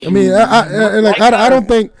I mean, I don't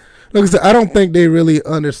think. Like I said, I don't think they really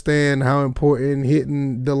understand how important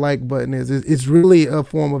hitting the like button is. It's really a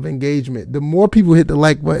form of engagement. The more people hit the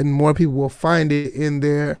like button, more people will find it in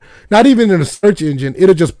their, not even in a search engine.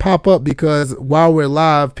 It'll just pop up because while we're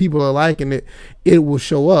live, people are liking it. It will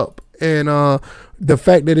show up. And the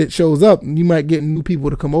fact that it shows up, you might get new people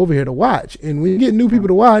to come over here to watch. And when you get new people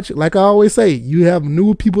to watch, like I always say, you have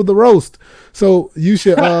new people to roast. So you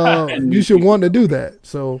should want to do that.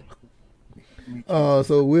 So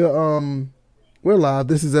we're live.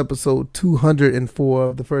 This is episode 204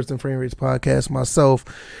 of the First and Frame Rates podcast. Myself,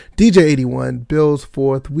 DJ81, Bills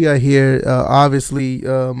Fourth. We are here, obviously,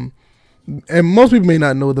 and most people may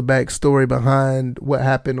not know the backstory behind what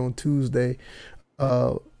happened on Tuesday.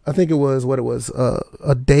 I think it was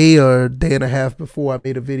a day or a day and a half before I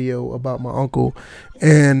made a video about my uncle,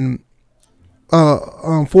 and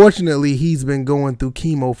unfortunately, he's been going through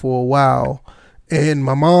chemo for a while, and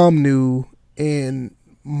my mom knew. And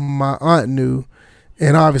my aunt knew,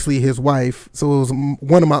 and obviously his wife. So it was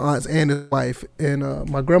one of my aunts and his wife, and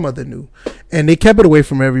my grandmother knew. And they kept it away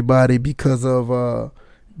from everybody because of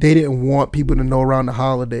they didn't want people to know around the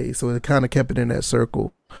holidays. So it kind of kept it in that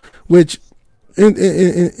circle, which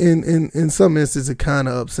in some instances it kind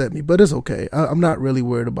of upset me. But it's okay. I'm not really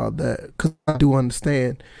worried about that because I do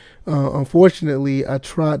understand. Unfortunately, I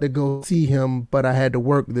tried to go see him, but I had to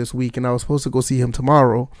work this week, and I was supposed to go see him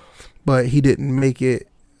tomorrow. But he didn't make it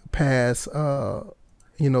past, pretty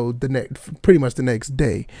much the next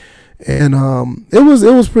day, and it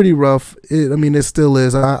was pretty rough. It still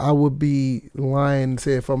is. I would be lying to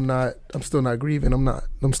say if I'm still not grieving.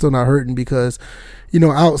 I'm still not hurting because,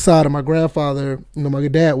 outside of my grandfather, my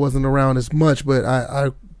dad wasn't around as much, but I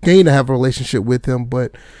gained to have a relationship with him.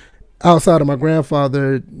 But outside of my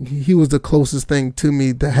grandfather, he was the closest thing to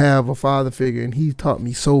me to have a father figure, and he taught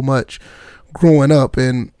me so much growing up.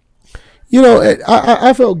 And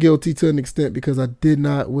I felt guilty to an extent because I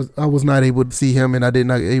was not able to see him, and I did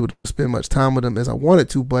not able to spend much time with him as I wanted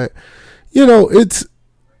to. But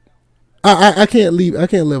I can't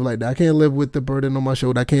live like that. I can't live with the burden on my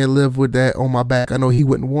shoulder. I can't live with that on my back. I know he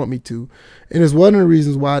wouldn't want me to, and it's one of the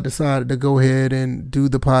reasons why I decided to go ahead and do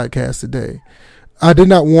the podcast today. I did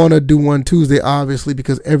not want to do one Tuesday, obviously,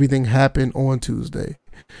 because everything happened on Tuesday,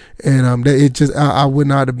 and I would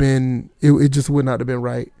not have been. It just would not have been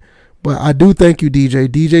right. But I do thank you, DJ.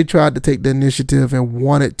 DJ tried to take the initiative and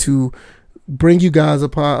wanted to bring you guys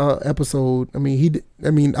a episode. I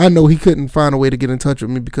know he couldn't find a way to get in touch with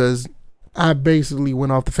me because I basically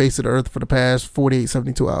went off the face of the earth for the past 48,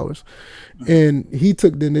 72 hours. And he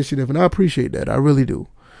took the initiative, and I appreciate that. I really do.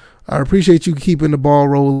 I appreciate you keeping the ball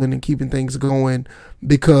rolling and keeping things going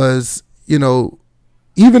because, even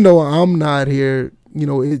though I'm not here,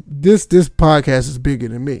 this podcast is bigger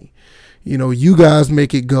than me. You guys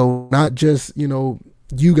make it go, not just, you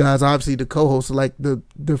guys, obviously the co-hosts, like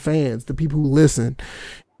the fans, the people who listen.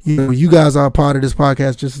 You guys are a part of this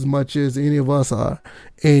podcast just as much as any of us are.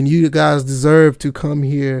 And you guys deserve to come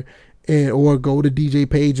here or go to DJ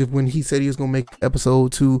Page when he said he was going to make an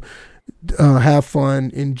episode to have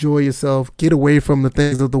fun, enjoy yourself, get away from the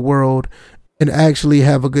things of the world, and actually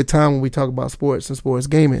have a good time when we talk about sports and sports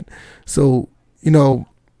gaming. So,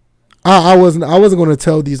 I wasn't going to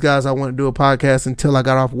tell these guys I want to do a podcast until I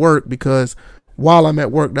got off work because while I'm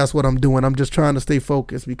at work, that's what I'm doing. I'm just trying to stay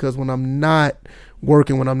focused because when I'm not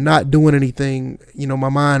working, when I'm not doing anything, my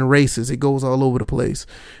mind races. It goes all over the place.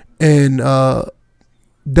 And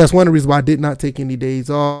that's one of the reasons why I did not take any days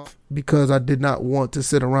off because I did not want to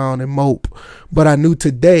sit around and mope. But I knew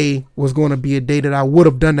today was going to be a day that I would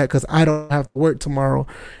have done that because I don't have to work tomorrow.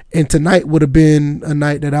 And tonight would have been a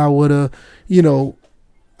night that I would have,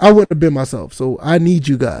 I wouldn't have been myself. So I need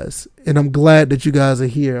you guys. And I'm glad that you guys are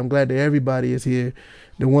here. I'm glad that everybody is here.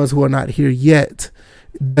 The ones who are not here yet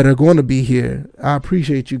that are going to be here. I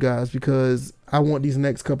appreciate you guys because I want these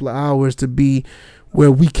next couple of hours to be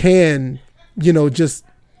where we can, just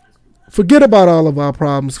forget about all of our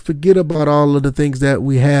problems. Forget about all of the things that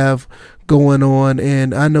we have going on.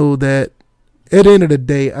 And I know that at the end of the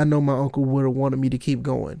day, I know my uncle would have wanted me to keep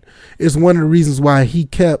going. It's one of the reasons why he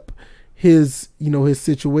kept his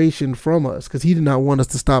situation from us because he did not want us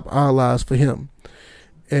to stop our lives for him.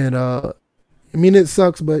 And it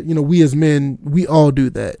sucks, but we as men, we all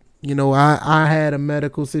do that. I had a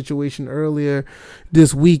medical situation earlier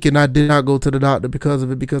this week and I did not go to the doctor because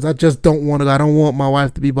of it because I just don't want to. I don't want my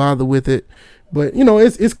wife to be bothered with it. But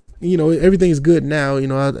it's everything's good now.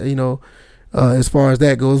 As far as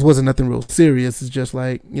that goes, it wasn't nothing real serious. It's just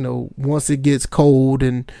like, once it gets cold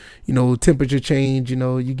and, temperature change,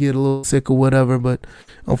 you get a little sick or whatever. But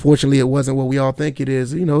unfortunately, it wasn't what we all think it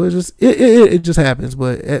is. It just happens.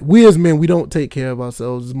 But we as men, we don't take care of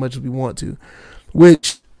ourselves as much as we want to,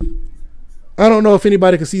 which I don't know if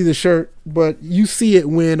anybody can see the shirt, but you see it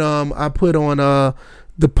when I put on not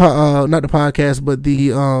the podcast, but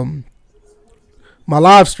the my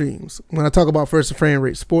live streams when I talk about First and Frame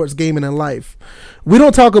Rate, sports, gaming, and life. We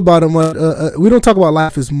don't talk about them. We don't talk about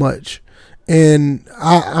life as much, and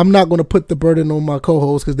I'm not going to put the burden on my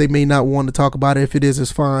co-hosts because they may not want to talk about it. If it is,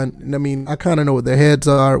 it's fine. I mean, I kind of know what their heads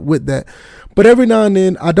are with that, but every now and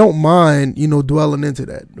then I don't mind, dwelling into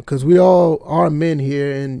that because we all are men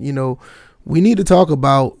here, and we need to talk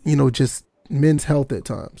about, just men's health at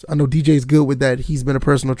times. I know DJ's good with that. He's been a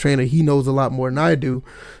personal trainer. He knows a lot more than I do,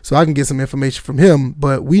 so I can get some information from him.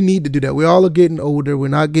 But we need to do that. We all are getting older. We're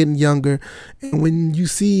not getting younger. And when you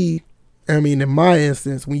see, in my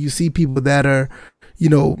instance, when you see people that are,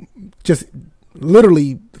 just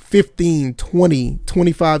literally 15, 20,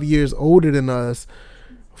 25 years older than us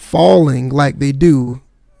falling like they do,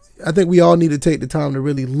 I think we all need to take the time to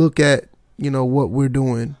really look at, what we're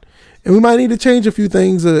doing. And we might need to change a few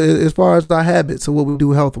things as far as our habits of what we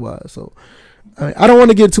do health-wise. So I don't want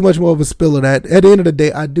to get too much more of a spill of that. At the end of the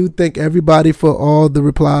day, I do thank everybody for all the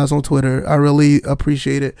replies on Twitter. I really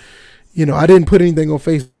appreciate it. I didn't put anything on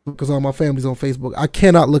Facebook because all my family's on Facebook. I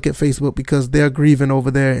cannot look at Facebook because they're grieving over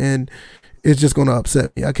there, and it's just going to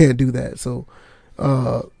upset me. I can't do that. So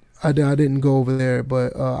I didn't go over there.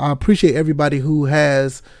 But I appreciate everybody who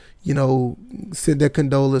has sent their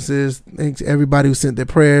condolences. Thanks to everybody who sent their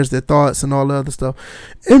prayers, their thoughts, and all the other stuff.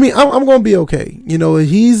 I'm going to be okay.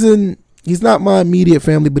 He's not my immediate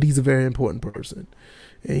family, but he's a very important person.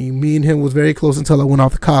 And me and him was very close until I went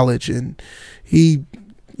off to college, and he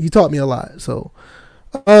taught me a lot. So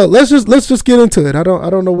let's just get into it. I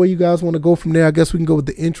don't know where you guys want to go from there. I guess we can go with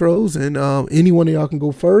the intros, and any one of y'all can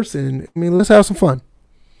go first. And let's have some fun.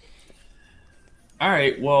 All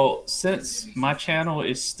right, well, since my channel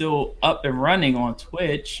is still up and running on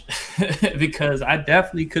Twitch, because I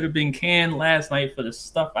definitely could have been canned last night for the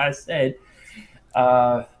stuff I said,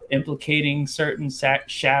 implicating certain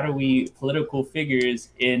shadowy political figures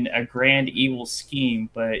in a grand evil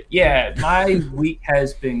scheme. But yeah, my week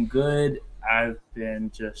has been good. I've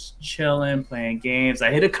been just chilling, playing games.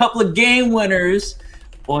 I hit a couple of game winners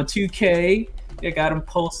on 2K. I got them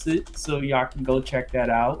posted, so y'all can go check that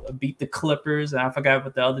out. I beat the Clippers, and I forgot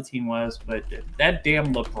what the other team was, but that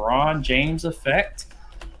damn LeBron James effect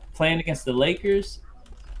playing against the Lakers,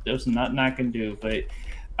 there's nothing I can do. But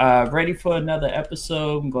ready for another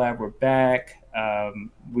episode. I'm glad we're back.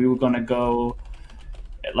 We were going to go,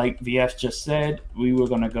 like VF just said, we were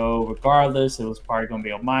going to go regardless. It was probably going to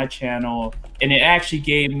be on my channel, and it actually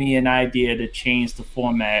gave me an idea to change the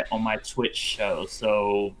format on my Twitch show.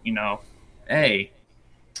 So, hey,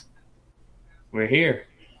 we're here.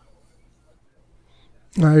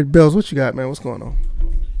 All right, Bells, what you got, man? What's going on?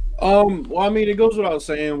 Well, it goes without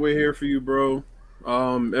saying, we're here for you, bro.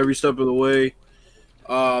 Every step of the way.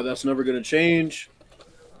 That's never gonna change.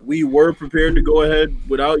 We were prepared to go ahead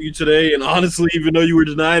without you today, and honestly, even though you were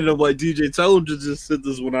denied it, I'm like, DJ, tell him to just sit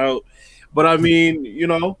this one out. But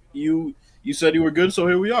you said you were good, so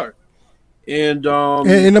here we are. And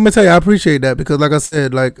let me tell you, I appreciate that because, like I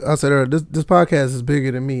said earlier, this podcast is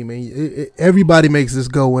bigger than me, man. Everybody makes this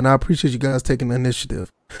go, and I appreciate you guys taking the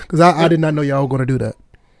initiative because I did not know y'all were going to do that.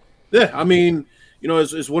 Yeah,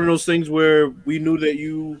 it's one of those things where we knew that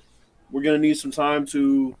you were going to need some time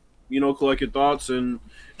to, collect your thoughts and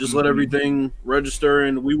just let everything register.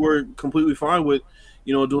 And we were completely fine with,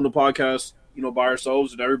 doing the podcast, by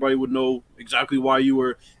ourselves, and everybody would know exactly why you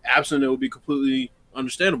were absent. It would be completely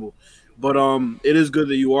understandable. But it is good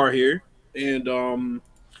that you are here. And,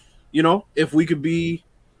 if we could be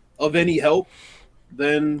of any help,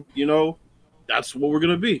 then, that's what we're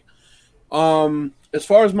going to be. As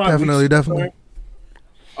far as my definitely.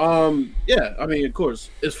 Yeah, of course.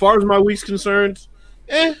 As far as my week's concerned,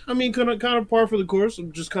 kind of par for the course.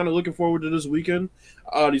 I'm just kind of looking forward to this weekend.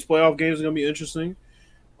 These playoff games are going to be interesting.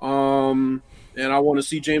 And I want to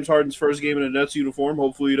see James Harden's first game in a Nets uniform.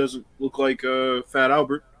 Hopefully he doesn't look like Fat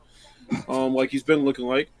Albert. Like he's been looking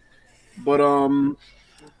like, but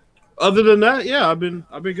other than that, yeah, I've been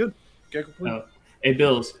good. Can't complain. Hey,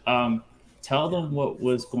 Bills, tell them what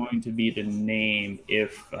was going to be the name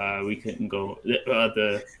if we couldn't go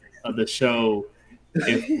the show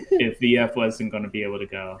if VF wasn't going to be able to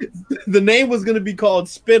go. The name was going to be called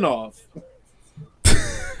Spinoff.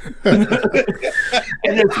 I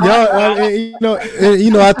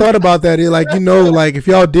thought about that. If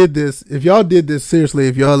y'all did this seriously,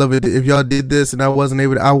 if y'all did this, and I wasn't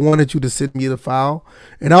able to, I wanted you to send me the file,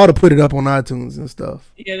 and I would have put it up on iTunes and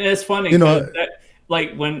stuff. Yeah, it's funny.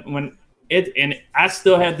 When and I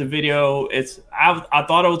still had the video. I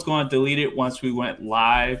thought I was going to delete it once we went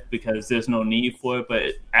live because there's no need for it, but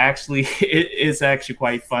it's actually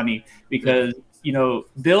quite funny because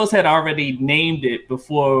Bills had already named it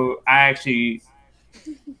before I actually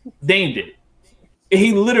named it.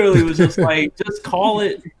 He literally was just like, just call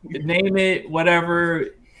it, name it, whatever.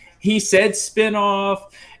 He said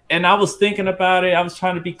spinoff, and I was thinking about it. I was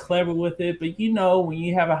trying to be clever with it, but when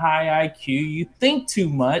you have a high IQ, you think too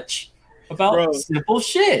much about simple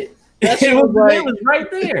shit. That shit was right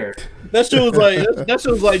there. That shit was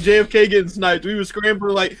like JFK getting sniped. We were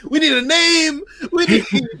scrambling like, we need a name. We need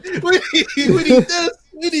this.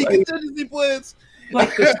 We need contingency plans.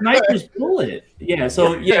 Like the sniper's bullet. Yeah.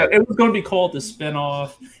 So it was going to be called the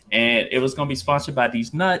spinoff, and it was going to be sponsored by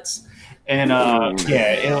these nuts. And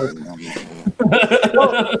it was.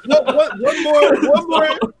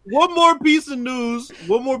 One more piece of news.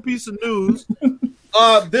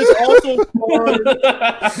 This also it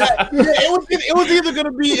was either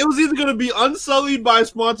gonna be unsullied by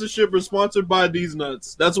sponsorship or sponsored by these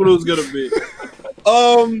nuts. That's what it was gonna be.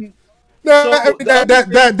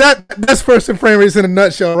 That's First and Framers in a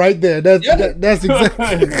nutshell, right there. That's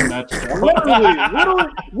exactly. Literally,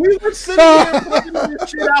 we were sitting here putting this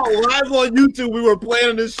shit out live on YouTube. We were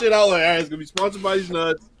planning this shit out like, all right, it's gonna be sponsored by these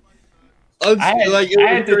nuts. I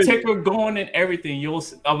had the ticker going and everything. You'll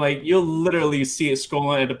literally see it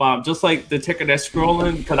scrolling at the bottom, just like the ticker that's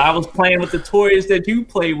scrolling. Because I was playing with the toys that you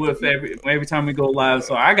play with every time we go live,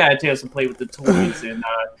 so I got a chance to play with the toys, and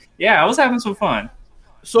I was having some fun.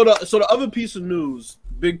 So the other piece of news,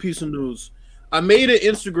 big piece of news, I made an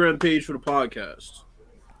Instagram page for the podcast.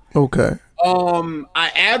 Okay.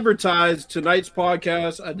 I advertised tonight's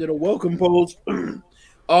podcast. I did a welcome post.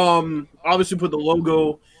 Obviously put the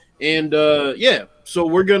logo. And so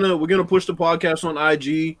we're gonna push the podcast on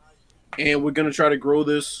IG, and we're gonna try to grow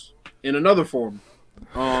this in another form.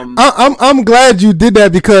 I'm glad you did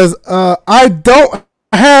that because I don't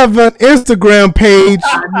have an Instagram page.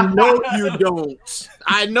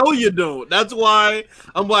 I know you don't. That's why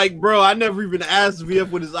I'm like, bro, I never even asked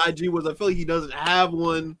VF what his IG was. I feel like he doesn't have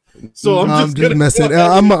one, so I'm just messing.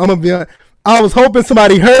 I'm gonna be honest. I was hoping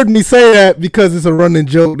somebody heard me say that because it's a running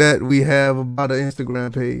joke that we have about an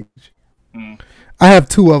Instagram page. I have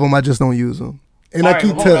 2 of them. I just don't use them, and I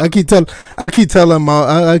keep telling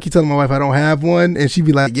my wife I don't have one, and she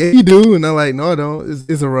be like, "Yeah, you do," and I'm like, "No, I don't."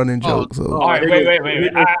 It's a running joke. So all right, wait.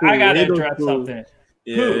 I gotta address something.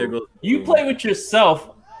 Yeah, you play with yourself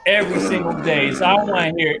every single day, so I don't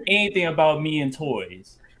want to hear anything about me and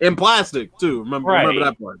toys and plastic too. Remember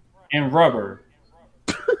that part and rubber.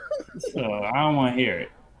 So I don't want to hear it.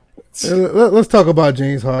 Let's talk about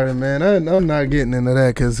James Harden, man. I'm not getting into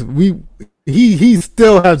that because he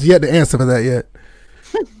still has yet to answer for that yet.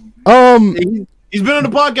 He's been on the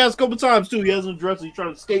podcast a couple times too. He hasn't addressed it. He's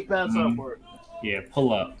trying to skate past that part. Yeah,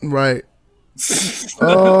 pull up. Right.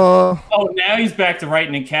 Oh, now he's back to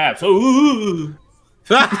writing in caps. Ooh.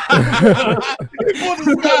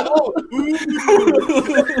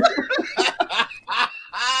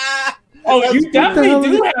 Oh, you definitely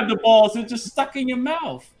do have the balls. They're just stuck in your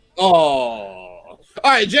mouth. Oh, all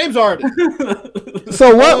right, James Harden.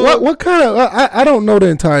 So what kind of? I don't know the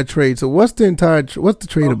entire trade. So what's the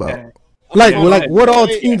trade about? Like what all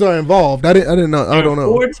teams are involved? I didn't know. I don't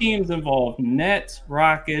know. 4 teams involved: Nets,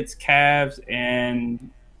 Rockets, Cavs,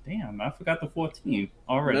 and damn, I forgot the 4th team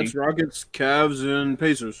already. Nets, Rockets, Cavs, and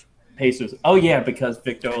Pacers. Oh yeah, because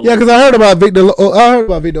Victor. Yeah, because I heard about Victor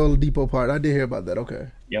Oladipo part. I did hear about that. Okay.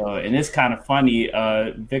 Yo, and it's kind of funny.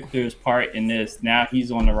 Victor's part in this. Now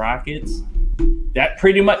he's on the Rockets. That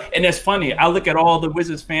pretty much, and it's funny. I look at all the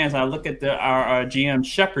Wizards fans. I look at our GM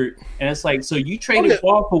Shepard, and it's like, so you traded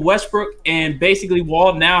Wall for Westbrook, and basically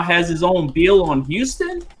Wall now has his own deal on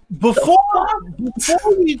Houston. Before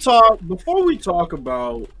we talk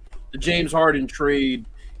about the James Harden trade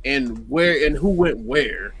and where and who went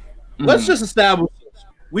where, let's just establish this.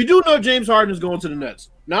 We do know James Harden is going to the Nets.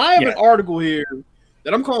 Now I have an article here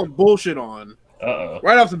that I'm calling bullshit on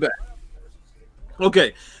right off the bat.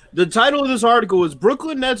 Okay. The title of this article is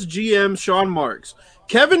Brooklyn Nets GM Sean Marks.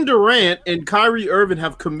 Kevin Durant and Kyrie Irving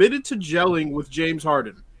have committed to gelling with James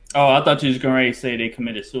Harden. Oh, I thought you was going to say they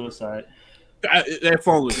committed suicide. If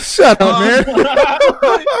only. Shut up, man.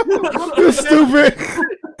 You're stupid.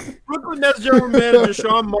 Brooklyn Nets general manager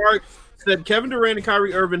Sean Marks said Kevin Durant and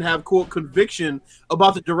Kyrie Irving have, quote, conviction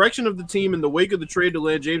about the direction of the team in the wake of the trade to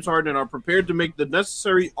land James Harden and are prepared to make the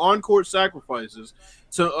necessary on-court sacrifices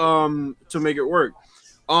to make it work.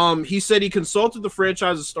 He said he consulted the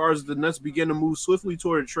franchise's stars as the Nets began to move swiftly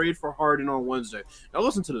toward a trade for Harden on Wednesday. Now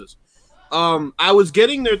listen to this. I was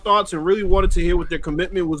getting their thoughts and really wanted to hear what their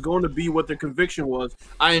commitment was going to be, what their conviction was.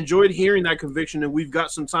 I enjoyed hearing that conviction, and we've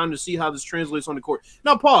got some time to see how this translates on the court.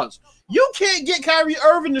 Now, pause. You can't get Kyrie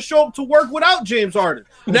Irving to show up to work without James Harden.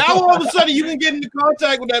 Now, all of a sudden, you can get into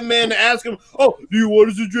contact with that man to ask him, oh, do you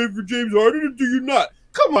want us to trade for James Harden or do you not?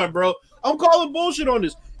 Come on, bro. I'm calling bullshit on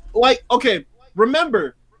this. Like, okay,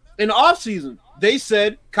 remember, in the offseason, they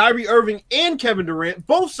said Kyrie Irving and Kevin Durant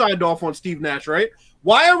both signed off on Steve Nash, right?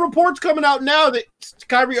 Why are reports coming out now that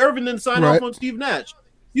Kyrie Irving didn't sign off on Steve Nash?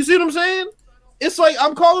 You see what I'm saying? It's like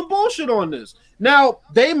I'm calling bullshit on this. Now,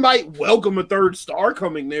 they might welcome a third star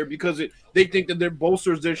coming there because they think that it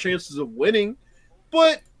bolsters their chances of winning.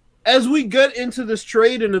 But as we get into this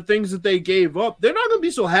trade and the things that they gave up, they're not going to be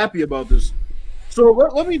so happy about this. So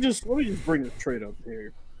let me just bring this trade up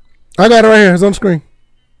here. I got it right here. It's on screen.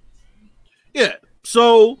 Yeah.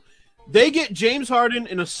 So they get James Harden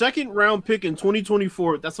in a second-round pick in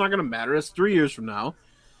 2024. That's not going to matter. That's 3 years from now.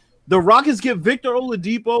 The Rockets get Victor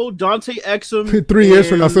Oladipo, Dante Exum. 3 years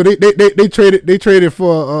from now. So they traded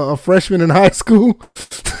for a freshman in high school.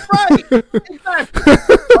 Right. Exactly.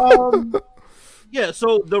 Yeah,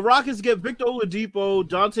 so the Rockets get Victor Oladipo,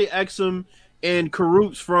 Dante Exum, and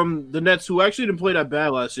Karoots from the Nets, who actually didn't play that bad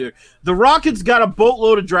last year. The Rockets got a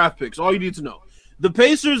boatload of draft picks. All you need to know. The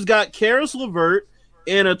Pacers got Karis LeVert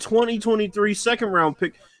and a 2023 second-round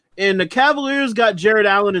pick. And the Cavaliers got Jared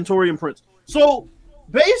Allen and Taurean Prince. So,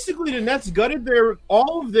 basically, the Nets gutted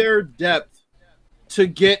all of their depth to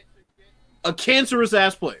get a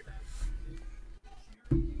cancerous-ass player.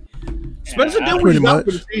 Spencer Dinwiddie's out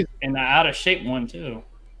for the season. And an out-of-shape one, too.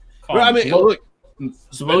 Look.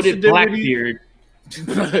 Bloated Blackbeard.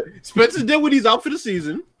 Spencer Dinwiddie's out for the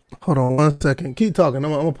season. Hold on 1 second. Keep talking.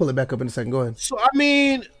 I'm going to pull it back up in a second. Go ahead. So, I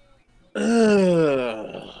mean...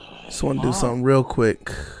 just want to do something real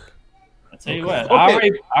quick. I'll tell you what.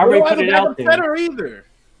 I already put it out there. Either.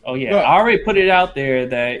 Oh, yeah. I already put it out there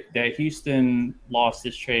that Houston lost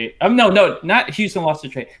this trade. No, not Houston lost the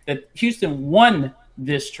trade. That Houston won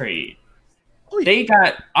this trade. Oh, yeah. They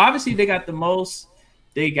got the most.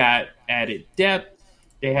 They got added depth.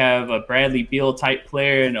 They have a Bradley Beal type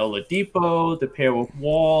player in Oladipo to pair with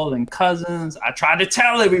Wall and Cousins. I tried to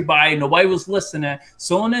tell everybody, nobody was listening.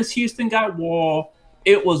 Soon as Houston got Wall,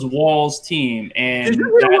 it was Wall's team. And did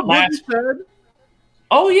you hear what Boogie said?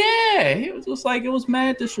 Oh yeah, it was just like it was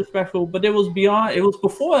mad disrespectful, but it was beyond. It was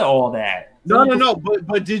before all that. No.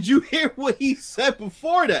 But did you hear what he said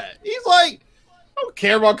before that? He's like, I don't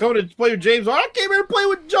care about coming to play with James Harden. I came here to play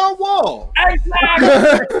with John Wall.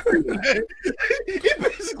 Exactly. He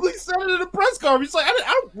basically said it in a press conference. He's like, I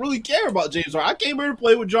don't really care about James Harden. I came here to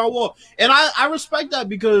play with John Wall, and I respect that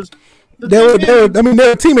because they were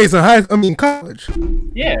teammates in college.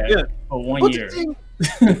 Yeah. For 1 year.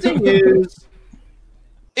 The thing is,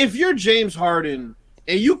 if you're James Harden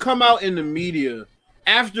and you come out in the media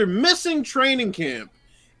after missing training camp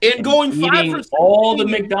and going 5 for all the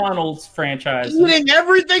McDonald's franchises, eating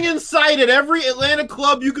everything in sight at every Atlanta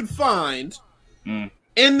club you could find, and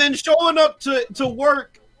then showing up to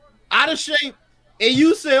work out of shape, and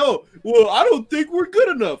you say, "Oh, well, I don't think we're good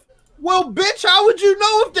enough." Well, bitch, how would you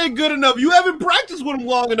know if they're good enough? You haven't practiced with them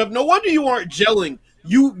long enough. No wonder you aren't gelling.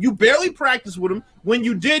 You barely practiced with them. When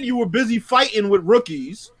you did, you were busy fighting with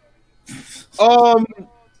rookies.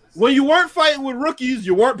 When you weren't fighting with rookies,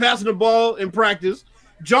 you weren't passing the ball in practice.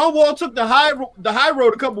 John Wall took the high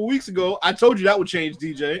road a couple weeks ago. I told you that would change,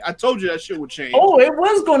 DJ. I told you that shit would change. Oh, it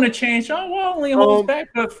was going to change. John Wall only holds back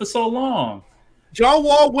up for so long. John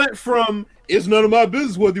Wall went from "it's none of my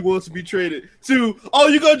business whether he wants to be traded" to "oh,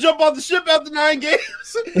 you're gonna jump off the ship after 9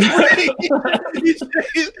 games."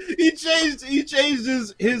 he changed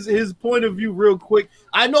his point of view real quick.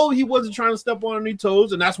 I know he wasn't trying to step on any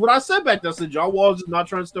toes, and that's what I said back then. I said John Wall is not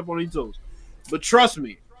trying to step on any toes, but trust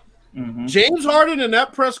me. James Harden in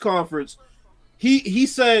that press conference, he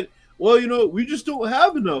said, well, we just don't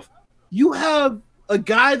have enough. You have a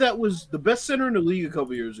guy that was the best center in the league a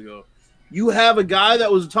couple years ago. You have a guy that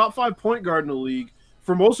was a top 5 point guard in the league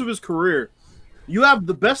for most of his career. You have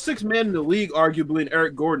the best 6 man in the league, arguably, in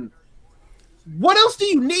Eric Gordon. What else do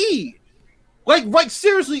you need? Like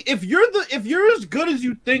seriously, if you're as good as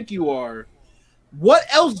you think you are, what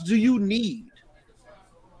else do you need?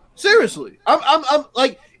 Seriously, I'm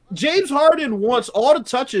like, James Harden wants all the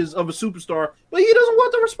touches of a superstar, but he doesn't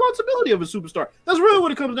want the responsibility of a superstar. That's really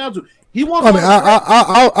what it comes down to. He wants. I mean,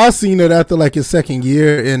 I seen it after like his second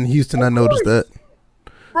year in Houston. I noticed that.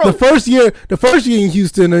 Bro. The first year in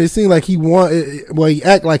Houston, it seemed like he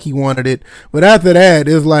act like he wanted it, but after that,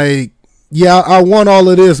 it's like, yeah, I want all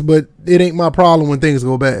of this, but it ain't my problem when things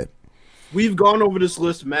go bad. We've gone over this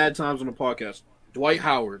list mad times on the podcast. Dwight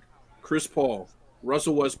Howard, Chris Paul,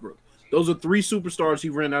 Russell Westbrook. Those are 3 superstars he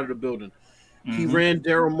ran out of the building. Mm-hmm. He ran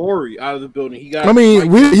Daryl Morey out of the building. He got. I mean,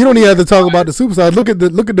 you don't even have to talk about the superstars. Look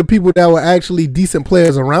at the people that were actually decent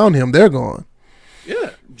players around him. They're gone.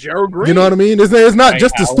 Yeah, Gerald Green. You know what I mean? It's not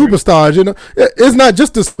just the superstars. You know, it's not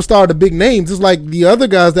just the superstar, the big names. It's like the other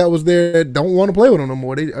guys that was there that don't want to play with him no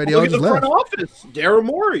more. They all just left. Front office. Daryl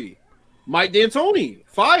Morey, Mike D'Antoni,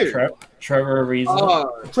 fired. Trevor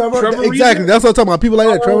Ariza. Trevor exactly. That's what I'm talking about. People like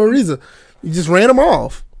that. Trevor Ariza. You just ran them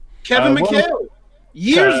off. Kevin McHale,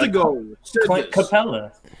 years ago. Clint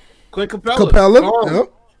Capella.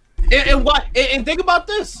 Yep. And why? And think about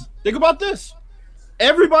this.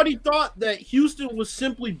 Everybody thought that Houston was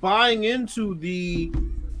simply buying into the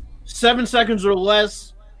 7 seconds or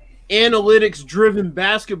less analytics-driven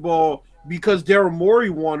basketball because Daryl Morey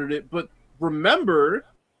wanted it. But remember,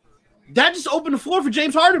 that just opened the floor for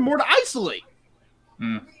James Harden more to isolate.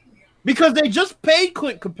 Because they just paid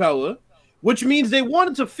Clint Capella, which means they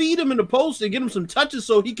wanted to feed him in the post and get him some touches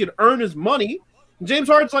so he could earn his money. And James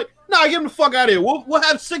Harden's like, nah, get him the fuck out of here. We'll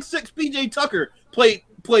have 6'6" PJ Tucker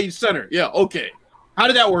play center. Yeah, okay. How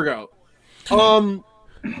did that work out?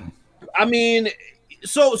 I mean,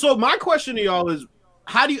 so my question to y'all is,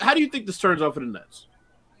 how do you think this turns out for the Nets?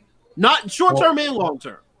 Not short term and long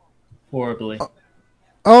term. Horribly.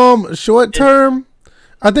 Short term,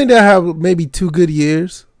 I think they'll have maybe 2 good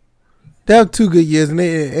years. They have 2 good years,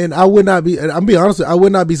 and I would not be. I'm being honest with you, I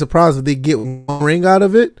would not be surprised if they get 1 ring out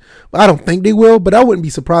of it. I don't think they will, but I wouldn't be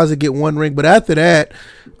surprised to get 1 ring. But after that,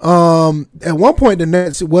 at one point the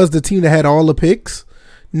Nets was the team that had all the picks.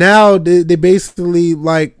 Now they basically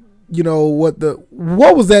like, you know,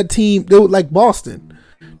 what was that team? They were like Boston.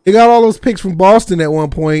 They got all those picks from Boston at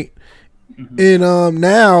one point, and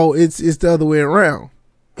now it's the other way around,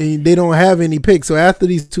 and they don't have any picks. So after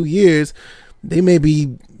these 2 years, they may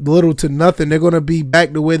be little to nothing. They're going to be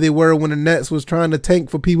back to where they were when the Nets was trying to tank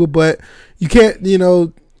for people, but you can't, you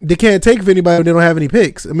know, they can't take for anybody if they don't have any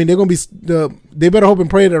picks. I mean, they're going to be, they better hope and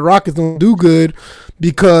pray that the Rockets don't do good,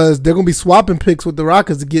 because they're going to be swapping picks with the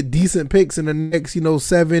Rockets to get decent picks in the next,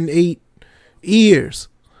 7-8 years.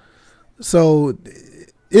 So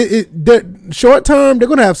short term, they're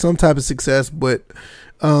going to have some type of success, but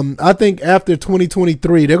I think after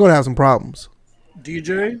 2023, they're going to have some problems.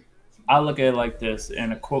 DJ? I look at it like this,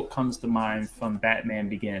 and a quote comes to mind from Batman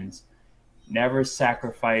Begins: "Never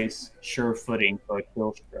sacrifice sure footing for a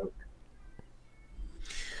kill stroke."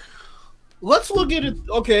 Let's look at it.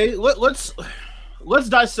 Okay, let's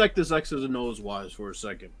dissect this X's and O's wise for a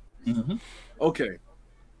second. Mm-hmm. Okay,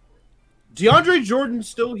 DeAndre Jordan's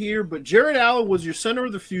still here, but Jared Allen was your center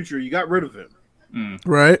of the future. You got rid of him.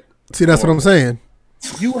 Right? See, that's what I'm saying.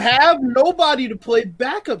 You have nobody to play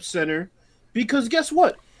backup center, because guess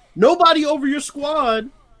what? Nobody else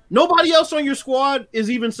on your squad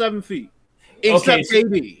is even 7 feet, except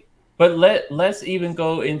KD. But let's even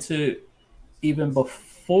go into even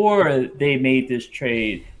before they made this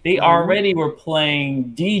trade. They already were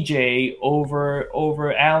playing DJ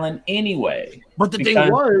over Allen anyway. But the thing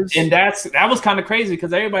was, and that was kind of crazy,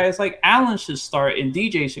 because everybody's like, Allen should start and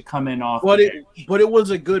DJ should come in off. But it was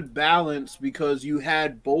a good balance, because you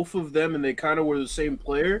had both of them and they kind of were the same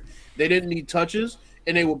player. They didn't need touches,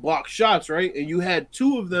 and they would block shots, right? And you had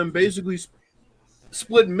 2 of them basically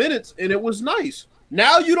split minutes, and it was nice.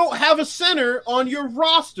 Now you don't have a center on your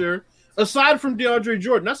roster aside from DeAndre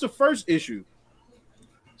Jordan. That's the first issue.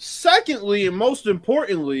 Secondly, and most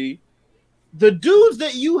importantly, the dudes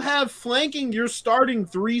that you have flanking your starting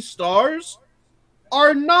 3 stars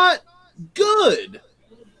are not good.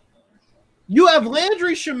 You have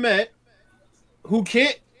Landry Shamet, who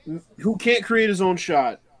can't create his own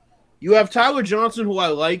shot. You have Tyler Johnson, who I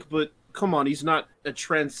like, but come on, he's not a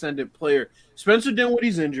transcendent player. Spencer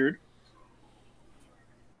Dinwiddie's injured.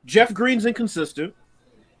 Jeff Green's inconsistent.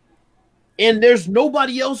 And there's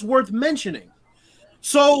nobody else worth mentioning.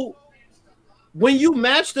 So when you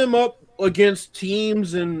match them up against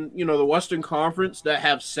teams in, the Western Conference that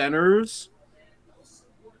have centers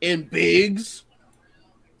and bigs,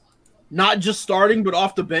 not just starting but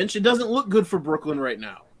off the bench, it doesn't look good for Brooklyn right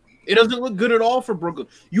now. It doesn't look good at all for Brooklyn.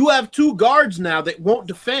 You have 2 guards now that won't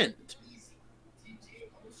defend.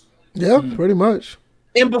 Yeah, pretty much.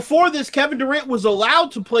 And before this, Kevin Durant was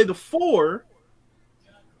allowed to play the 4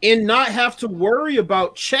 and not have to worry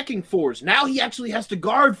about checking fours. Now he actually has to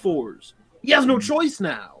guard fours. He has no choice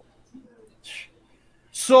now.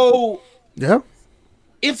 So yeah,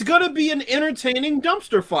 it's going to be an entertaining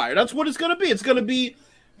dumpster fire. That's what it's going to be. It's going to be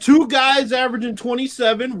two guys averaging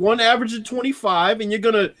 27, one averaging 25, and you're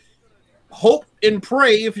going to hope and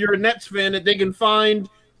pray, if you're a Nets fan, that they can find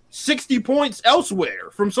 60 points elsewhere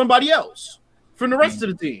from somebody else, from the rest of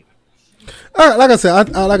the team. Like I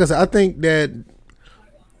said, I think that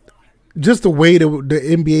just the way the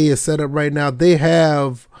NBA is set up right now, they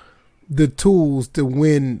have the tools to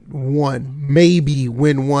maybe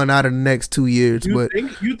win one out of the next 2 years.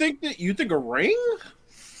 You think a ring?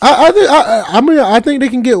 I think they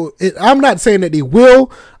can get it. I'm not saying that they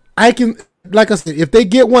will. Like I said, if they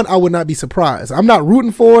get one, I would not be surprised. I'm not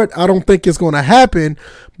rooting for it. I don't think it's going to happen,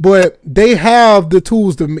 but they have the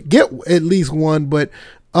tools to get at least one. But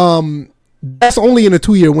that's only in a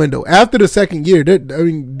 2-year window. After the second year,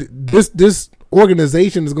 this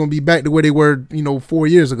organization is going to be back to where they were, 4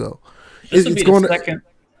 years ago. This would be the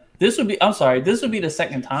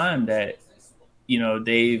second time that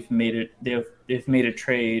they've made a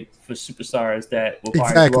trade for superstars that will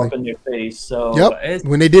probably blow up in their face. So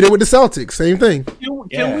when they did it with the Celtics, same thing.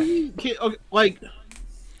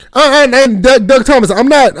 And Doug Thomas, I'm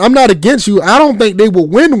not against you. I don't think they will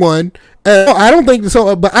win one. I don't think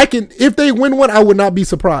so. But if they win one, I would not be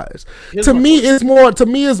surprised. To me, it's more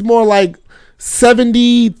like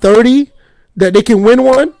 70-30 that they can win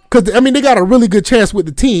one. Because, they got a really good chance with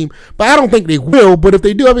the team, but I don't think they will. But if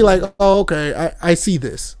they do, I'll be like, oh, okay, I see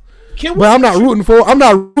this. But I'm not rooting for it,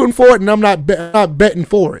 and I'm not betting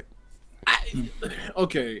for it.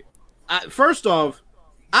 First off,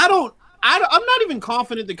 I'm not even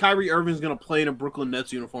confident that Kyrie Irving's going to play in a Brooklyn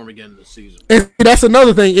Nets uniform again this season. And that's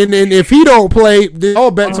another thing. And if he don't play, then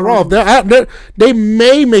all bets are off. They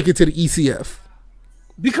may make it to the ECF.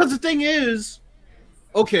 Because the thing is,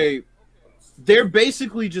 they're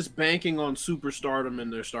basically just banking on superstardom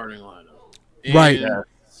in their starting lineup. And right.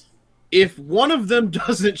 If one of them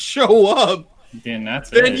doesn't show up, then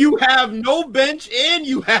you have no bench and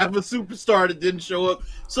you have a superstar that didn't show up.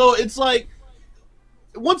 So it's like,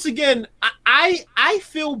 once again, I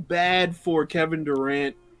feel bad for Kevin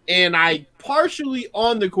Durant, and I partially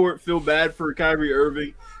on the court feel bad for Kyrie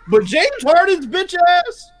Irving. But James Harden's bitch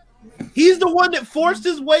ass, he's the one that forced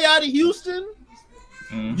his way out of Houston.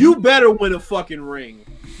 Mm-hmm. You better win a fucking ring.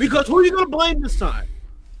 Because who are you going to blame this time?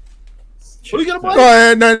 Who are you going to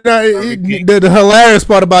blame? The hilarious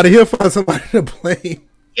part about it, he'll find somebody to blame.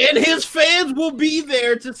 And his fans will be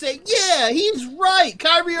there to say, yeah, he's right.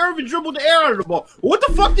 Kyrie Irving dribbled the air out of the ball. What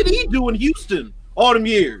the fuck did he do in Houston all them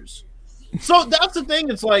years? So that's the thing.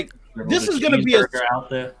 It's like, this is going to be out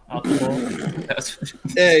the ball.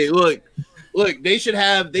 Hey, look, they should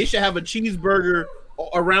have a cheeseburger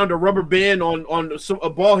around a rubber band on a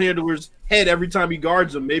ball handler's head every time he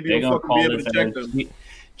guards them. Maybe he'll fucking be able to check them.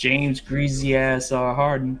 James Greasy ass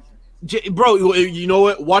Harden. Bro, you know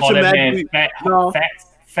what? Watch him magically.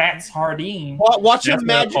 Fats Hardin. Watch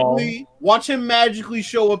him magically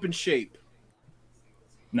show up in shape.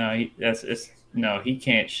 No, he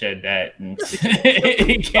can't shed that. He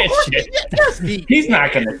can't shed that. He's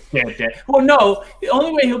not going to shed that. Well, no, the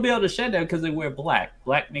only way he'll be able to shed that because they wear black.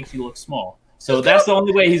 Black makes you look small. So that's the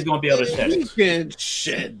only way he's going to be able to shed it. He can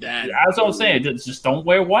shed that. That's what I'm saying. Just don't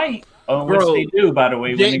wear white. Which they do, by the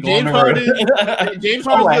way, when they go on the road. James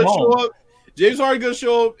Harden's going to show up. James Harden going to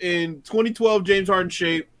show up in 2012 James Harden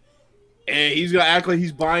shape, and he's going to act like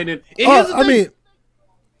he's buying it. Go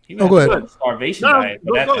ahead. Starvation diet.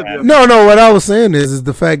 No. What I was saying is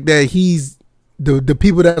the fact that he's the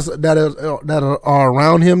people that are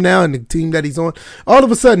around him now and the team that he's on. All of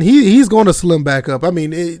a sudden, he's going to slim back up.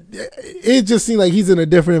 It just seems like he's in a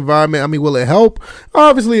different environment. Will it help?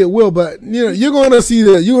 Obviously, it will. But you're going to see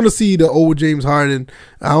the old James Harden.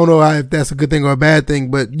 I don't know if that's a good thing or a bad thing,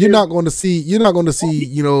 but you're not going to see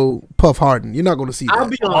Puff Harden. You're not going to see that. I'll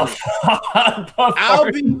be honest.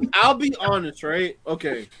 I'll be honest, right?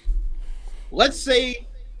 Okay. Let's say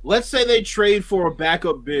they trade for a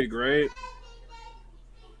backup big, right?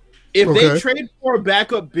 If they trade for a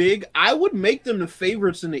backup big, I would make them the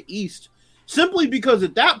favorites in the East. Simply because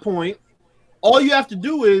at that point, all you have to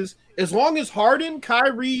do is, as long as Harden,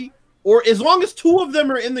 Kyrie, or as long as two of them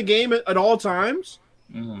are in the game at all times,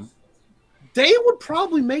 they would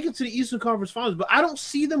probably make it to the Eastern Conference Finals. But I don't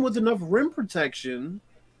see them with enough rim protection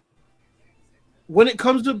when it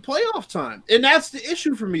comes to playoff time. And that's the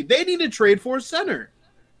issue for me. They need to trade for a center.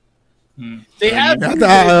 They have.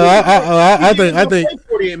 I think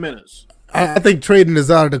 48 minutes. I think trading is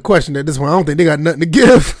out of the question at this point. I don't think they got nothing to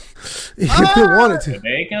give if they wanted to.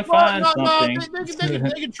 They can find something.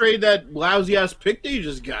 They can trade that lousy ass pick they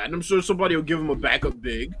just got, and I'm sure somebody will give them a backup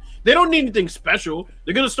big. They don't need anything special.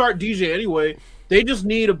 They're gonna start DJ anyway. They just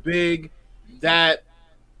need a big that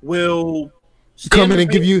will come in and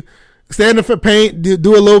give you stand in for paint,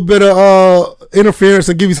 do a little bit of interference,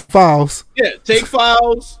 and give you some fouls. Yeah, take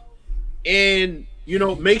fouls, and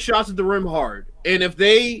make shots at the rim hard. And if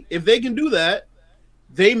they can do that,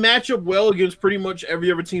 they match up well against pretty much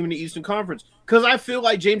every other team in the Eastern Conference. Because I feel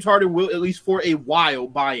like James Harden will, at least for a while,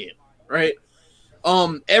 buy in, right?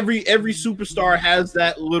 Every superstar has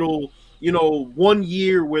that little, 1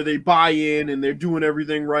 year where they buy in and they're doing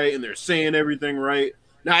everything right and they're saying everything right.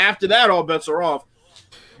 Now after that, all bets are off.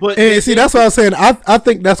 But see, that's what I was saying. I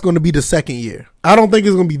think that's going to be the second year. I don't think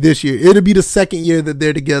it's going to be this year. It'll be the second year that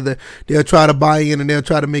they're together. They'll try to buy in and they'll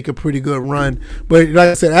try to make a pretty good run. But like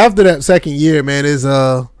I said, after that second year, man, is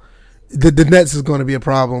the Nets is going to be a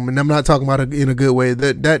problem, and I'm not talking about it in a good way.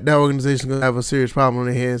 That organization is going to have a serious problem on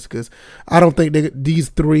their hands because I don't think these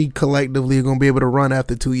three collectively are going to be able to run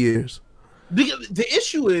after 2 years. The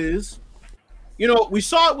issue is, we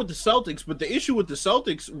saw it with the Celtics, but the issue with the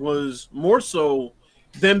Celtics was more so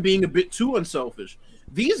them being a bit too unselfish.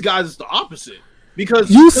 These guys is the opposite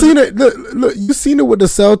because you've seen it. Look, you've seen it with the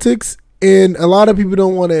Celtics, and a lot of people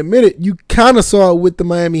don't want to admit it. You kind of saw it with the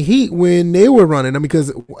Miami Heat when they were running them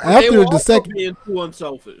because after the second, being too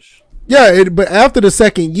unselfish. Yeah, but after the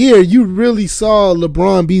second year, you really saw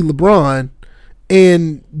LeBron be LeBron.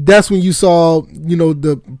 And that's when you saw,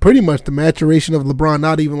 the pretty much the maturation of LeBron,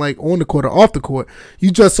 not even like on the court or off the court.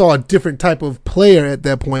 You just saw a different type of player at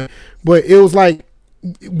that point. But it was like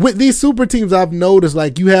with these super teams, I've noticed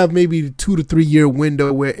like you have maybe 2 to 3 year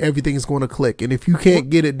window where everything is going to click. And if you can't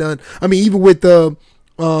get it done, I mean, even with the,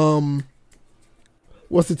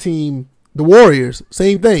 what's the team? The Warriors,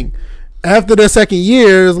 same thing. After the second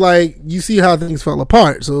year, it's like you see how things fell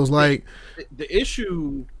apart. So it's like the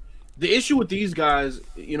issue with these guys,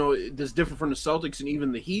 that's different from the Celtics and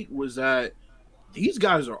even the Heat was that these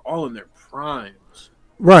guys are all in their primes.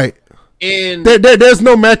 Right. And there's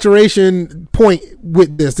no maturation point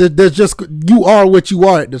with this. There's just you are what you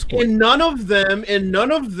are at this point. And none of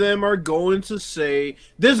them are going to say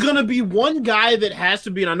there's going to be one guy that has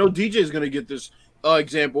to be, and I know DJ is going to get this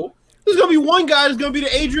example. There's going to be one guy that's going to be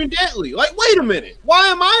the Adrian Dantley. Like, wait a minute. Why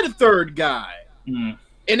am I the third guy? And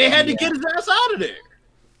they had to get his ass out of there.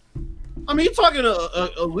 I mean, you're talking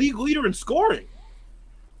a league leader in scoring.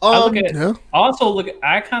 I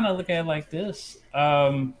kind of look at it like this.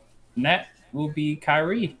 That will be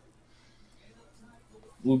Kyrie.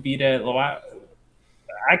 Will be that.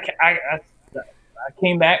 I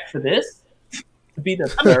came back for this to be the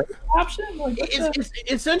third option. Like,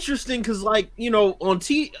 it's interesting because, like, on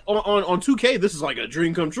 2K, this is like a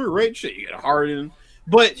dream come true, right? Shit, you get Harden.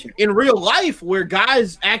 But in real life, where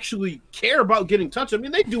guys actually care about getting touched, I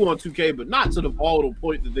mean, they do on 2K, but not to the volatile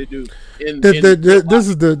point that they do this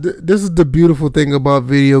is the beautiful thing about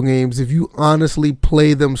video games. If you honestly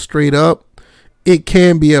play them straight up, it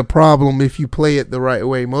can be a problem if you play it the right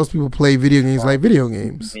way. Most people play video games like video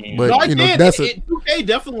games, but 2K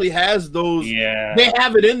definitely has those. Yeah, they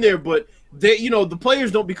have it in there, but the players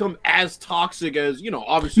don't become as toxic as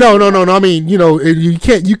obviously. No. I mean, you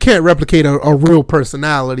can't replicate a real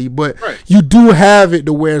personality, but right. You do have it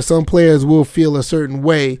to where some players will feel a certain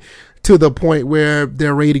way to the point where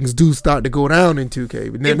their ratings do start to go down in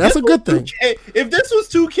 2K. And that's a good thing. 2K, if this was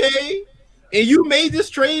 2K and you made this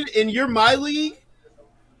trade in my league,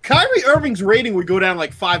 Kyrie Irving's rating would go down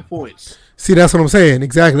like 5 points. See, that's what I'm saying.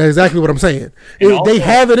 Exactly what I'm saying. They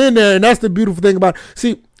have it in there, and that's the beautiful thing about.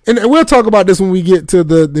 See. And we'll talk about this when we get to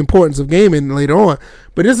the importance of gaming later on.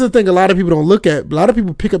 But this is the thing a lot of people don't look at. A lot of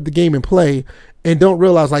people pick up the game and play and don't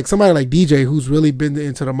realize, like somebody like DJ who's really been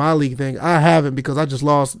into the My League thing. I haven't because I just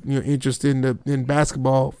lost interest in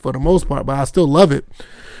basketball for the most part, but I still love it.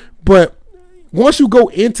 But once you go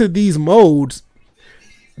into these modes,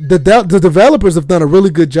 the developers have done a really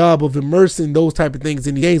good job of immersing those type of things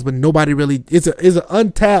in the games, but nobody really it's an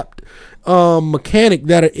untapped mechanic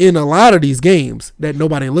that are in a lot of these games that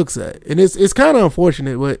nobody looks at, and it's kind of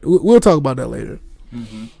unfortunate, but we'll talk about that later.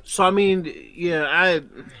 Mm-hmm. So I mean, yeah,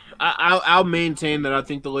 I'll maintain that I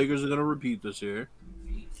think the Lakers are going to repeat this year.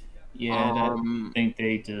 Yeah, I think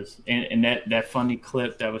they just and that funny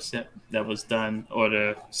clip that was done, or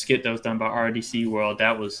the skit that was done by RDC World,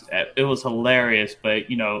 it was hilarious. But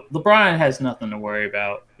LeBron has nothing to worry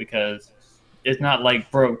about because it's not like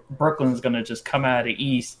Brooklyn's going to just come out of the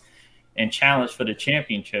East and challenge for the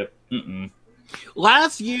championship.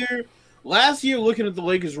 Last year, last year, looking at the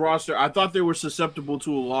Lakers roster, I thought they were susceptible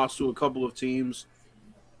to a loss to a couple of teams,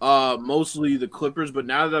 mostly the Clippers. But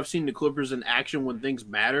now that I've seen the Clippers in action when things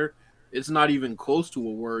matter, it's not even close to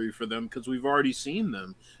a worry for them because we've already seen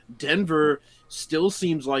them. Denver still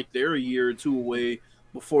seems like they're a year or two away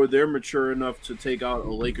before they're mature enough to take out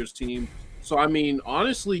a Lakers team. So, I mean,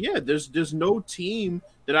 honestly, yeah, there's no team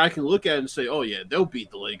that I can look at and say, oh, yeah, they'll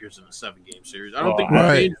beat the Lakers in a 7-game series. I don't think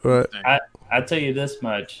right. I tell you this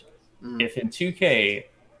much. If in 2K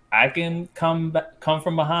I can come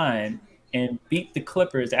from behind and beat the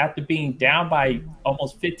Clippers after being down by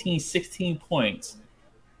almost 15, 16 points,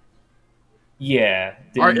 yeah.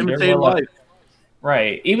 Imitate life.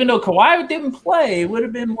 Right. Even though Kawhi didn't play, it would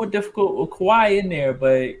have been more difficult with Kawhi in there,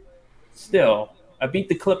 but still, I beat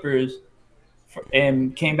the Clippers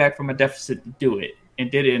and came back from a deficit to do it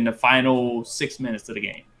and did it in the final 6 minutes of the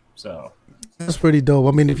game. So that's pretty dope.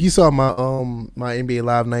 I mean, if you saw my my NBA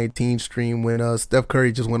Live 19 stream when Steph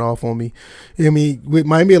Curry just went off on me, I mean, with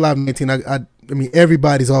my NBA Live 19, I mean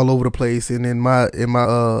everybody's all over the place, and in my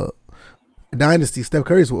dynasty, Steph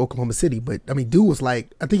Curry's with Oklahoma City, but I mean, dude was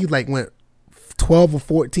like, I think he like went 12 or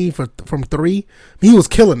 14 from three. He was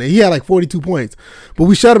killing it. He had like 42 points, but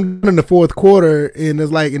we shut him down in the fourth quarter, and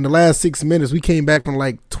it's like in the last 6 minutes we came back from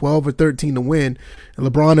like 12 or 13 to win, and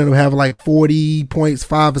LeBron ended up having like 40 points,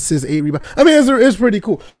 5 assists, 8 rebounds. I mean, it's pretty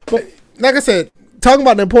cool. But like I said, talking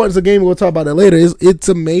about the importance of the game, we'll talk about that later. It's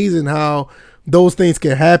amazing how those things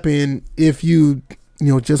can happen if you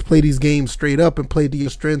just play these games straight up and play to your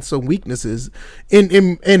strengths and weaknesses,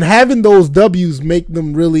 and having those W's make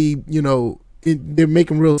them really, they make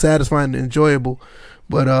them real satisfying and enjoyable.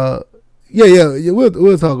 But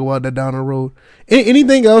we'll talk about that down the road.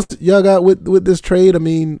 Anything else y'all got with this trade? I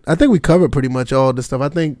mean, I think we covered pretty much all this stuff. I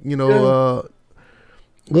think look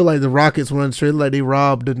like the Rockets run trade like they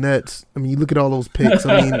robbed the Nets. I mean, you look at all those picks.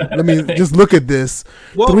 I mean, just look at this: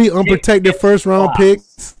 3 unprotected first round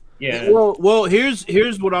picks. Yeah. Well,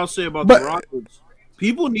 here's what I'll say about the Rockets.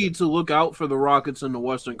 People need to look out for the Rockets in the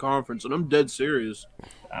Western Conference, and I'm dead serious.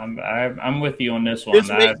 I'm with you on this one. This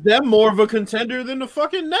makes them more of a contender than the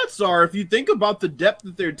fucking Nets are. If you think about the depth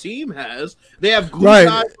that their team has, they have glue guys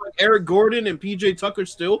like Eric Gordon and PJ Tucker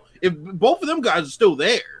still. If both of them guys are still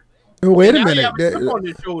there, wait a minute. On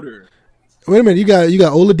their shoulder. Wait a minute. You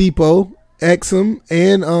got Oladipo, Exum,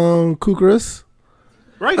 and Kukoc.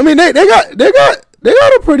 Right. I mean, they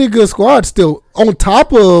got a pretty good squad still on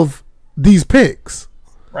top of these picks.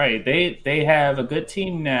 Right. They have a good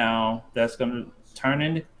team now that's going to turn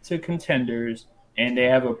into contenders, and they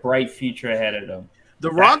have a bright future ahead of them.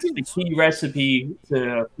 The Rockets, the key recipe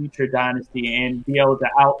to a future dynasty and be able to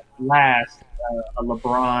outlast a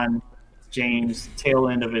LeBron James tail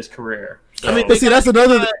end of his career. So, I mean, that's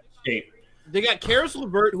another. They got Karis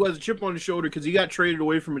LeVert, who has a chip on his shoulder because he got traded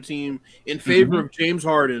away from a team in favor of James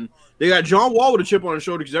Harden. They got John Wall with a chip on his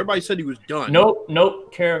shoulder because everybody said he was done. Nope.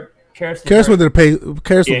 Karis went to the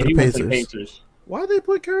Pacers. Why did they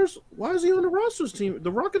put Karis? Why is he on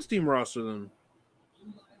the Rockets team roster then?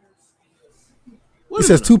 It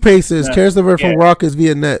says 2 Pacers. Karis LeVert from Rockets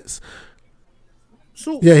via Nets.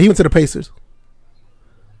 So he went to the Pacers.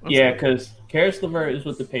 Yeah, because Karis LeVert is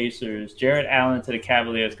with the Pacers. Jared Allen to the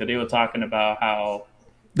Cavaliers because they were talking about how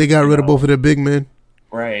they got rid of both of their big men.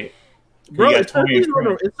 Right. Bro, it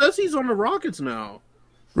says he's on the Rockets now.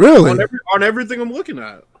 Really? On everything I'm looking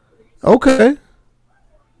at. Okay.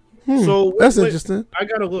 So that's interesting. I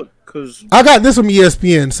gotta look because I got this from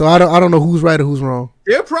ESPN, so I don't know who's right or who's wrong.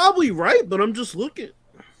 They're probably right, but I'm just looking.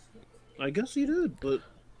 I guess he did, but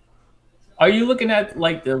are you looking at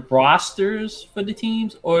like the rosters for the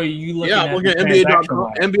teams, or are you looking at look at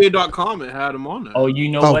NBA.com? NBA.com, it had him on there. Oh, you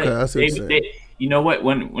know what? That's you know what?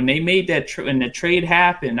 When they made that when the trade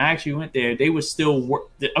happened, I actually went there. They were still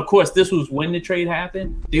of course, this was when the trade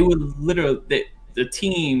happened. They were literally the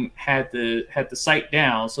team had the site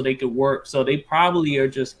down so they could work. So they probably are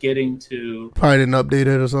just getting to probably didn't update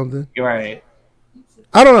it or something. Right.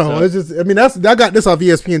 I don't know. It's just I got this off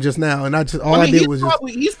ESPN just now, and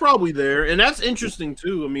he's probably there, and that's interesting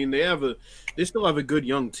too. I mean, they still have a good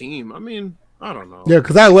young team. I mean, I don't know. Yeah,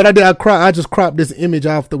 because I just cropped this image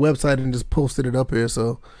off the website and just posted it up here,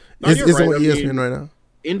 so it's right. On ESPN right now.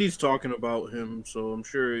 Indy's talking about him, so I'm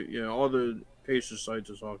sure all the Pacers sites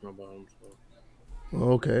are talking about him. So.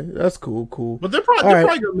 Okay, that's cool. But they're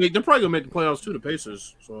probably gonna make the playoffs too. The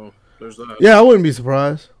Pacers, so there's that. Yeah, I wouldn't be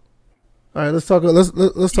surprised. All right, let's talk. Let's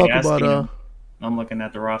talk about. I'm looking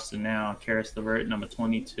at the roster now. Karis LeVert, number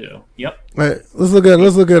 22. Yep. All right, let's look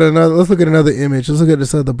at another image. Let's look at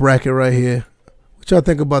this other bracket right here. What y'all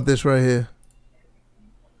think about this right here?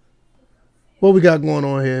 What we got going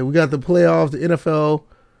on here? We got the playoffs, the NFL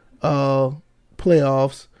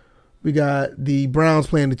playoffs. We got the Browns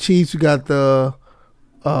playing the Chiefs. We got the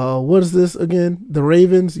what is this again? The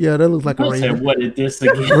Ravens. Yeah, that looks like a Raven. What is this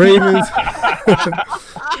again? Ravens.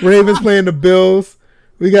 Ravens playing the Bills.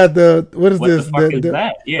 We got the what is What this? the fuck is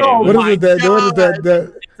that? Yeah. What is it? What is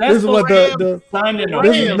that? This is what the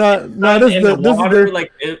this is not this is the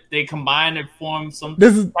like if they combine and form some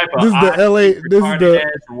this is type of this is the LA this is the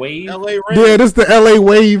wave. yeah this is the LA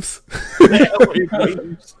Waves.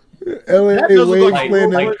 LA That does look Waves like-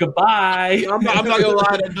 playing Like goodbye. I'm not gonna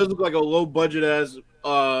lie, that does look like a low budget ass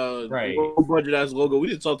Right. low budget ass logo. We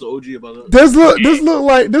didn't talk to OG about that.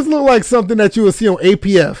 This look like something that you would see on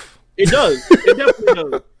APF. It does. It definitely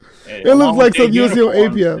does. It looks like something you would see on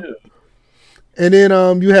APF. And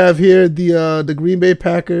then you have here the Green Bay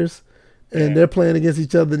Packers, and they're playing against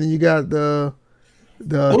each other. And then you got the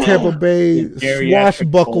Tampa Bay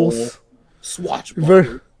Swashbuckles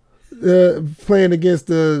Swashbuckler. playing against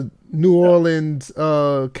the New Orleans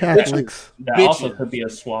Catholics. That also could be a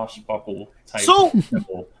swashbuckle type. So-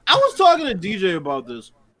 symbol. I was talking to DJ about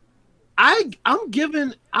this.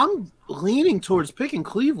 I'm leaning towards picking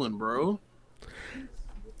Cleveland, bro.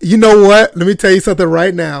 You know what? Let me tell you something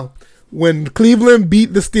right now. When Cleveland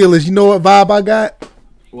beat the Steelers, you know what vibe I got?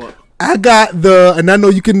 What? I got and I know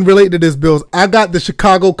you can relate to this, Bills. I got the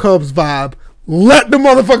Chicago Cubs vibe. Let the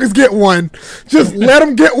motherfuckers get one. Just let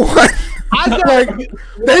them get one.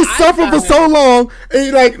 They suffer for so long,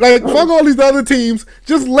 and like fuck all these other teams.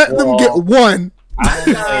 Just let them get one.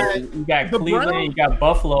 You got Cleveland, you got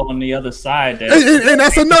Buffalo on the other side. And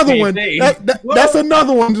that's another one. That's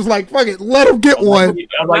another one. Just like fuck it, let them get one.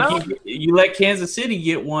 Like you let Kansas City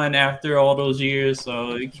get one after all those years,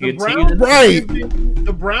 so you The continue Browns, to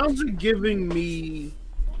the Browns are giving me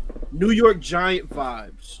New York Giant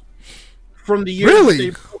vibes from the year Really? they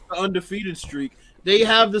broke the undefeated streak. They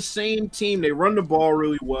have the same team. They run the ball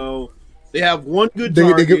really well. They have one good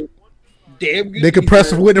target. They could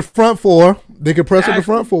press with the front four. They could press with the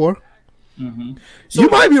front four. Mm-hmm. So you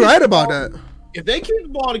might be right about that. If they keep the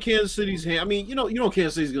ball to Kansas City's hand, I mean, you know,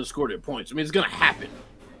 Kansas City's going to score their points. I mean, it's going to happen.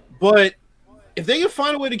 But if they can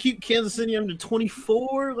find a way to keep Kansas City under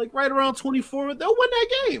 24, like right around 24, they'll win that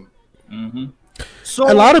game. Mm-hmm.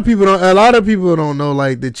 So A lot of people don't know.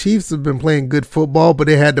 Like the Chiefs have been playing good football, but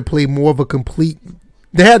they had to play more of a complete.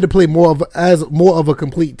 They had to play more of a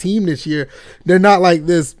complete team this year. They're not like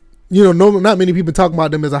this. You know, not many people talk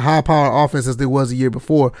about them as a high-power offense as they was a year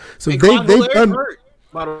before. So they've done. hurt,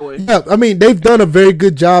 by the way. Yeah, I mean they've done a very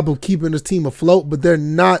good job of keeping this team afloat, but they're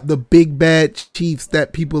not the big bad Chiefs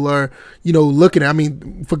that people are, looking at. I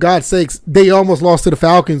mean, for God's sakes, they almost lost to the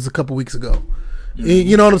Falcons a couple weeks ago.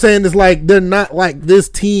 You know what I'm saying? It's like they're not like this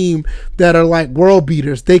team that are like world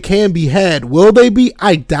beaters. They can be had. Will they be?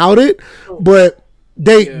 I doubt it, but.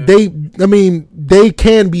 They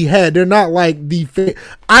can be had. They're not like the.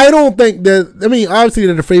 I don't think that. I mean, obviously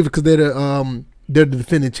they're the favorite because they're the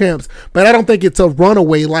defending champs. But I don't think it's a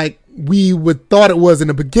runaway like we would thought it was in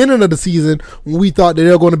the beginning of the season when we thought that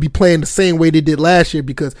they're going to be playing the same way they did last year.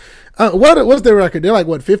 Because what's their record? They're like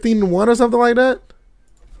 15-1 or something like that.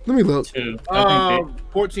 Let me look.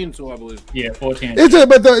 14-2, I believe. Yeah, 14. It's just,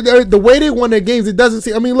 but the way they won their games, it doesn't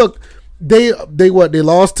seem. I mean, look, they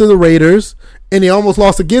lost to the Raiders. And they almost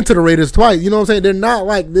lost again to the Raiders twice. You know what I'm saying? They're not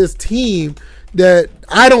like this team that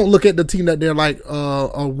I don't look at the team that they're like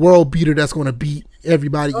a world beater that's going to beat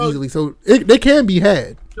everybody easily. So they can be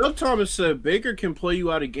had. Doug Thomas said Baker can play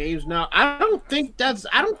you out of games now. I don't think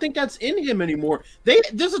that's in him anymore.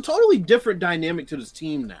 There's a totally different dynamic to this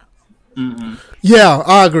team now. Mm-hmm. Yeah,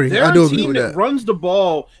 I agree. They're I do a agree team with that that. runs the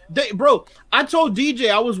ball. Bro, I told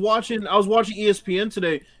DJ I was watching ESPN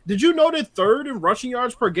today. Did you know they're third in rushing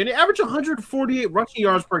yards per game? They average 148 rushing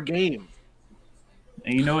yards per game.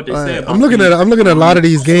 And you know what they say about I'm looking at a lot of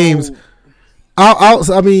these games.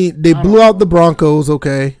 I mean, they blew out the Broncos.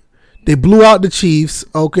 Okay, they blew out the Chiefs.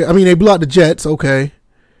 Okay, I mean they blew out the Jets. Okay,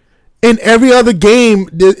 in every other game,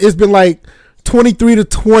 it's been like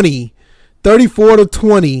 23-20.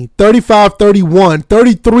 34-20, 35-31,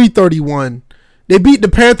 33-31. They beat the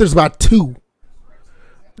Panthers by 2.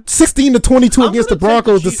 16-22 against the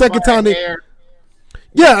Broncos. The second time they,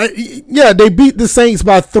 they beat the Saints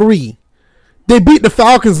by 3. They beat the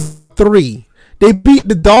Falcons 3. They beat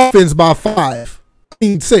the Dolphins by 5.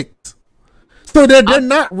 6. So they're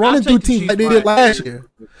not running through teams like they did last year.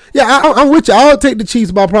 Yeah, I'm with you. I'll take the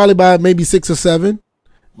Chiefs probably by maybe 6 or 7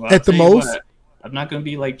 at the most. What, I'm not going to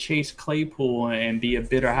be like Chase Claypool and be a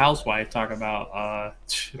bitter housewife talk about, or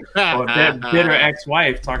bitter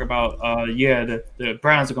ex-wife talk about, the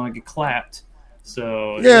Browns are going to get clapped.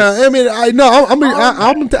 So yeah, I mean,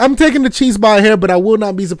 I'm taking the Chiefs by a hair, but I will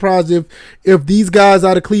not be surprised if these guys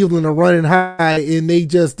out of Cleveland are running high and they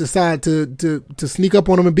just decide to sneak up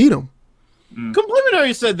on them and beat them.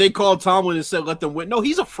 Complimentary said they called Tomlin and said let them win. No,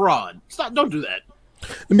 he's a fraud. Stop! Don't do that.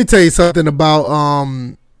 Let me tell you something about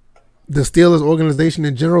the Steelers organization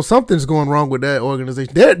in general. Something's going wrong with that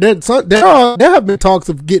organization. There have been talks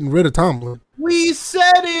of getting rid of Tomlin. We said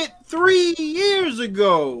it 3 years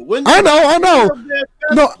ago. When I know.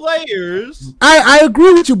 No players. I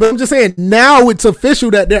agree with you, but I'm just saying now it's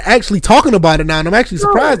official that they're actually talking about it now, and I'm actually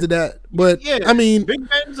surprised at that. But yeah, I mean, Big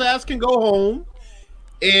Ben's ass can go home,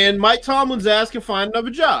 and Mike Tomlin's ass can find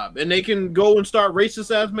another job, and they can go and start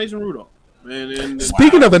racist ass Mason Rudolph.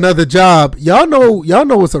 Speaking of another job, y'all know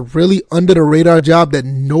it's a really under the radar job that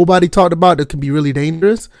nobody talked about that can be really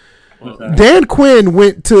dangerous. Dan Quinn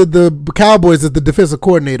went to the Cowboys as the defensive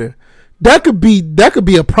coordinator. That could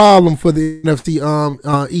be a problem for the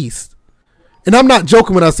NFC East. And I'm not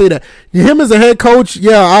joking when I say that. Him as a head coach,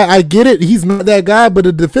 yeah, I get it. He's not that guy, but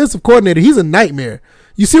a defensive coordinator, he's a nightmare.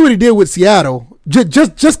 You see what he did with Seattle.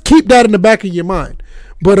 Just keep that in the back of your mind.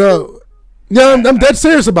 But yeah, I'm dead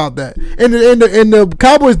serious about that. And the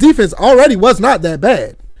Cowboys defense already was not that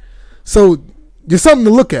bad. So there's something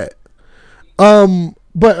to look at.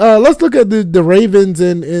 But let's look at the Ravens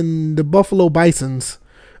and the Buffalo Bisons.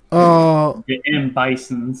 The M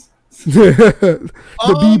Bisons. The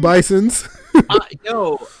B Bisons.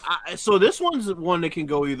 So this one's one that can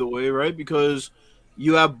go either way, right? Because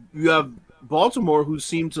you have Baltimore, who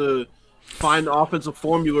seem to find the offensive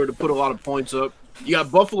formula to put a lot of points up. You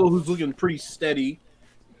got Buffalo, who's looking pretty steady.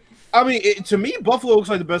 I mean, to me, Buffalo looks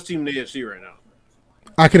like the best team in the AFC right now.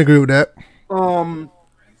 I can agree with that. And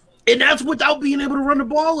that's without being able to run the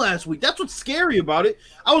ball last week. That's what's scary about it.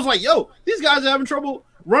 I was like, yo, these guys are having trouble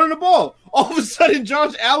running the ball. All of a sudden,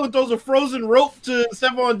 Josh Allen throws a frozen rope to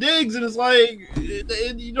Stephon Diggs, and it's like, you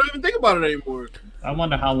don't even think about it anymore. I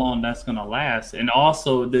wonder how long that's going to last. And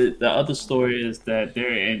also, the other story is that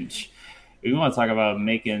they're in – we want to talk about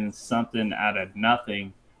making something out of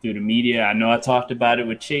nothing through the media. I know I talked about it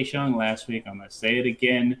with Chase Young last week. I'm going to say it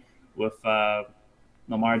again with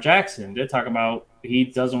Lamar Jackson. They're talking about he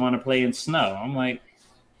doesn't want to play in snow. I'm like,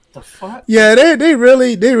 the fuck? Yeah, they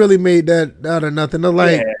really made that out of nothing. They're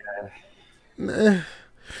like,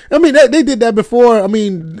 I mean, they did that before. I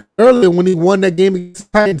mean, earlier when he won that game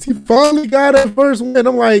against the Titans, he finally got that first win.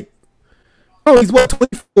 I'm like, oh, he's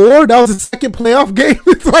 24? That was his second playoff game.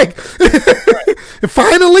 It's like,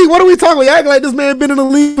 finally, what are we talking about? You act like this man been in the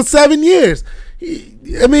league for 7 years.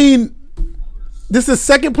 I mean, this is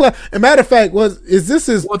second play. As a matter of fact, is this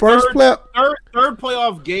his first playoff? Third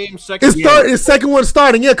playoff game, second. His second one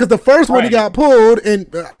starting, yeah, because the first one he got pulled, and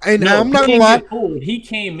I'm not gonna lie, he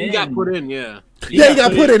came in. He got put in, yeah. He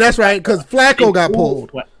got put in. That's right, because Flacco got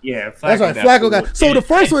pulled. Yeah, that's right. Flacco got. So the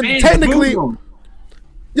first one technically.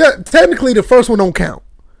 Yeah, technically the first one don't count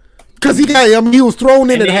because he was thrown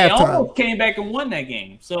in at halftime. Almost came back and won that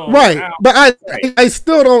game. So right, but I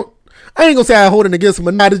still don't. I ain't gonna say I hold it against him,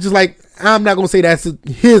 but not. It's just like I'm not gonna say that's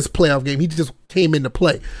his playoff game. He just came into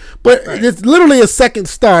play, but it's literally a second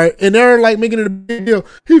start, and they're like making it a big deal.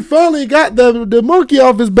 He finally got the monkey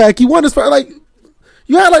off his back. He won his first. Like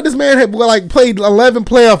you act like this man had like played 11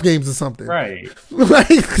 playoff games or something. Right?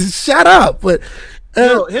 Like shut up, but.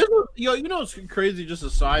 You know what's crazy? Just a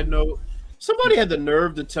side note. Somebody had the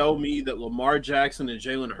nerve to tell me that Lamar Jackson and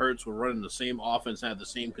Jalen Hurts were running the same offense and had the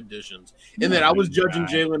same conditions, and that I was judging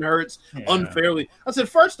Jalen Hurts unfairly. I said,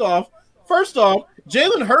 first off,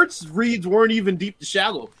 Jalen Hurts' reads weren't even deep to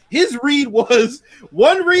shallow. His read was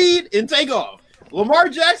one read and take off. Lamar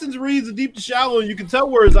Jackson's reads are deep to shallow, and you can tell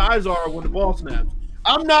where his eyes are when the ball snaps.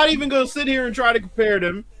 I'm not even going to sit here and try to compare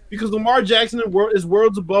them, because Lamar Jackson is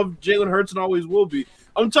worlds above Jalen Hurts and always will be.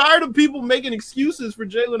 I'm tired of people making excuses for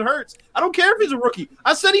Jalen Hurts. I don't care if he's a rookie.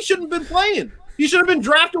 I said he shouldn't have been playing. He should have been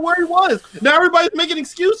drafted where he was. Now everybody's making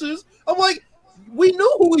excuses. I'm like, we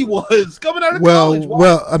knew who he was coming out of college.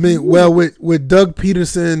 With Doug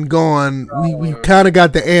Peterson gone, we kind of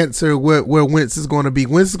got the answer where Wentz is going to be.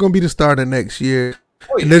 Wentz is going to be the starter next year,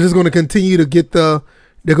 and they're just going to continue to get the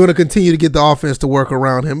offense to work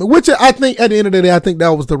around him, which I think at the end of the day, I think that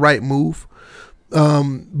was the right move.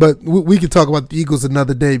 But we can talk about the Eagles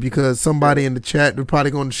another day because somebody in the chat is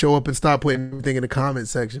probably going to show up and start putting everything in the comment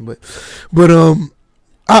section. But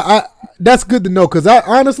I that's good to know because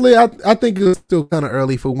I think it's still kind of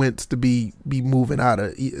early for Wentz to be moving out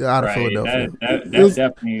of Philadelphia. That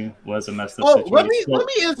definitely was a messed up situation. Let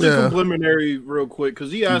me answer complimentary real quick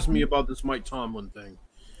because he asked me about this Mike Tomlin thing.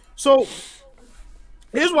 So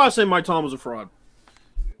here's why I say Mike Tomlin's a fraud.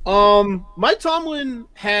 Mike Tomlin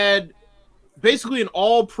had basically an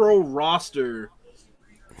all-pro roster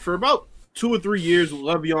for about 2 or 3 years with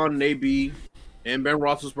Le'Veon and AB and Ben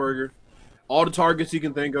Roethlisberger, all the targets he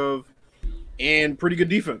can think of, and pretty good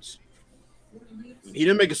defense. He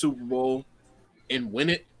didn't make a Super Bowl and win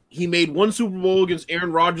it. He made one Super Bowl against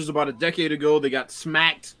Aaron Rodgers about a decade ago. They got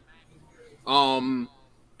smacked.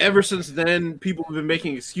 Ever since then, people have been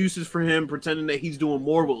making excuses for him, pretending that he's doing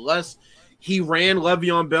more with less. He ran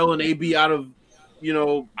Le'Veon Bell and AB out of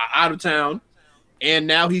town, and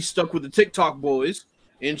now he's stuck with the TikTok boys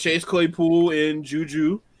and Chase Claypool and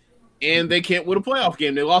Juju, and they can't win a playoff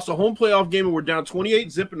game. They lost a home playoff game and were down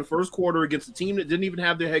 28-0 in the first quarter against a team that didn't even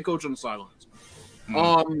have their head coach on the sidelines.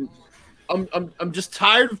 I'm just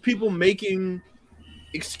tired of people making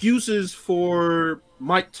excuses for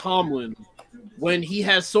Mike Tomlin when he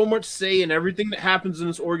has so much say in everything that happens in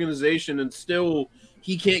this organization, and still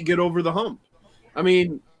he can't get over the hump. I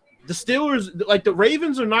mean, the Steelers, like the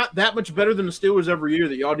Ravens, are not that much better than the Steelers every year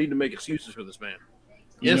that y'all need to make excuses for this man.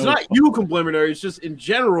 And it's not you, Complimentary. It's just in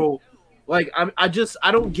general. Like I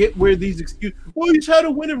don't get where these excuses. Well, he's had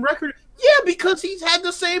a winning record. Yeah, because he's had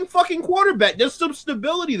the same fucking quarterback. There's some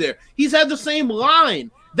stability there. He's had the same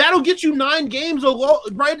line. That'll get you 9 games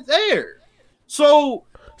right there. So.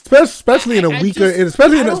 Especially in a weaker,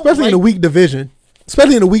 especially in a weak division.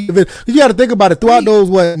 Especially in a weak division. You got to think about it. Throughout those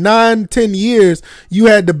 9-10 years, you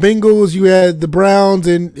had the Bengals, you had the Browns,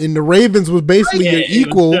 and the Ravens was basically your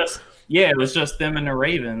equal. It was just them and the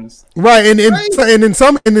Ravens. Right, and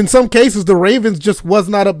in some cases, the Ravens just was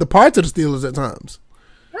not up to par to the Steelers at times.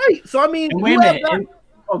 Right. So I mean, wait a minute.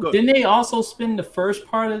 Didn't they also spend the first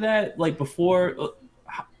part of that before?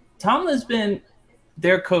 Tomlin's been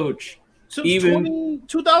their coach. Since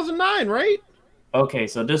 2009, right? Okay,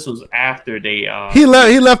 so this was after they he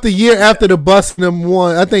left the year after the Bucs and them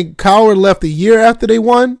won. I think Cowher left the year after they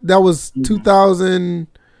won. That was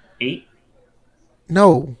 2008.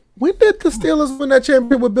 No, when did the Steelers win that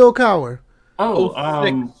championship with Bill Cowher?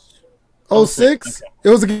 06? Okay. It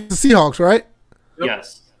was against the Seahawks, right?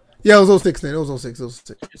 Yes. Yeah, it was 06 then. It was 06.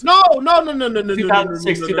 No.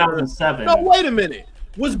 2006, 2007. No, wait a minute.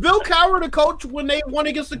 Was Bill Cowher the coach when they won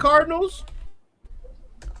against the Cardinals?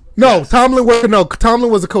 No, yes. Tomlin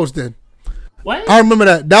was the coach then. What? I remember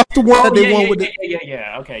that. That's the one that they won with.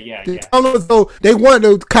 Yeah. Okay, yeah. They won.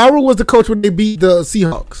 Cowher was the coach when they beat the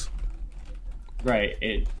Seahawks.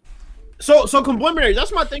 Right. So Complimentary.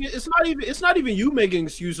 That's my thing. It's not even you making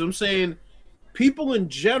excuses. I'm saying people in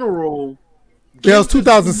general. Yeah, it was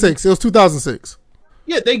 2006.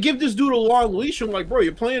 Yeah, they give this dude a long leash. I'm like, bro,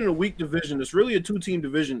 you're playing in a weak division. It's really a 2-team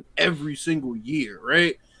division every single year,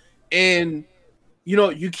 right? And,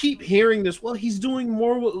 you keep hearing this, well, he's doing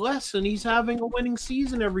more with less, and he's having a winning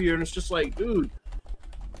season every year. And it's just like, dude,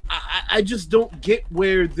 I just don't get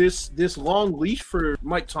where this long leash for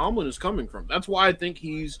Mike Tomlin is coming from. That's why I think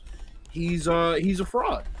he's a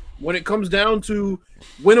fraud. When it comes down to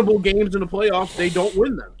winnable games in the playoffs, they don't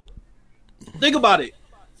win them. Think about it.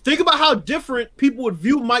 Think about how different people would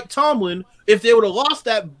view Mike Tomlin if they would have lost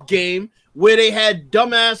that game where they had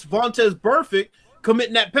dumbass Vontaze Burfict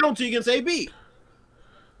committing that penalty against AB.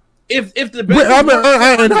 If the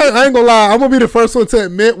I ain't gonna lie, I'm gonna be the first one to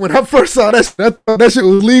admit when I first saw that, I thought that shit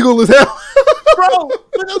was legal as hell. Bro,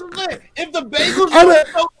 if the Bengals,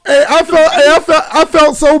 I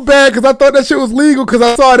felt so bad because I thought that shit was legal because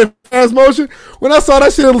I saw it in fast motion. When I saw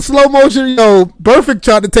that shit in slow motion, Burfict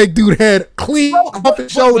tried to take dude's head clean off his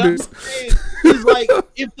shoulders. He's like,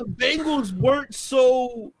 if the Bengals weren't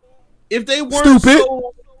so, if they weren't stupid.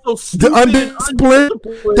 So stupid the undisciplined,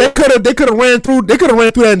 they could have ran through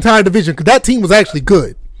that entire division because that team was actually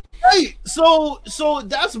good. Right. So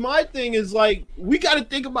that's my thing is like we got to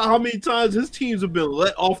think about how many times his teams have been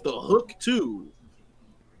let off the hook too.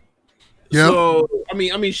 Yeah. So I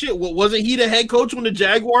mean, shit. Wasn't he the head coach when the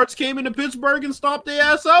Jaguars came into Pittsburgh and stomped their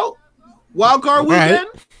ass out? Wild card weekend.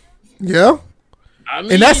 Right. Yeah. I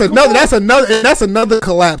mean, and that's another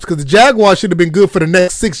collapse because the Jaguars should have been good for the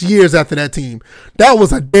next 6 years after that team. That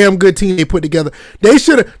was a damn good team they put together. They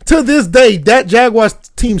should have, to this day, that Jaguars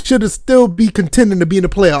team should have still be contending to be in the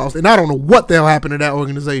playoffs. And I don't know what the hell happened to that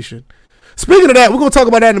organization. Speaking of that, we're gonna talk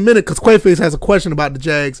about that in a minute because Quayface has a question about the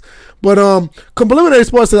Jags. But Complimentary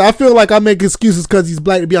Sports says I feel like I make excuses because he's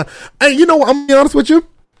black to be honest. And you know what? I'm gonna be honest with you.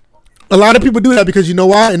 A lot of people do that because you know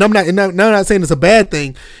why, and I'm not saying it's a bad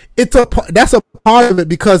thing. That's a part of it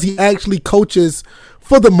because he actually coaches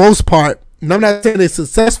for the most part. And I'm not saying it's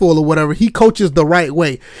successful or whatever. He coaches the right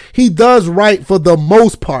way. He does right for the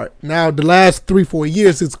most part. Now the last 3-4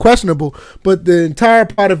 years it's questionable, but the entire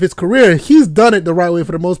part of his career he's done it the right way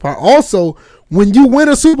for the most part. Also, When you win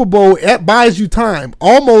a Super Bowl, it buys you time.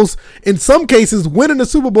 Almost, in some cases, winning a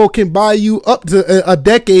Super Bowl can buy you up to a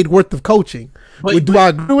decade worth of coaching. Do I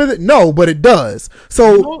agree with it? No, but it does.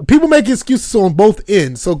 So people make excuses on both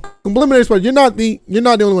ends. So complimentary sport, you're not the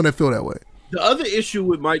only one that feel that way. The other issue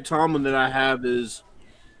with Mike Tomlin that I have is,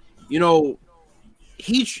 you know,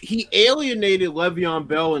 he alienated Le'Veon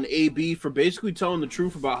Bell and AB for basically telling the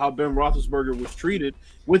truth about how Ben Roethlisberger was treated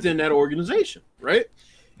within that organization, right?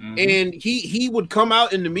 Mm-hmm. And he would come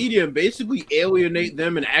out in the media and basically alienate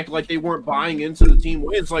them and act like they weren't buying into the team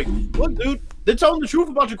way. It's like, look, dude, they're telling the truth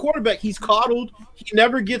about your quarterback. He's coddled. He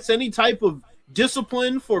never gets any type of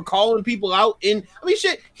discipline for calling people out. And I mean,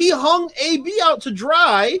 shit, he hung AB out to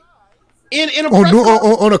dry in a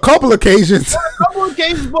on a couple occasions. On a couple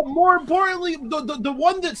occasions, but more importantly, the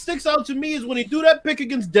one that sticks out to me is when he threw that pick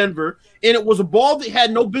against Denver, and it was a ball that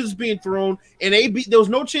had no business being thrown, and AB, there was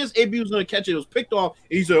no chance AB was going to catch it. It was picked off,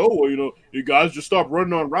 and he said, "Oh well, you know, you guys just stop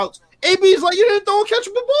running on routes." AB's like, "You didn't throw a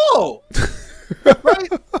catchable ball." Right?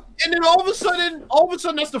 And then all of a sudden,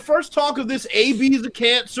 that's the first talk of this. AB is a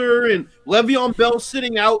cancer, and Le'Veon Bell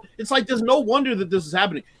sitting out. It's like there's no wonder that this is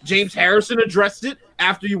happening. James Harrison addressed it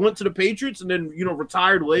after he went to the Patriots, and then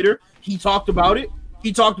retired later. He talked about it.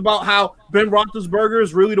 He talked about how Ben Roethlisberger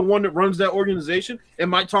is really the one that runs that organization, and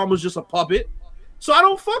Mike Tomlin's just a puppet. So I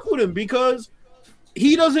don't fuck with him because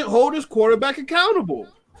he doesn't hold his quarterback accountable.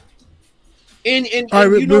 And go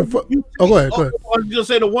ahead. I was gonna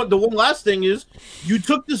say the one last thing is you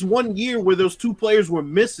took this 1 year where those two players were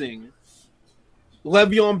missing,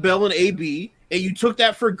 Le'Veon Bell and AB, and you took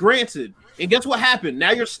that for granted. And guess what happened?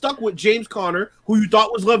 Now you're stuck with James Conner, who you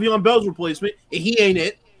thought was Le'Veon Bell's replacement, and he ain't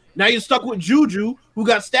it. Now you're stuck with Juju, who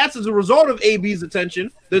got stats as a result of AB's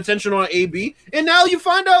attention, the attention on AB, and now you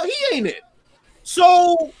find out he ain't it.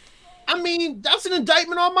 So, I mean, that's an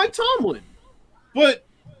indictment on Mike Tomlin. But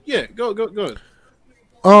yeah, go ahead.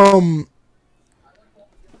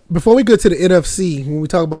 Before we go to the NFC, when we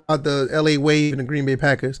talk about the LA Wave and the Green Bay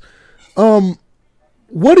Packers,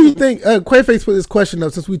 what do you think? Quayface put this question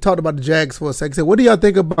up since we talked about the Jags for a second. So what do y'all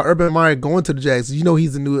think about Urban Meyer going to the Jags? You know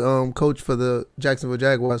he's the new coach for the Jacksonville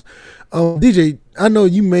Jaguars. DJ, I know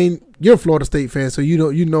you're a Florida State fan, so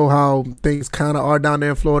you know how things kind of are down there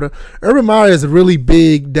in Florida. Urban Meyer is really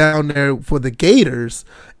big down there for the Gators,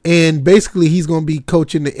 and basically he's going to be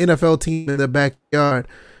coaching the NFL team in the backyard.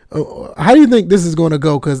 How do you think this is going to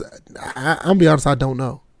go? Because I'll be honest, I don't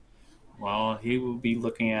know. Well, he will be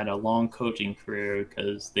looking at a long coaching career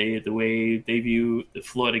because the way they view the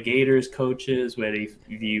Florida Gators coaches, where they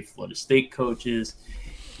view Florida State coaches,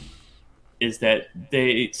 is that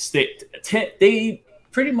they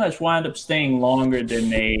pretty much wind up staying longer than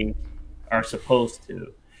they are supposed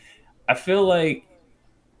to. I feel like,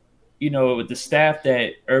 the staff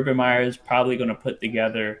that Urban Meyer is probably going to put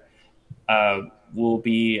together will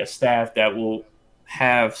be a staff that will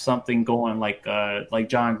have something going like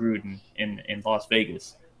John Gruden in Las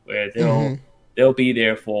Vegas, where they'll be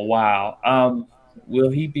there for a while. Will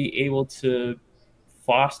he be able to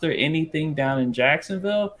foster anything down in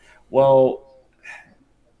Jacksonville? Well,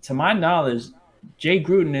 to my knowledge, Jay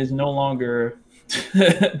Gruden is no longer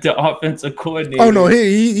the offensive coordinator. Oh no,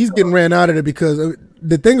 he's getting ran out of it because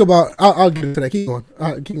the thing about I'll get into that. Keep going.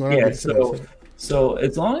 Yeah. So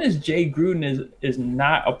as long as Jay Gruden is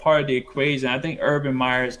not a part of the equation, I think Urban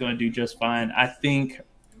Meyer is going to do just fine. I think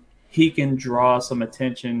he can draw some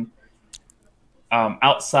attention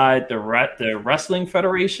outside the wrestling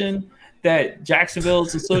federation that Jacksonville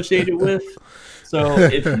is associated with. So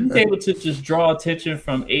if he's able to just draw attention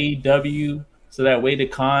from AEW, so that way the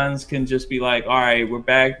Cons can just be like, all right, we're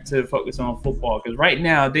back to focus on football. Because right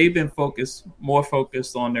now they've been more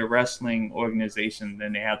focused on their wrestling organization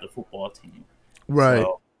than they have the football team. Right.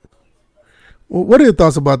 So, well, what are your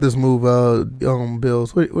thoughts about this move,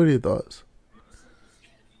 Bills? What are your thoughts?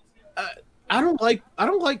 I don't like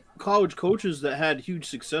college coaches that had huge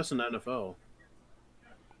success in the NFL.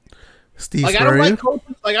 Steve Spurrier?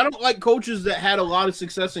 I don't like coaches that had a lot of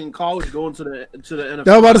success in college going to the NFL.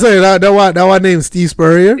 I was about to say that why I named Steve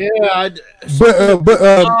Spurrier. Yeah,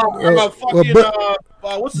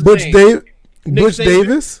 what's his Butch name? Butch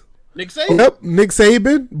Davis. Nick Saban. Yep, Nick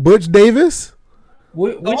Saban. Butch Davis.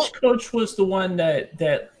 Which coach was the one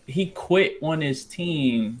that he quit on his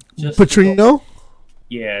team? Petrino.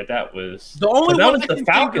 Yeah, that was the only that one was I the can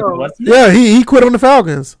Falcons, think of. wasn't it? Yeah, he quit on the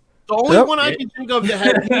Falcons. The only one I can think of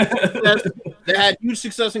that had huge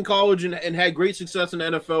success in college and had great success in the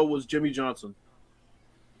NFL was Jimmy Johnson.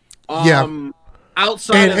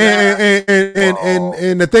 Outside of that,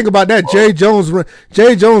 and the thing about that,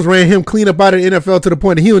 Jerry Jones ran him clean up out of the NFL to the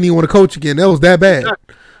point that he don't even want to coach again. That was that bad.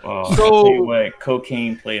 So what,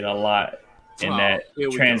 cocaine played a lot. in that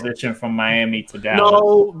transition from Miami to Dallas.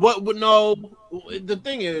 No, no. The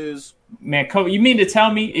thing is, man, you mean to tell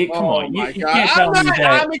me? Come on, you can't tell me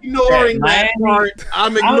that. I'm ignoring that part.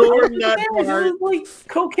 I'm ignoring that part. It was like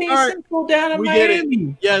cocaine central down in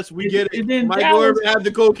Miami. Yes, we get it. Mike Norman had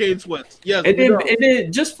the cocaine sweats. Yes, and then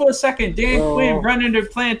just for a second, Dan Quinn running the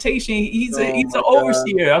plantation. He's an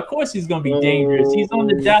overseer. Of course, he's gonna be dangerous. He's on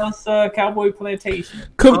the Dallas Cowboy plantation.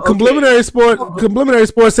 Complimentary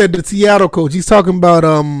Sports said the Seattle coach. He's talking about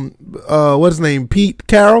what's his name, Pete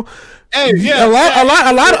Carroll. Hey, a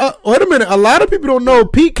lot of wait a minute. A lot of people don't know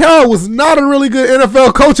Pete Carroll was not a really good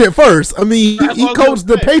NFL coach at first. I mean, he coached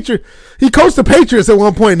the Patriots. He coached the Patriots at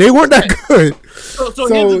one point. And they weren't that good. So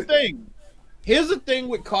here's the thing. Here's the thing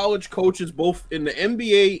with college coaches, both in the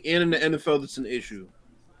NBA and in the NFL, that's an issue.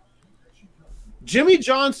 Jimmy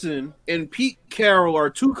Johnson and Pete Carroll are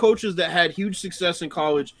two coaches that had huge success in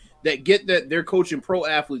college that get that they're coaching pro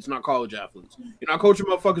athletes, not college athletes. You're not coaching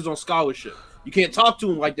motherfuckers on scholarship. You can't talk to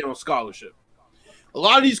them like they're on scholarship. A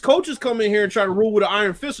lot of these coaches come in here and try to rule with an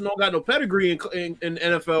iron fist and don't got no pedigree in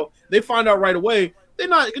NFL. They find out right away they're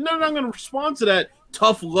not going to respond to that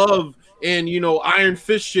tough love and iron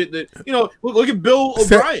fist shit. That look at Bill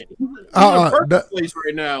O'Brien. He's in a perfect place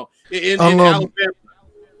right now in Alabama.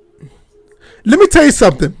 Let me tell you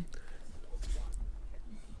something.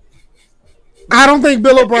 I don't think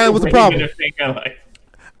Bill O'Brien was the problem.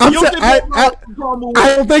 I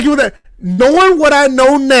don't think he was that. Knowing what I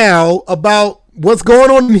know now about what's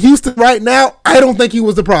going on in Houston right now, I don't think he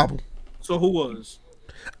was the problem. So who was?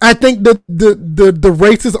 I think the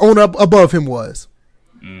racist owner above him was.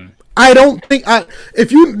 I don't think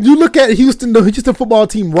if you look at the Houston football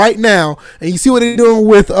team right now and you see what they're doing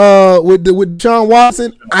with Deshaun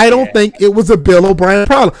Watson, I don't think it was a Bill O'Brien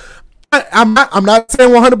problem. I'm not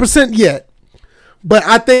saying 100% yet. But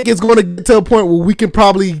I think it's going to get to a point where we can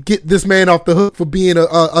probably get this man off the hook for being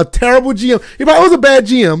a terrible GM. He probably was a bad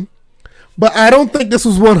GM, but I don't think this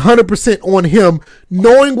was 100% on him,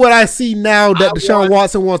 knowing what I see now that Deshaun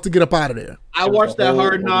Watson wants to get up out of there. I watched that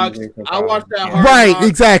Hard Knocks. Right,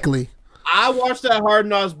 exactly. I watched that Hard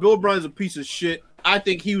Knocks. Bill O'Brien's a piece of shit. I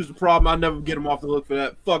think he was the problem. I'll never get him off the hook for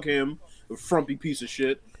that. Fuck him, a frumpy piece of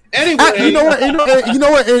shit. Anyway, you know what?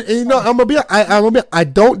 I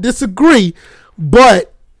don't disagree.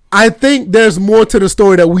 But I think there's more to the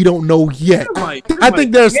story that we don't know yet. I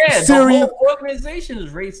think there's serious. The whole organization is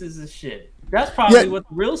racist as shit. That's probably what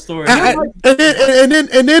the real story is.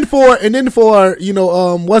 And then for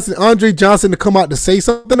what's it, Andre Johnson to come out to say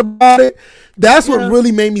something about it. That's what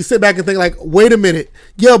really made me sit back and think like, wait a minute.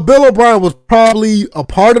 Yeah, Bill O'Brien was probably a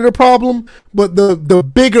part of the problem, but the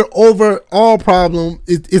bigger overall problem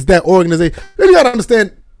is that organization. You got to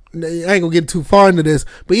understand. I ain't gonna get too far into this,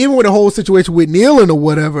 but even with the whole situation with Nealon or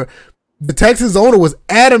whatever, the Texans owner was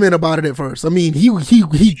adamant about it at first. I mean, he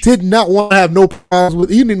did not want to have no problems with.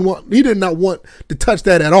 He did not want to touch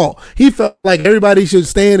that at all. He felt like everybody should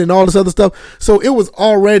stand and all this other stuff. So it was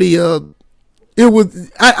already I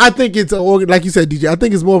think it's like you said, DJ. I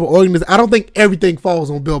think it's more of an organization. I don't think everything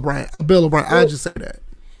falls on Bill O'Brien. I just say that.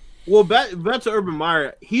 Well, back to Urban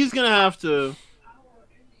Meyer. He's gonna have to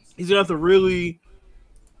really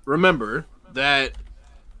remember that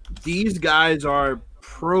these guys are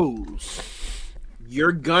pros.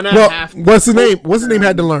 You're gonna have to. What's his name? What's his name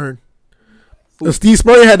had to learn? Steve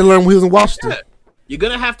Spurrier had to learn when he was in Washington. Yeah. You're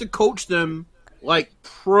gonna have to coach them like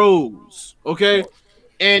pros, okay?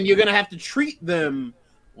 And you're gonna have to treat them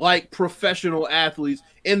like professional athletes.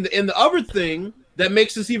 And the other thing that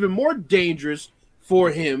makes this even more dangerous for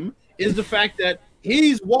him is the fact that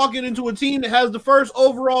he's walking into a team that has the first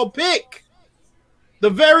overall pick. The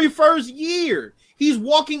very first year, he's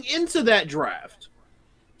walking into that draft.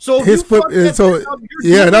 So his footprint is going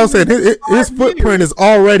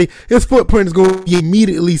to be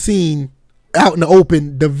immediately seen out in the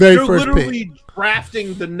open. The very first pick. You're literally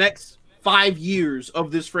drafting the next 5 years of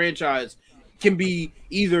this franchise can be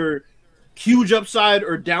either huge upside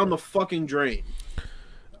or down the fucking drain.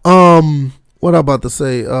 What I'm about to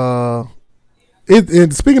say,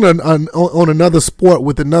 and speaking on another sport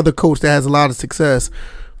with another coach that has a lot of success,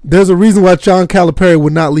 there's a reason why John Calipari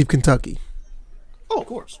would not leave Kentucky. Oh, of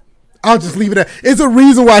course. I'll just leave it at. It's a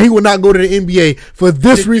reason why he would not go to the NBA for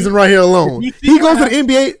this reason right here alone. He goes to the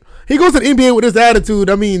NBA. He goes to the NBA with this attitude.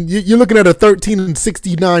 I mean, you're looking at a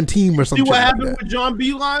 13-69 team or something. See what happened with John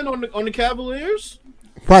Beilein on the Cavaliers?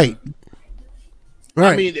 Right.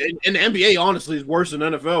 I mean, in the NBA, honestly, is worse than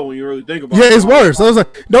NFL when you really think about it. Yeah, it's worse. I was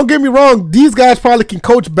like, don't get me wrong. These guys probably can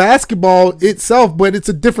coach basketball itself, but it's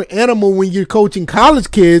a different animal when you're coaching college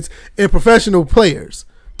kids and professional players.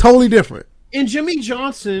 Totally different. And Jimmy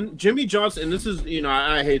Johnson, and this is,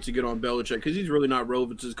 I hate to get on Belichick because he's really not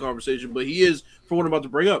relevant to this conversation, but he is for what I'm about to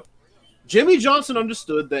bring up. Jimmy Johnson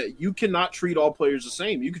understood that you cannot treat all players the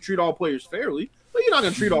same. You can treat all players fairly, but you're not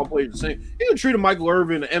going to treat all players the same. You're going to treat a Michael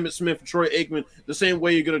Irvin, Emmitt Smith, Troy Aikman the same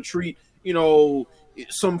way you're going to treat,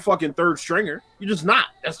 some fucking third stringer. You're just not.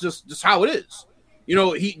 That's just how it is.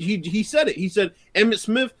 He said it. He said Emmitt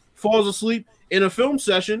Smith falls asleep in a film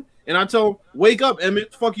session, and I tell him, wake up,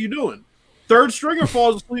 Emmitt, the fuck you doing? Third stringer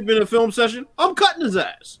falls asleep in a film session, I'm cutting his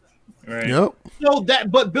ass. Right. Yep.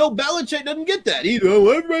 But Bill Belichick doesn't get that either. Oh,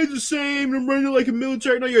 everybody's the same. I'm running like a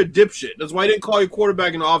military. No, you're a dipshit. That's why I didn't call you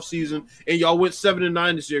quarterback in the offseason, and y'all went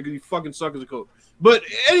 7-9 this year because you fucking suck as a coach. But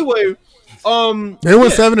anyway, they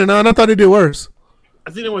went 7-9. I thought they did worse. I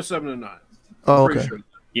think they went 7-9. Oh, okay. Sure.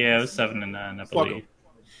 Yeah, it was 7-9, I believe.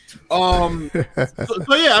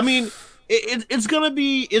 So yeah, I mean, it's gonna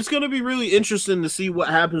be really interesting to see what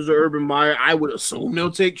happens to Urban Meyer. I would assume they'll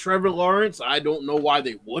take Trevor Lawrence. I don't know why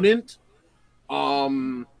they wouldn't.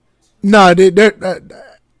 No,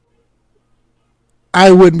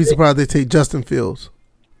 I wouldn't be surprised if they take Justin Fields.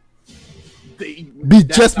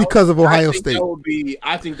 Because of Ohio State.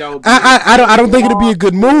 I think that would be. I don't think it'd be a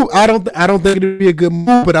good move. I don't think it'd be a good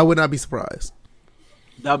move, but I would not be surprised.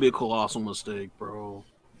 That'd be a colossal mistake, bro.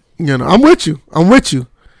 I'm with you.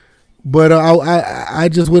 But I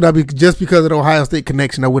just would not be, just because of the Ohio State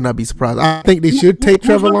connection. I would not be surprised. I think they should take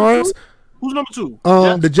Trevor Lawrence. Who's number 2?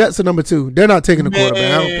 The Jets are number 2. They're not taking the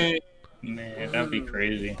quarterback. Man, that'd be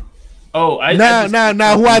crazy. Oh, who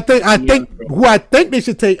I think they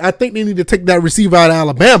should take. I think they need to take that receiver out of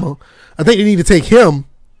Alabama. I think they need to take him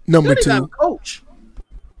number 2. Coach.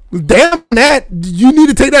 Damn that! You need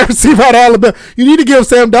to take that receiver out of Alabama. You need to give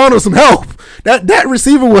Sam Darnold some help. That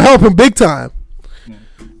receiver will help him big time.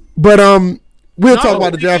 But we'll talk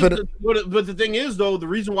about the draft. But the thing is, though, the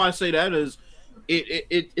reason why I say that is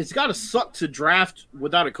it's got to suck to draft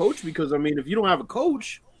without a coach, because I mean, if you don't have a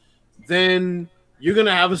coach, then you're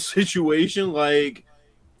gonna have a situation like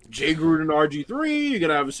Jay Gruden, RG3. You're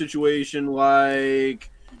gonna have a situation like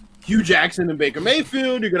Hugh Jackson and Baker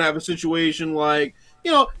Mayfield. You're gonna have a situation like,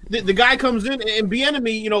 the guy comes in and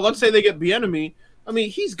Bieniemy, let's say they get Bieniemy. I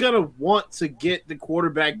mean, he's going to want to get the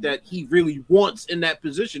quarterback that he really wants in that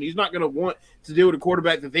position. He's not going to want to deal with a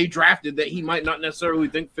quarterback that they drafted that he might not necessarily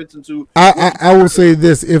think fits into. I will say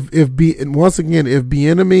this. If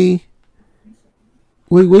Bieniemy,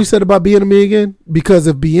 what you said about Bieniemy again? Because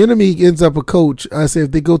if Bieniemy ends up a coach, I say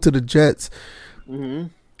if they go to the Jets,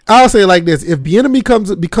 I'll say it like this. If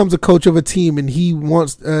Bieniemy becomes a coach of a team and he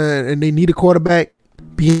wants and they need a quarterback,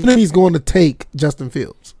 Bieniemy's going to take Justin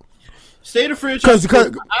Fields. State of franchise.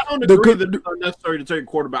 I don't agree that it's unnecessary to take a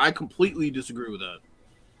quarterback. I completely disagree with that.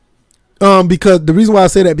 Because the reason why I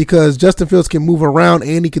say that, because Justin Fields can move around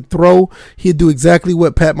and he can throw. He'd do exactly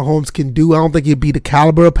what Pat Mahomes can do. I don't think he'd be the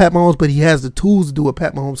caliber of Pat Mahomes, but he has the tools to do what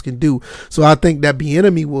Pat Mahomes can do. So I think that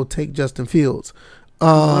Bieniemy will take Justin Fields.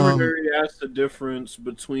 That's the difference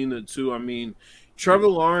between the two. I mean, Trevor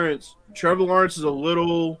Lawrence is a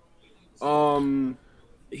little.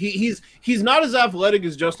 He's not as athletic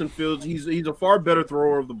as Justin Fields. He's a far better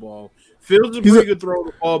thrower of the ball. Fields is a pretty good thrower of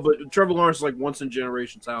the ball, but Trevor Lawrence is like once in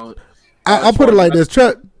generation talent. I'll put it like this: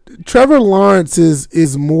 Trevor Lawrence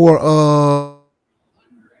is more of.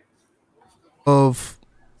 I'm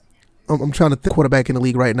trying to think quarterback in the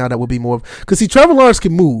league right now that would be more of, because Trevor Lawrence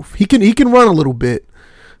can move. He can run a little bit,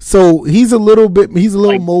 so he's a little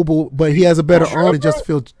mobile, but he has a better arm than Justin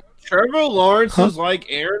Fields. Trevor Lawrence is like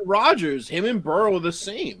Aaron Rodgers. Him and Burrow are the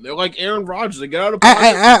same. They're like Aaron Rodgers. They get out of pocket.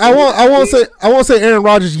 I won't say Aaron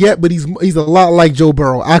Rodgers yet, but he's a lot like Joe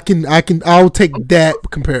Burrow. I'll take that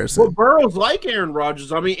comparison. But Burrow's like Aaron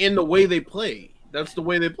Rodgers. I mean, in the way they play. That's the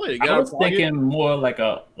way they play. I was thinking more like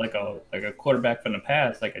a quarterback from the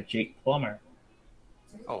past, like a Jake Plummer.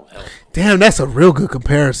 Oh hell! Damn, that's a real good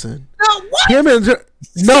comparison. No, what? I'm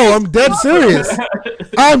dead serious.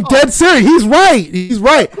 I'm dead serious. He's right.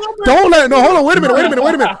 Don't let hold on. Wait a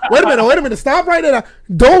minute. Stop right there.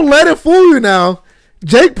 Don't let it fool you now.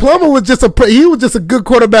 Jake Plummer was just a good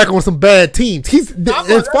quarterback on some bad teams. That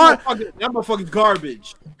motherfucking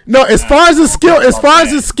garbage. No, as far as his skill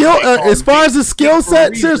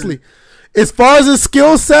set, seriously, as far as his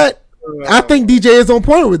skill set, I think DJ is on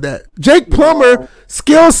point with that. Jake Plummer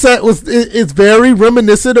skill set is very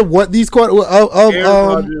reminiscent of what these No,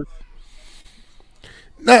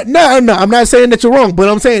 I'm not saying that you're wrong, but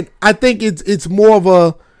I'm saying I think it's more of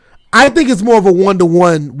a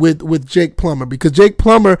 1-to-1 with Jake Plummer, because Jake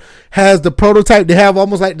Plummer has the prototype. They have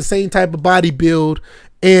almost like the same type of body build,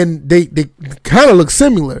 and they kind of look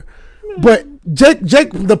similar. But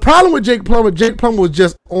Jake. The problem with Jake Plummer was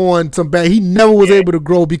just on some bad. He never was able to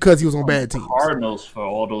grow because he was on bad teams. Cardinals for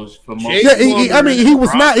all those for most. Jake Yeah, he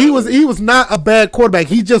was not. He was not a bad quarterback.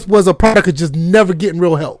 He just was a product of just never getting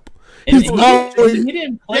real help. And he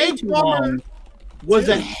didn't play Jake too Plummer long. was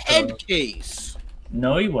a head case.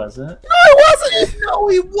 No, he wasn't. No, he wasn't. No,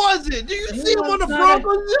 he wasn't. Do you see him on the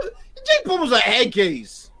Broncos? Jake Plummer was a head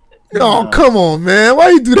case. No, come on, man. Why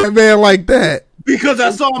you do that man like that? Because I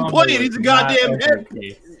saw him play it. He's a goddamn Not head a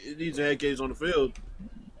case. He's a head case on the field.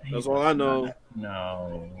 That's all I know.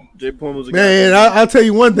 No. Jake Plummer's a Man, I'll tell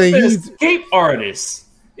you one thing. He's Escape artist,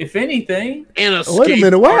 if anything. and a wait a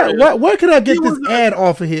minute. Where can I get He this was ad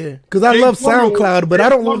off of here? Because I Jake love Plummer- SoundCloud, but I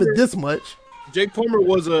don't love Plummer- it this much. Jake Plummer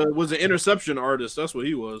was an interception artist. That's what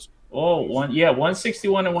he was. Oh,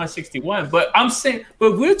 161 and 161. But I'm saying,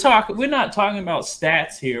 but we're not talking about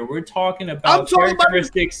stats here. We're talking I'm about talking about-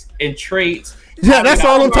 characteristics and traits. Yeah, that's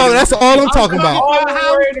all I'm talking. That's all I'm talking about. All about I'm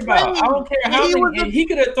how worried he about. I don't care how He was many. a- He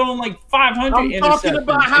could have thrown like 500 I'm talking interceptions.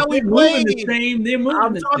 about how If he they're moving played. the same. They're moving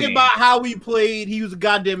I'm the talking same. about how he played. He was a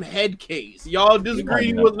goddamn head case. Y'all disagree?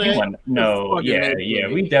 He wasn't a head. No, fucking yeah, head yeah,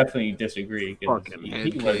 case. we definitely disagree. 'Cause Fucking he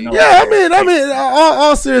head was case. no- Yeah, I mean,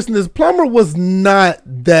 all seriousness, Plummer was not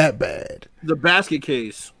that bad. The basket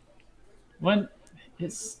case. When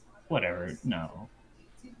it's whatever. No.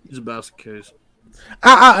 He's a basket case.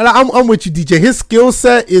 I'm with you, DJ. His skill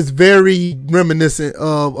set is very reminiscent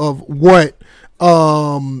of what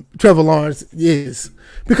Trevor Lawrence is,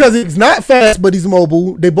 because he's not fast, but he's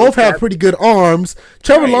mobile. They both have pretty good arms.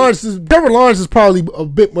 Trevor Lawrence is probably a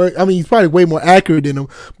bit more. I mean, he's probably way more accurate than him,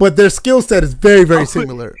 but their skill set is very, very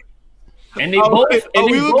similar. And they Are both we- are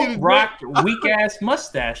we both looking at- rocked weak ass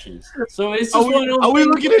mustaches. So it's just Are we, one of those. are we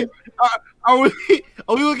things looking where- at?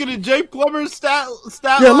 Are we looking at Jake Plummer's stat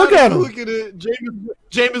Yeah, line? look or at are we him. Looking at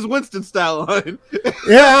Jameis Winston stat line.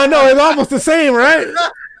 Yeah, I know, it's almost the same, right?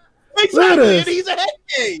 Exactly, this. and he's a head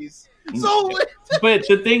case. So But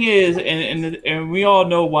the thing is, and we all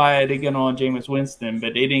know why they get on Jameis Winston,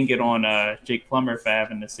 but they didn't get on Jake Plummer for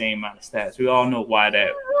having the same amount of stats. We all know why that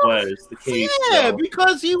was the case. yeah, so.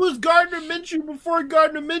 because he was Gardner Minshew before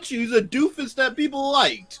Gardner Minshew. He's a doofus that people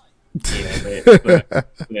liked. Yeah, but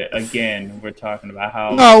again, we're talking about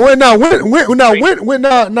how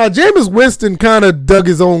Jameis Winston kind of dug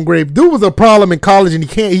his own grave. Dude was a problem in college, and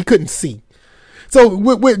he couldn't see. So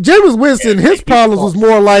with Jameis Winston, his problems was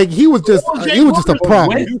more like he was just a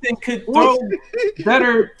problem. Winston could throw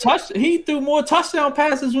better He threw more touchdown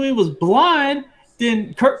passes when he was blind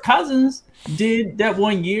than Kirk Cousins did that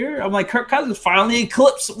one year. I'm like, Kirk Cousins finally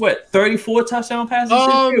eclipsed 34 touchdown passes this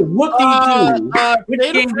year. What did he do?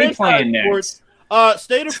 Which game we playing next?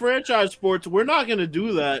 State of franchise sports, we're not going to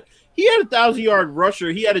do that. He had a 1,000-yard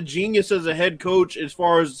rusher. He had a genius as a head coach as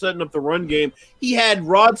far as setting up the run game. He had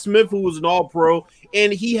Rod Smith, who was an all-pro,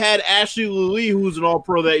 and he had Ashley Lee, who was an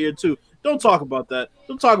all-pro that year too. Don't talk about that.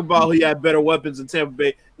 Don't talk about he had better weapons in Tampa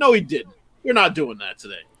Bay. No, he didn't. We're not doing that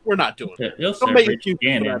today. We're not doing that. He'll Don't serve make Rich it cute for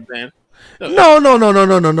Gannon. that, man.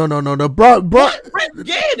 No. Brett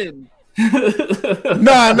Gannon. No.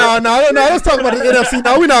 Let's talk about the NFC.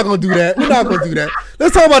 No, we're not gonna do that.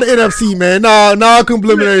 Let's talk about the NFC, man. No,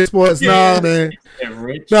 preliminary sports. Nah, man.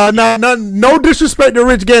 No disrespect to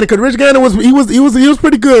Rich Gannon, because Rich Gannon was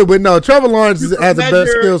pretty good, but no, Trevor Lawrence has the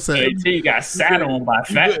best skill set. Until you got sat on by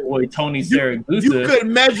Fat Boy Tony Siragusa. You could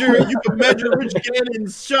measure Rich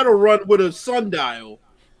Gannon's shuttle run with a sundial.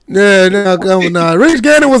 Yeah, no. Rich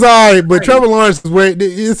Gannon was all right, but Trevor Lawrence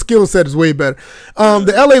his skill set is way better.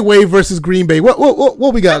 The LA Wave versus Green Bay.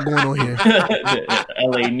 What we got going on here? The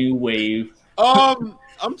LA New Wave. I'm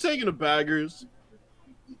taking the Packers.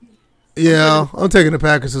 Yeah, I'm taking the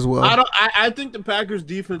Packers as well. I think the Packers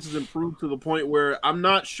defense has improved to the point where I'm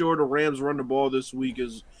not sure the Rams run the ball this week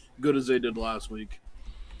as good as they did last week.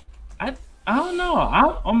 I don't know.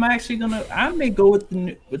 I'm actually gonna. I may go with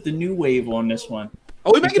the New Wave on this one.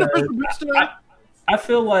 Are we making official picks tonight? I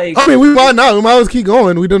feel like. I mean, we might not. We might as well keep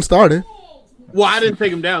going. We done started. Well, I didn't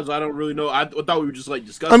take him down, so I don't really know. I thought we were just like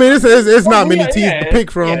discussing. I mean, it's not many teams yeah, to pick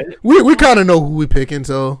from. yeah. We kind of know who we picking,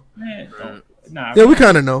 so yeah, we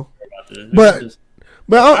kind of know. But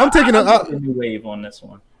I'm taking a New Wave on this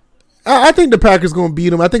one. I think the Packers gonna beat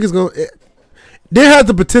them. I think it's gonna. They have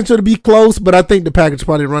the potential to be close, but I think the Packers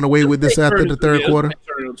probably run away with this after the third quarter.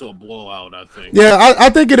 Turn it into a blowout, I think. Yeah, I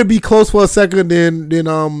think it'll be close for a second. Then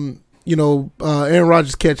Aaron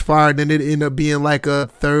Rodgers catch fire, and then it end up being like a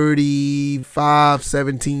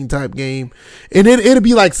 35-17 type game, and it'll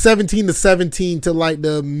be like 17-17 to like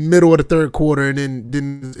the middle of the third quarter, and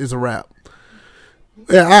then it's a wrap.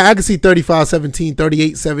 Yeah, I can see 35-17,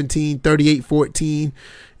 38-17, 38-14.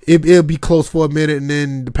 it'll be close for a minute, and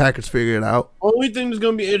then the Packers figure it out. Only thing that's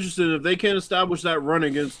going to be interesting, if they can't establish that run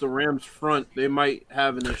against the Rams front, they might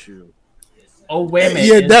have an issue. Oh, wait a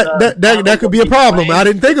minute. Yeah, that could be a problem. I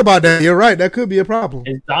didn't think about that. You're right. That could be a problem.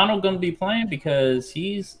 Is Donald going to be playing because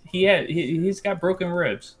he's got broken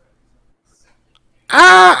ribs?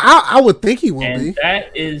 I would think he will and be.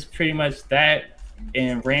 That is pretty much that.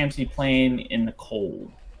 And Ramsey playing in the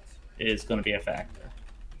cold is going to be a factor.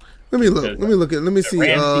 Let me look. Let me see.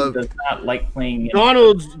 Ramsey does not like playing.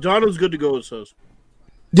 Donald's good to go. It says.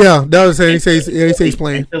 Yeah, that was saying. He says he's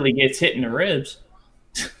playing until he gets hit in the ribs.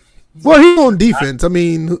 Well, he's on defense. I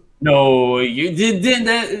mean, no, you did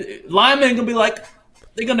that. Lineman gonna be like,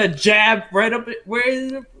 they're gonna jab right up. Where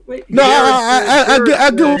is it? Wait, no, I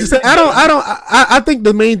get what you're saying. I think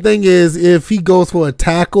the main thing is if he goes for a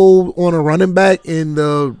tackle on a running back and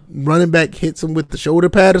the running back hits him with the shoulder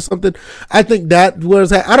pad or something. I think that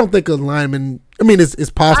was. I don't think a lineman. I mean, it's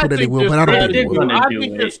possible that they will, but I don't think they will.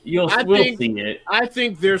 See it. I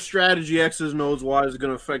think their strategy, X's and O's wise, is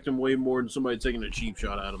going to affect him way more than somebody taking a cheap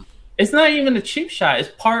shot at him. It's not even a cheap shot. It's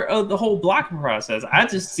part of the whole blocking process. I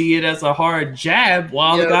just see it as a hard jab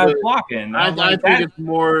while the guy's blocking. I think it's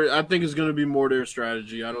more. I think it's going to be more their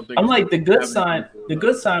strategy. I don't think. I'm like the good sign. The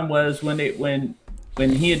good sign was when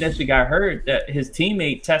he initially got hurt that his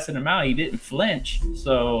teammate tested him out. He didn't flinch,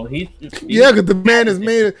 so he because the man is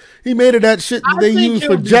made. He made of that shit that they use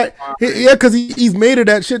for Jack. Because he's made of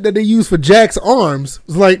that shit that they use for Jack's arms.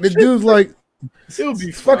 It's like the dude's like, he'll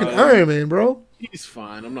be fucking Iron Man, bro. He's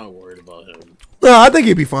fine. I'm not worried about him. No, I think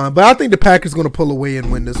he'd be fine, but I think the Packers going to pull away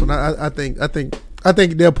and win this one. I think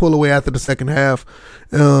they'll pull away after the second half.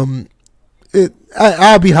 I'll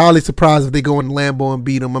be highly surprised if they go in Lambeau and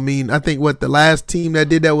beat them. I mean, I think the last team that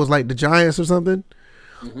did that was like the Giants or something.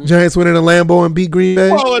 Mm-hmm. Giants went into Lambeau and beat Green Bay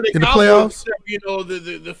in the playoffs. You know,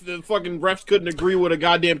 the fucking refs couldn't agree with a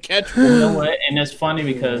goddamn catch. You know what? And it's funny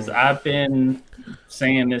because I've been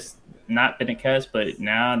saying this. Not been a catch, but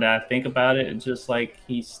now that I think about it, it's just like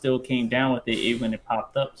he still came down with it even when it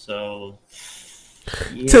popped up. So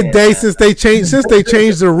today, since they changed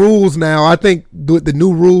the rules now, I think with the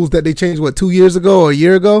new rules that they changed 2 years ago or a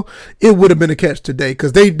year ago, it would have been a catch today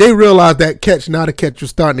because they realized that catch not a catch was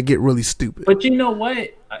starting to get really stupid. But you know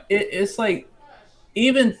what? It's like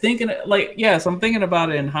even thinking like yes, I'm thinking about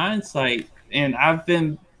it in hindsight, and I've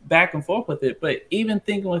been back and forth with it, but even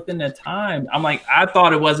thinking within the time, I'm like, I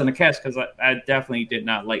thought it wasn't a catch because I definitely did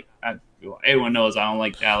not like. Everyone knows I don't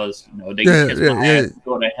like Dallas. You know, they can kiss my ass,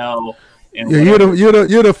 go to hell. And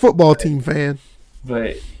you're the football team fan.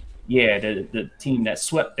 But yeah, the team that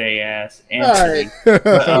swept their ass. And but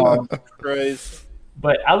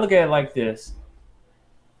I look at it like this.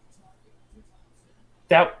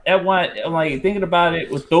 That one, like thinking about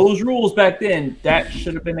it with those rules back then, that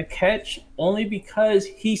should have been a catch only because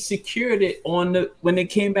he secured it when it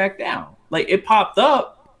came back down. Like it popped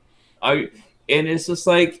up, and it's just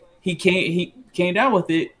like he came down with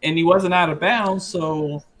it and he wasn't out of bounds.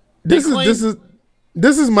 So this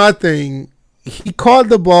is my thing. He caught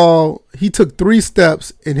the ball. He took 3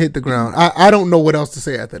 steps and hit the ground. I don't know what else to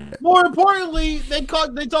say after that. More importantly, they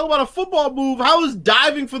talk about a football move. How is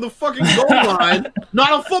diving for the fucking goal line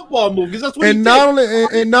not a football move? Because that's what. And not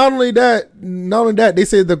only that, they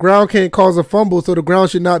say the ground can't cause a fumble, so the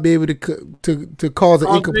ground should not be able to cause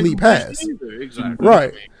an incomplete pass. Exactly.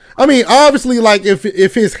 Right. I mean, obviously, like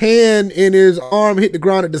if his hand and his arm hit the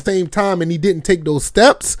ground at the same time and he didn't take those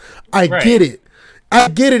steps, I get it. I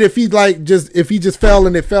get it if he just fell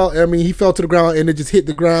and it fell. I mean, he fell to the ground and it just hit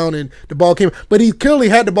the ground and the ball came. But he clearly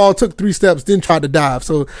had the ball, took 3 steps, then tried to dive.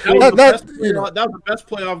 So that was the best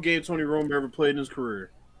playoff game Tony Romo ever played in his career.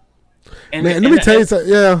 And, man, let me tell you something.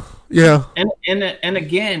 Yeah. And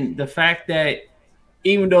again, the fact that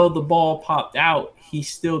even though the ball popped out, he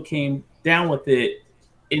still came down with it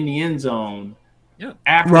in the end zone. Yeah.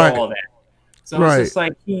 After all that, so it's just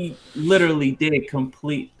like he literally did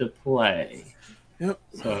complete the play. Yep.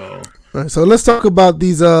 So let's talk about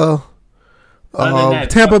these Tampa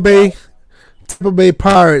Bay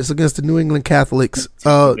Pirates against the New England Catholics.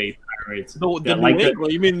 Tampa Bay Pirates.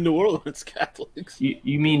 You mean New Orleans Catholics?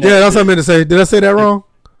 You mean that's what I meant to say. Did I say that wrong?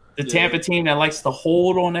 The Tampa team that likes to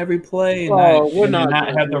hold on every play and not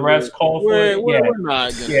have the refs call for it. We're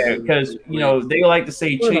not. Because they like to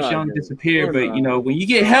say Chase Young disappeared, but when you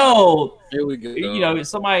get held, here we go.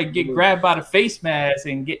 Somebody get grabbed by the face mask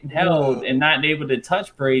and getting held and not able to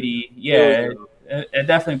touch Brady. Yeah, it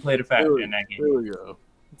definitely played a factor in that game. Here we go.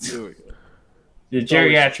 The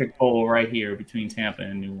geriatric bowl right here between Tampa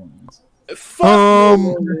and New Orleans.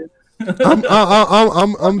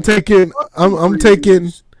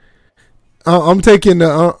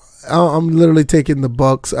 I'm literally taking the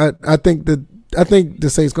Bucks. I think the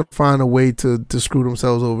Saints gonna find a way to screw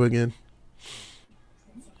themselves over again.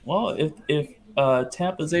 Well, if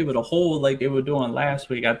Tampa's able to hold like they were doing last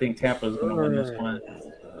week, I think Tampa's gonna win this one.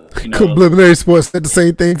 Subliminary Sports said the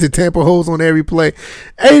same thing to Tampa holds on every play.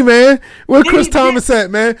 Hey man, where Chris Thomas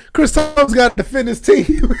at, man? Chris Thomas got to defend his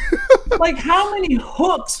team. Like how many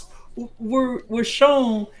hooks were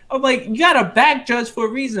shown? I'm like, you got a back judge for a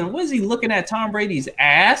reason. What is he looking at Tom Brady's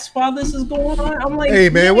ass while this is going on? I'm like, hey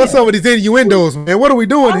man, what's up with these innuendos, man? What are we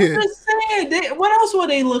doing here? I'm just saying, what else were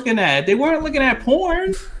they looking at? They weren't looking at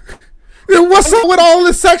porn. What's up with all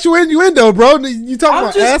this sexual innuendo, bro? You talking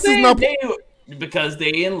about asses? Because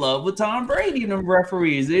they in love with Tom Brady and them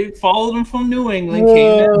referees. They followed him from New England.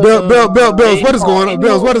 Bills, what is going on?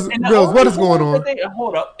 Bills, what is going on?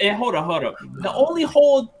 Hold up. The only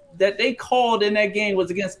hold that they called in that game was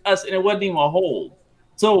against us, and it wasn't even a hold.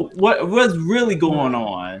 So what's really going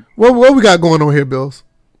on? What we got going on here, Bills?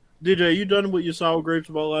 DJ, you done with your sour grapes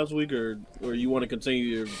about last week, or you want to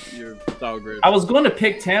continue your sour grapes? I was going to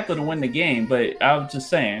pick Tampa to win the game, but I was just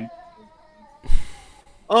saying.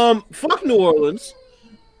 Fuck New Orleans.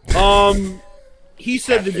 He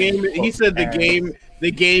said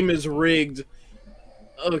the game is rigged.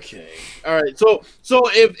 Okay. All right. So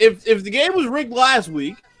if the game was rigged last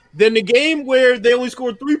week, then the game where they only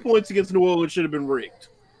scored 3 points against New Orleans should have been rigged.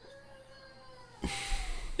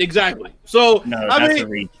 Exactly. So no, that's a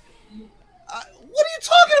reach. What are you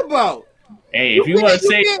talking about? Hey, if you want to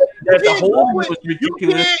say that the whole was ridiculous,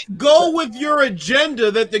 you can't go with your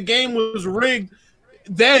agenda that the game was rigged.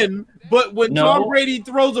 Then, but when Tom Brady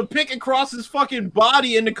throws a pick across his fucking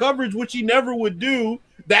body in the coverage, which he never would do,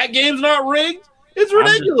 that game's not rigged. It's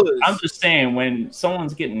ridiculous. I'm just saying, when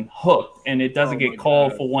someone's getting hooked and it doesn't get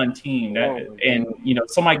called for one team,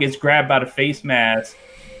 somebody gets grabbed by the face mask,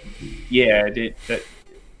 that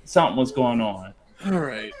something was going on. All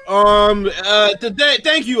right.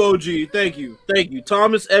 Thank you, OG. Thank you.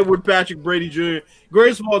 Thomas Edward Patrick Brady Jr.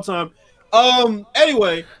 Greatest of all time.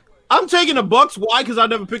 Anyway. I'm taking the Bucks. Why? Because I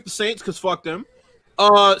never picked the Saints. Because fuck them.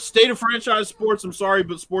 State of franchise sports. I'm sorry,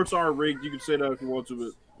 but sports are rigged. You can say that if you want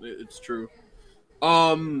to, but it's true.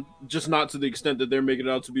 Just not to the extent that they're making it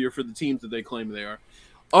out to be, or for the teams that they claim they are.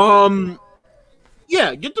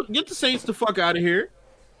 Get the Saints the fuck out of here,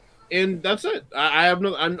 and that's it. I have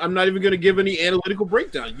no. I'm not even going to give any analytical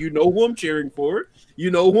breakdown. You know who I'm cheering for. You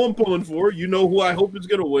know who I'm pulling for. You know who I hope is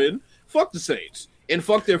going to win. Fuck the Saints, and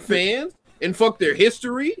fuck their fans, and fuck their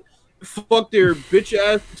history. Fuck their bitch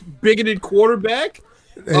ass bigoted quarterback.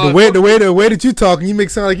 Hey, the way that you talking, you make it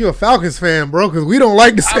sound like you're a Falcons fan, bro. Because we don't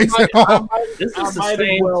like the Saints at all. This is the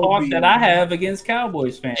same talk that I have against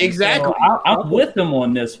Cowboys fans. Exactly. So I'm with them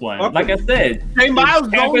on this one. Okay. Like I said, hey, Miles,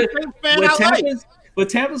 what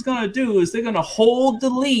Tampa's going to do is they're going to hold the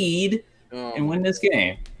lead and win this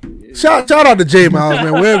game. Shout out to J Miles,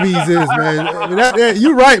 man. Wherever he is, man.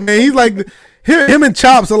 You're right, man. He's like. Him and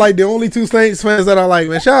Chops are like the only two Saints fans that I like,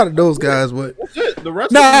 man. Shout out to those guys, but that's it. The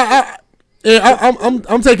rest.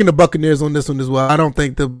 I'm taking the Buccaneers on this one as well. I don't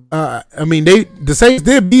think the Saints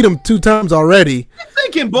did beat them 2 times already. I'm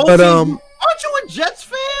thinking both. But aren't you a Jets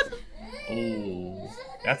fan? Oh,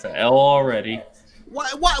 that's an L already.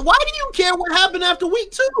 Why do you care what happened after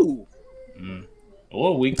week 2?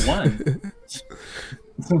 Or week 1.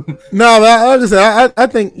 No, I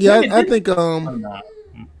think.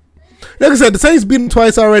 Like I said, the Saints beat them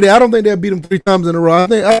twice already. I don't think they'll beat them 3 times in a row. I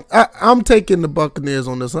think I'm taking the Buccaneers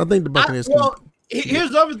on this. I think the Buccaneers.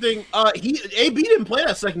 Here's the other thing. AB didn't play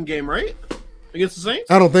that second game, right? Against the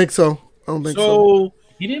Saints. I don't think so. So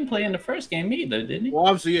he didn't play in the first game either, didn't he? Well,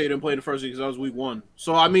 obviously, he didn't play in the first game because that was week 1.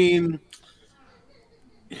 So I mean,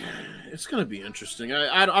 it's gonna be interesting.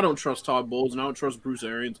 I don't trust Todd Bowles and I don't trust Bruce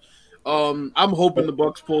Arians. I'm hoping the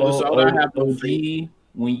Bucs pull this out. I have no faith.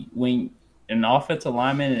 When an offensive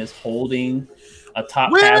lineman is holding a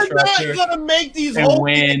top pass rusher. We're not gonna make these. And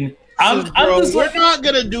when we're not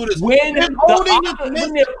gonna do this. When the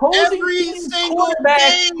opposing quarterback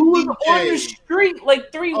who was on the street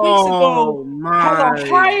like 3 weeks ago has a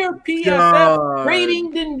higher PFF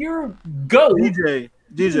rating than your GOAT. DJ,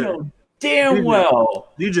 damn well.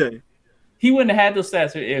 DJ, he wouldn't have had those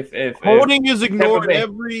stats if holding is ignored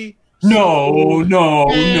every. No.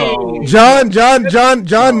 John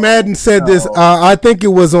Madden said this. I think it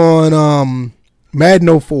was on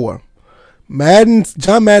Madden 04.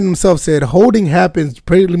 John Madden himself said holding happens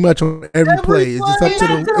pretty much on every play. It's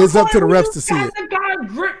just up to the refs to see it. The guy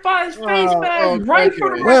gripped by his face mask right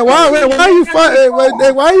for the Wait, why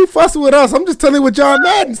are you fussing with us? I'm just telling you what John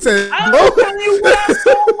Madden said. I'm telling you what I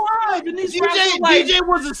saw live. And these DJ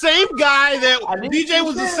was the same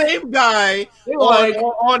guy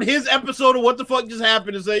on his episode of What the Fuck Just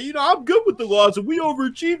Happened and say, I'm good with the laws and we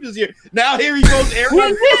overachieved this year. Now here he goes,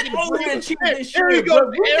 Aaron. Here he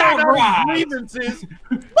goes, Aaron grievances.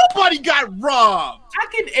 Nobody got robbed. I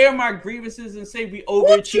can air my grievances and say we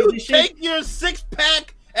overachieved this shit. Take your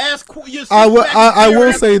 6-pack ass. I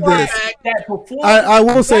will say this. I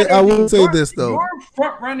will say this though. Your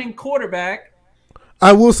front running quarterback.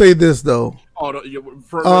 I will say this though. What's his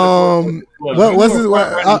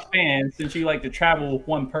fan? Since you like to travel with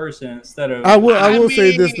one person instead of. I will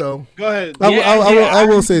say this though. Go ahead. I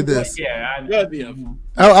will say this.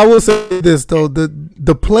 I will say this though.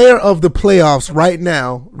 The player of the playoffs right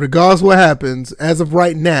now, regardless of what happens, as of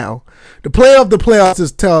right now, the player of the playoffs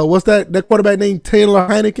is what's that quarterback named Taylor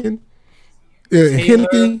Heineke?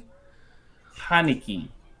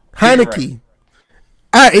 Heineke.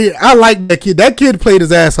 I like that kid. That kid played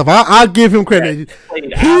his ass off. I'll give him credit.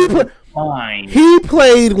 He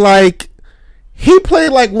played like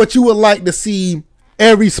what you would like to see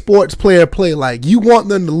every sports player play like. You want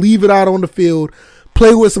them to leave it out on the field,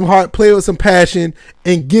 play with some heart, play with some passion,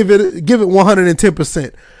 and give it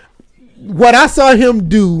 110%. What I saw him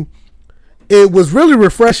do, it was really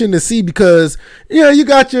refreshing to see because you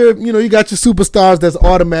got your superstars that's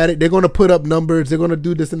automatic. They're going to put up numbers. They're going to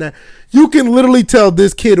do this and that. You can literally tell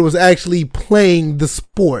this kid was actually playing the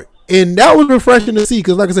sport, and that was refreshing to see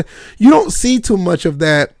because, like I said, you don't see too much of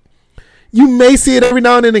that. You may see it every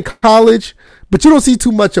now and then in college, but you don't see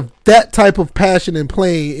too much of that type of passion in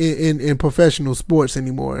playing in professional sports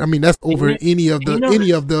anymore. I mean, that's over any of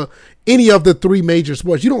the three major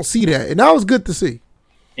sports. You don't see that, and that was good to see.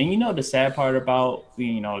 And the sad part about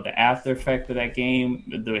the after effect of that game,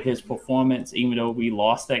 his performance, even though we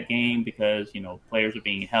lost that game because players are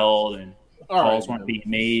being held and calls weren't being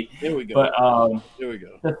made. There we go. But there we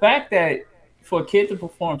go. The fact that for a kid to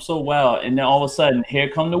perform so well, and then all of a sudden here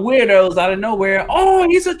come the weirdos out of nowhere. Oh,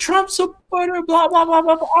 he's a Trump supporter. Blah blah blah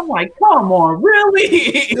blah. I'm like, come on,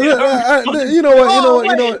 really? You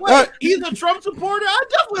know what? He's a Trump supporter. I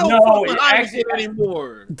definitely don't fuck with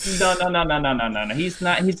anymore. No. He's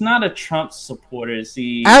not a Trump supporter.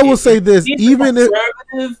 See, I will say this: even if,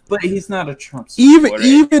 but he's not a Trump supporter.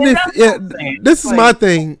 Even if this is my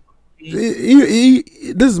thing.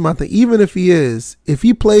 This is my thing. Even if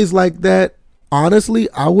he plays like that. Honestly,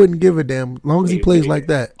 I wouldn't give a damn as long as he plays like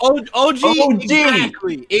that. OG.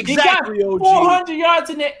 Exactly. He got 400 yards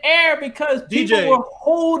in the air because people were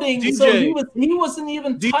holding. So he wasn't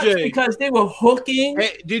even touched because they were hooking.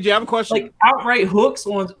 Hey, DJ, I have a question. Like outright hooks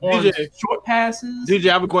on short passes. DJ,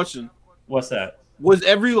 I have a question. What's that? Was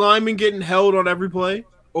every lineman getting held on every play?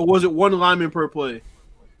 Or was it one lineman per play?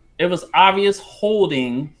 It was obvious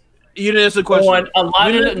holding. You didn't answer the question.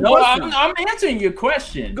 I'm answering your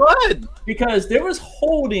question. Go ahead. Because there was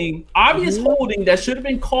obvious holding that should have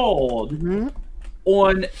been called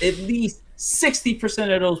on at least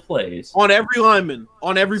 60% of those plays. On every lineman,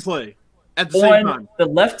 on every play, at the same time. The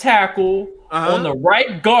left tackle, on the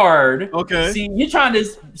right guard. Okay. See, you're trying to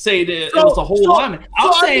say that it was a whole lineman.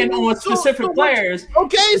 I'm saying on specific players.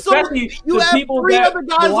 Okay, so you have people three that other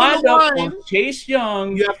guys lined on the up line. on Chase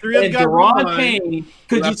Young You have three other and guys Deron Payne.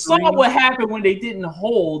 Because you saw what happened when they didn't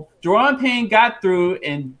hold. Deron Payne got through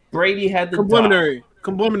and Brady had the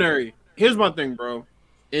Complimentary. Here's my thing, bro.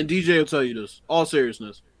 And DJ will tell you this. All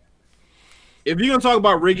seriousness. If you're gonna talk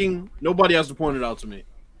about rigging, nobody has to point it out to me.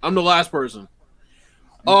 I'm the last person.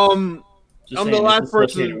 I'm the last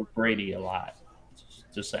person. With Brady a lot.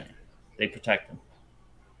 Just saying, they protect him.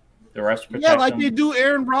 The refs protect him. Yeah, like they do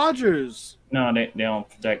Aaron Rodgers. No, they don't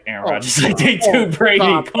protect Aaron Rodgers like they do Brady.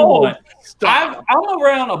 Come on. I'm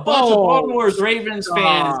around a bunch of Baltimore Ravens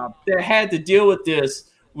fans that had to deal with this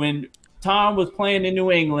when Tom was playing in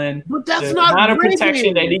New England. But that's not rigging.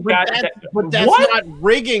 Protection that he got. But that's not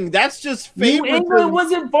rigging. That's just favoritism. New England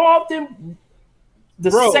was involved in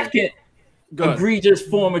the second egregious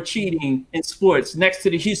form of cheating in sports next to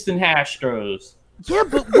the Houston Astros. Yeah,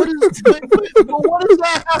 but what does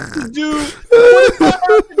that have to do? What does that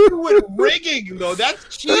have to do with rigging, though?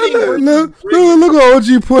 That's cheating. Look what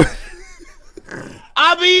OG put.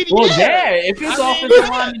 I mean, if his offensive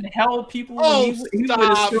lineman held people, he would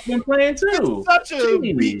have still been playing too. It's such a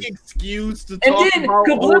weak excuse to talk about. And then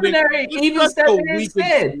Complimentary even stepped in and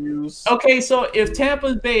said, okay, so if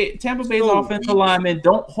Tampa Bay's offensive linemen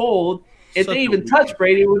don't hold, if they even touched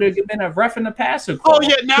Brady, it would have been a ref and a passer call. Oh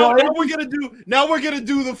yeah, now we're gonna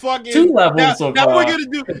do the fucking 2 levels of now we're gonna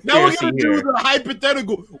do the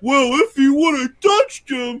hypothetical. Well, if he would have touched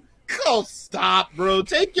him, oh stop, bro.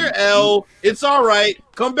 Take your L. It's all right.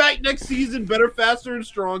 Come back next season, better, faster, and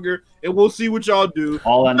stronger, and we'll see what y'all do.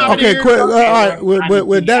 All I know. Okay, quick. All right.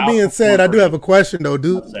 With that being said, I do have a question though,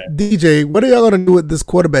 DJ. What are y'all gonna do with this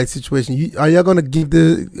quarterback situation? Are y'all gonna give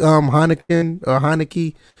the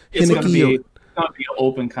Heineke? It's going to be an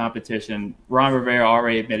open competition. Ron Rivera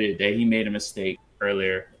already admitted that he made a mistake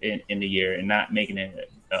earlier in the year and not making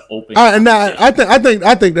it an open.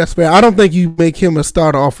 I think that's fair. I don't think you make him a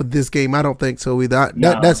starter off of this game. I don't think so either.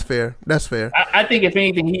 That's fair. That's fair. I think if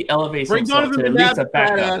anything, he elevates himself to at least a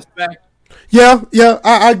backup. Yeah,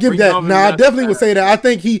 I give that. Now, I definitely would say that. I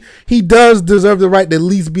think he does deserve the right to at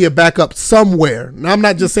least be a backup somewhere. Now, I'm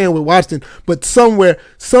not just saying with Washington, but somewhere,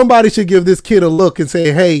 somebody should give this kid a look and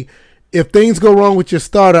say, hey, if things go wrong with your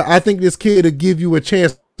starter, I think this kid will give you a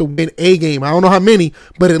chance to win a game. I don't know how many,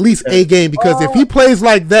 but at least a game. Because if he plays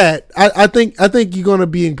like that, I think you're going to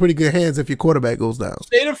be in pretty good hands if your quarterback goes down.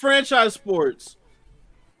 State of franchise sports.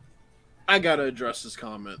 I gotta address this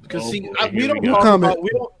comment because we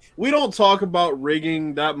don't talk about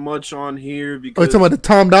rigging that much on here because you talking about the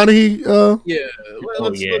Tom Donahue? Yeah,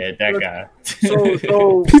 that guy.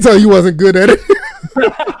 So he told you wasn't good at it.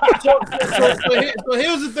 so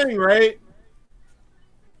here's the thing, right?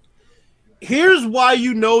 Here's why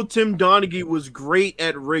you know Tim Donaghy was great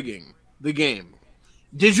at rigging the game.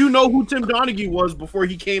 Did you know who Tim Donaghy was before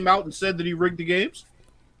he came out and said that he rigged the games?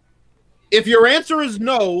 If your answer is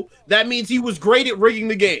no, that means he was great at rigging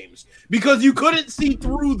the games because you couldn't see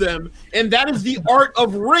through them, and that is the art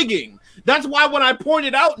of rigging. That's why when I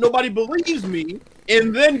pointed out, nobody believes me,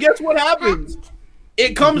 and then guess what happens?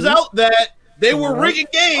 It comes out that they were rigging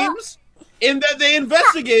games and that they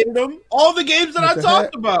investigated them, all the games that I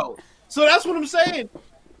talked about. So that's what I'm saying.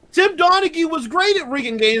 Tim Donaghy was great at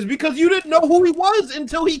rigging games because you didn't know who he was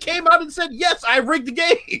until he came out and said, yes, I rigged the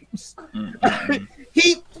games.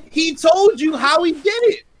 He told you how he did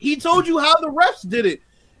it. He told you how the refs did it.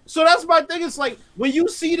 So that's my thing. It's like when you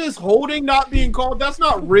see this holding not being called, that's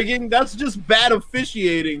not rigging. That's just bad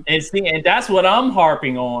officiating. And that's what I'm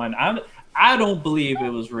harping on. I don't believe it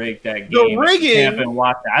was rigged that game. The rigging.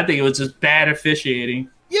 I think it was just bad officiating.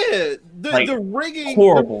 Yeah, the rigging,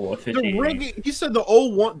 horrible officiating. The rigging. He said the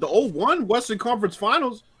 0-1 Western Conference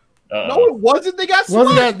Finals. No, it wasn't. They got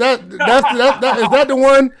swept. Wasn't that is that the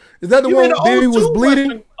one? Is that the one where Billy was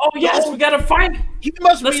bleeding? Oh yes, we got to fight. He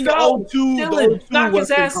must be the 0-2 knock his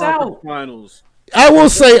Western ass Conference out. Finals. I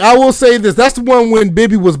will say this. That's the one when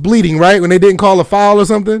Bibby was bleeding, right? When they didn't call a foul or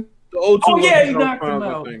something. The 0-2 oh yeah, you Western knocked him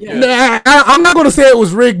Finals, out. Yeah. I'm not going to say it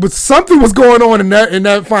was rigged, but something was going on in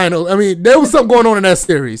that final. I mean, there was something going on in that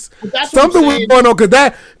series. Something was going on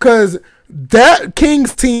because that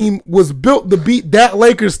Kings team was built to beat that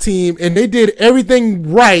Lakers team, and they did everything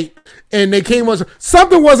right, and they came on.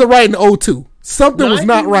 Something wasn't right in 0-2. Something was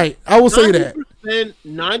not right. I will say that.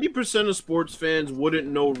 90% of sports fans wouldn't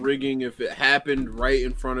know rigging if it happened right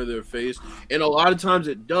in front of their face, and a lot of times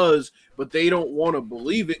it does, but they don't want to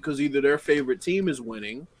believe it because either their favorite team is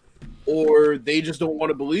winning, or they just don't want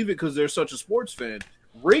to believe it because they're such a sports fan.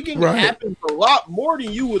 Rigging happens a lot more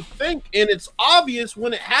than you would think, and it's obvious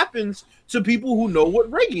when it happens to people who know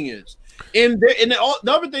what rigging is. And the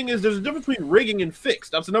other thing is there's a difference between rigging and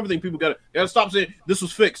fixed. That's another thing people got to stop saying this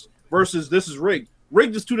was fixed versus this is rigged.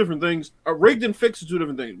 Rigged is two different things. Rigged and fixed is two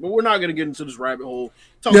different things. But we're not going to get into this rabbit hole.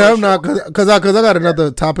 Yeah, I'm not because I got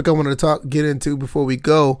another topic I wanted to get into before we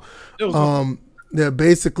go.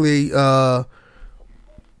 Basically, I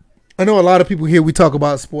know a lot of people here. We talk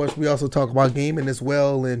about sports. We also talk about gaming as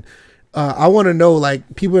well. And I want to know,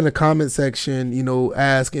 like, people in the comment section,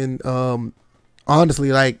 asking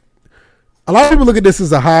honestly, like, a lot of people look at this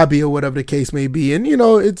as a hobby or whatever the case may be, and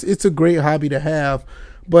it's a great hobby to have,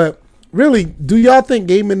 but really, do y'all think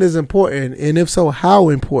gaming is important? And if so, how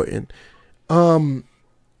important? And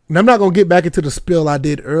I'm not going to get back into the spill I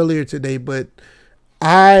did earlier today, but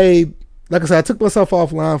like I said, I took myself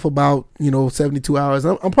offline for about, 72 hours.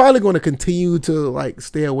 I'm probably going to continue to like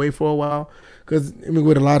stay away for a while because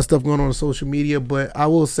with a lot of stuff going on social media, but I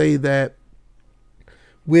will say that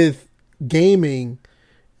with gaming,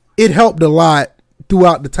 it helped a lot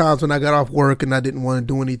throughout the times when I got off work and I didn't want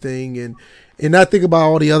to do anything. And I think about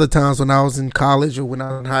all the other times when I was in college or when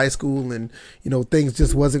I was in high school and, things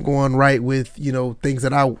just wasn't going right with, things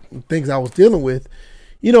I was dealing with.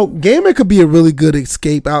 Gaming could be a really good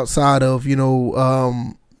escape outside of,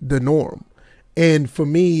 the norm. And for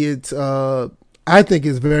me, it's, I think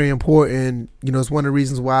it's very important. You know, it's one of the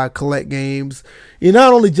reasons why I collect games. You're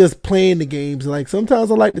not only just playing the games. Like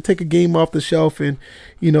sometimes I like to take a game off the shelf, and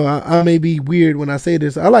you know, I may be weird when I say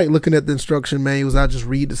this. I like looking at the instruction manuals. I just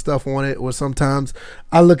read the stuff on it, or sometimes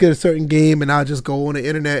I look at a certain game and I just go on the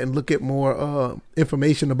internet and look at more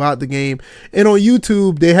information about the game. And on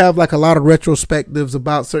YouTube, they have like a lot of retrospectives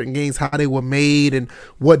about certain games, how they were made, and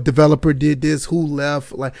what developer did this, who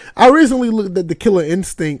left. Like I recently looked at the Killer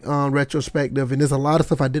Instinct retrospective, and there's a lot of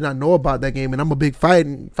stuff I did not know about that game. And I'm a big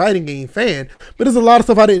fighting game fan, but there's a lot of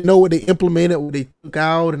stuff I didn't know what they implemented, what they took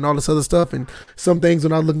out, and all this other stuff. And some things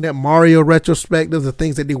when I was looking at Mario retrospectives, the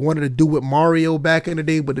things that they wanted to do with Mario back in the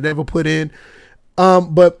day, but they never put in.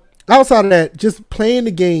 But outside of that, just playing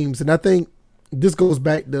the games, and I think this goes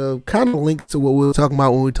back to kind of link to what we were talking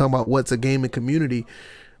about when we were talking about what's a gaming community.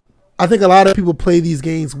 I think a lot of people play these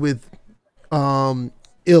games with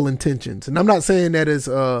ill intentions, and I'm not saying that is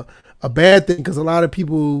a bad thing, because a lot of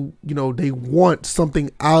people, you know, they want something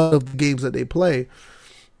out of the games that they play.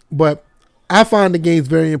 But I find the games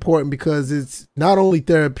very important because it's not only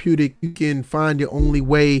therapeutic, you can find your only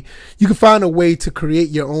way. You can find a way to create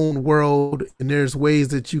your own world, and there's ways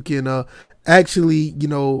that you can actually, you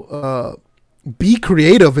know, be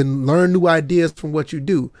creative and learn new ideas from what you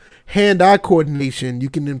do. Hand-eye coordination, you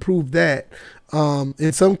can improve that.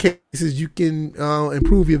 In some cases, you can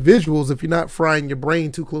improve your visuals if you're not frying your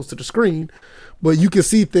brain too close to the screen, but you can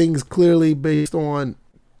see things clearly based on,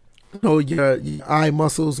 you know, your eye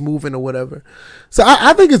muscles moving or whatever. So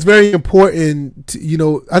I think it's very important to, you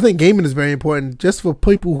know, I think gaming is very important just for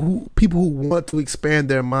people who want to expand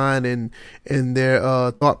their mind and their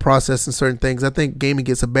thought process in certain things. I think gaming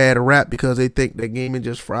gets a bad rap because they think that gaming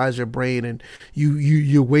just fries your brain and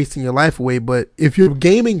you're wasting your life away. But if you're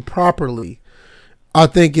gaming properly, I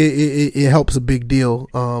think it helps a big deal.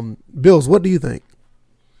 Bills, what do you think?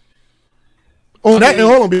 Oh, that, and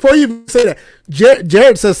hold on. Before you even say that,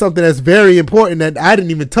 Jared says something that's very important that I didn't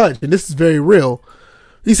even touch, and this is very real.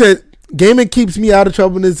 He said, gaming keeps me out of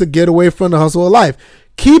trouble and is a getaway from the hustle of life.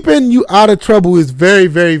 Keeping you out of trouble is very,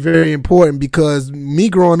 very, very important, because me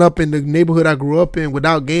growing up in the neighborhood I grew up in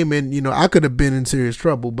without gaming, you know, I could have been in serious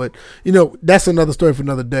trouble. But, you know, that's another story for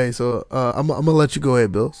another day. So I'm going to let you go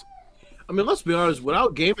ahead, Bills. I mean, let's be honest.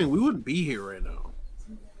 Without gaming, we wouldn't be here right now.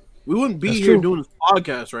 We wouldn't be here doing this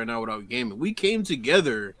podcast right now without gaming. We came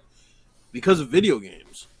together because of video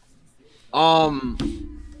games.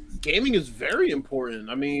 Gaming is very important.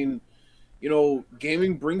 I mean, you know,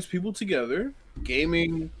 gaming brings people together.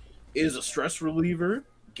 Gaming is a stress reliever.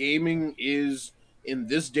 Gaming is, in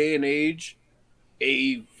this day and age,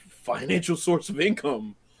 a financial source of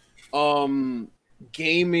income.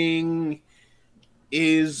 Gaming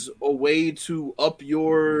is a way to up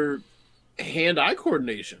your hand-eye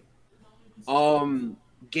coordination.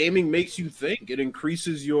 Gaming makes you think. It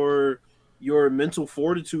increases your mental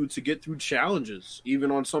fortitude to get through challenges, even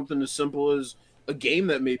on something as simple as a game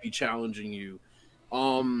that may be challenging you.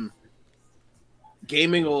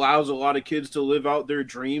 Gaming allows a lot of kids to live out their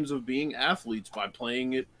dreams of being athletes by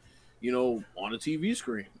playing it, you know, on a TV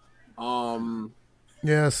screen.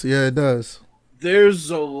 Yes, yeah, it does. There's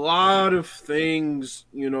a lot of things,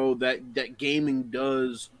 you know, that gaming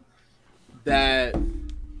does that,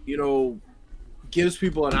 you know, gives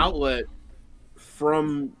people an outlet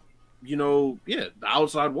from, you know, the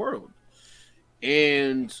outside world.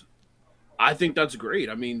 And I think that's great.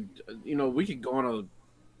 I mean, you know, we could go on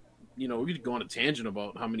a tangent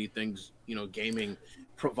about how many things, you know, gaming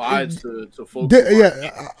provides to folks.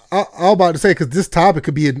 Yeah, I was about to say, because this topic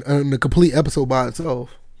could be in a complete episode by itself,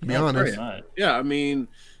 to be honest. Right. Yeah, I mean,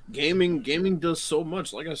 gaming does so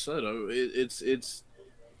much. Like I said, it's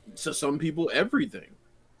to some people everything.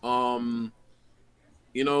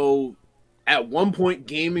 You know, at one point,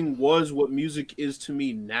 gaming was what music is to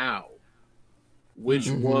me now, which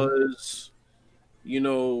was, you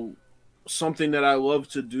know, something that I love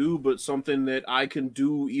to do, but something that I can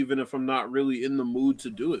do even if I'm not really in the mood to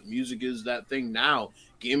do it. Music is that thing now.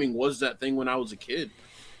 Gaming was that thing when I was a kid.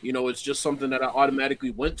 You know, it's just something that I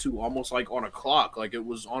automatically went to, almost like on a clock, like it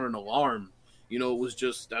was on an alarm. You know, it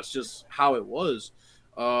was that's just how it was.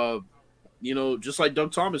 You know, just like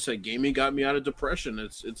Doug Thomas said, gaming got me out of depression.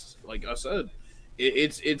 It's like I said,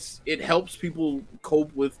 it helps people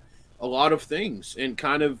cope with a lot of things and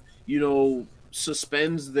kind of, you know,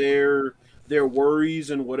 suspends their worries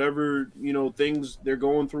and whatever, you know, things they're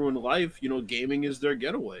going through in life. You know, gaming is their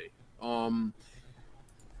getaway.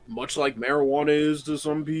 Much like marijuana is to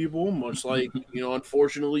some people, much like, you know,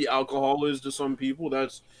 unfortunately alcohol is to some people.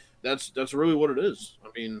 That's really what it is. I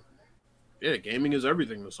mean, yeah, gaming is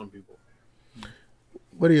everything to some people.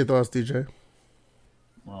 What are your thoughts, DJ?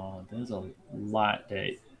 Well, there's a lot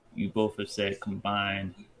that you both have said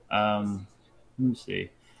combined. Let me see.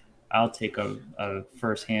 I'll take a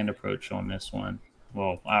first-hand approach on this one.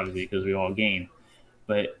 Well, obviously, because we all game.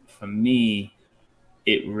 But for me,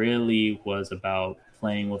 it really was about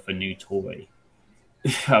playing with a new toy.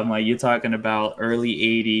 I'm like, you're talking about early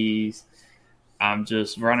 80s. I'm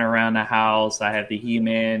just running around the house. I have the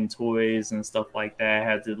He-Man toys and stuff like that. I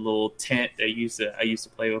had the little tent that I used to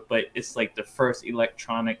play with, but it's like the first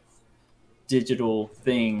electronic digital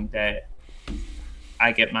thing that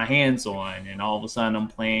I get my hands on, and all of a sudden I'm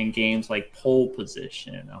playing games like Pole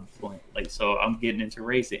Position. I'm playing so I'm getting into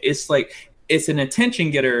racing. It's like it's an attention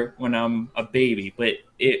getter when I'm a baby, but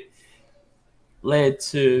it led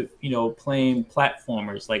to playing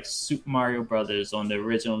platformers like Super Mario Brothers on the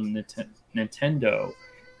original Nintendo,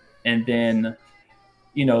 and then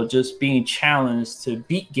just being challenged to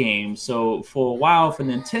beat games. So for a while for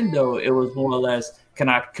Nintendo, it was more or less, can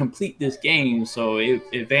I complete this game? So it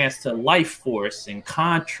advanced to Life Force and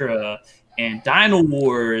Contra and Dino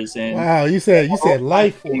Wars. And wow, you said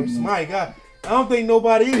Life Force. My God, I don't think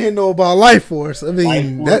nobody in here know about Life Force. I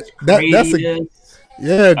mean, that's a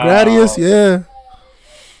Gradius, yeah.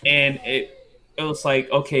 And it was like,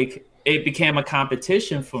 okay, it became a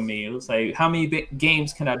competition for me. It was like, how many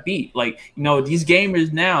games can I beat? Like, these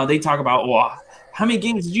gamers now, they talk about, well, how many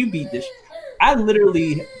games did you beat this? I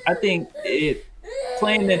think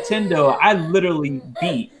playing Nintendo, I literally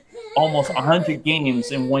beat almost 100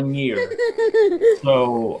 games in 1 year.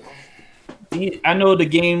 So I know the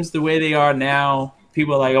games the way they are now,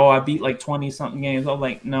 people are like, oh, I beat like 20 something games. I'm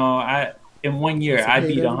like, no, in 1 year, I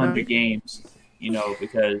beat 100 games.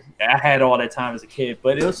 Because I had all that time as a kid.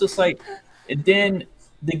 But it was just like, and then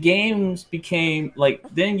the games became like,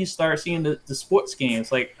 then you start seeing the sports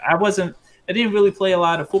games. Like I didn't really play a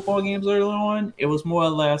lot of football games early on. It was more or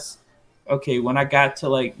less, okay, when I got to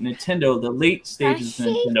like Nintendo, the late stages of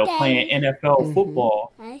Nintendo, playing NFL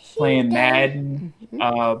football, playing Madden,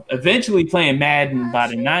 eventually playing Madden by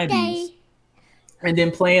the 90s. And then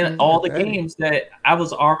playing all the games that I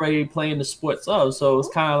was already playing the sports of. So it was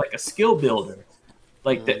kind of like a skill builder.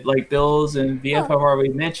 Like Bills and VF have already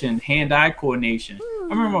mentioned, hand-eye coordination. I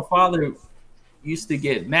remember my father used to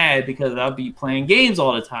get mad because I'd be playing games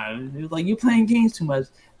all the time. He was like, "You playing games too much."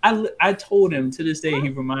 I told him, to this day, he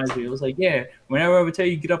reminds me. It was like, yeah, whenever I would tell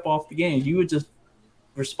you get up off the game, you would just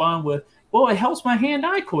respond with, "Well, it helps my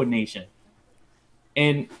hand-eye coordination,"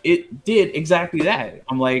 and it did exactly that.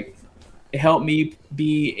 I'm like, it helped me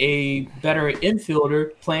be a better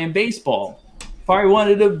infielder playing baseball. Probably one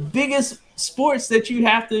of the biggest sports that you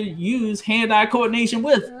have to use hand-eye coordination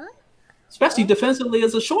with, especially defensively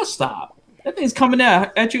as a shortstop. That thing's coming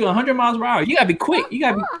out at you 100 miles per hour. You got to be quick. You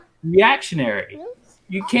got to be reactionary.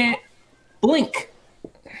 You can't blink.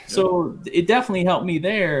 So it definitely helped me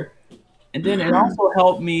there. And then it also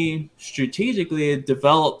helped me strategically. It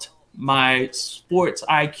developed my sports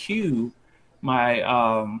IQ,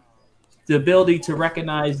 my the ability to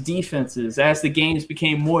recognize defenses as the games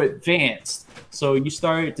became more advanced. So you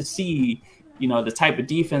started to see, the type of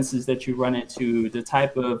defenses that you run into, the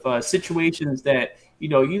type of situations that,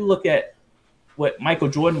 you look at what Michael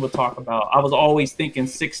Jordan would talk about. I was always thinking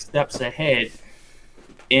 6 steps ahead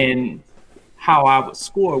in how I would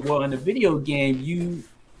score. Well, in a video game, you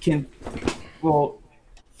can,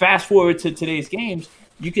 fast forward to today's games,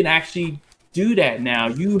 you can actually do that now.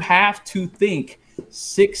 You have to think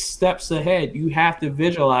 6 steps ahead. You have to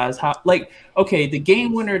visualize how, the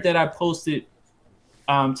game winner that I posted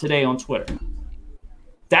today on Twitter,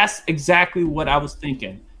 that's exactly what I was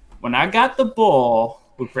thinking. When I got the ball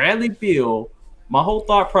with Bradley Beal, my whole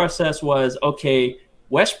thought process was, okay,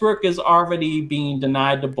 Westbrook is already being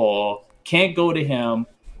denied the ball, can't go to him.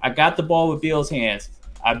 I got the ball with Beal's hands.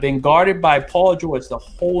 I've been guarded by Paul George the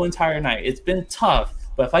whole entire night. It's been tough,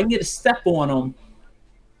 but if I can get a step on him,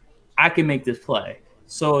 I can make this play.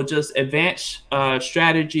 So just advanced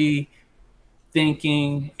strategy,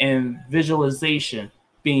 thinking, and visualization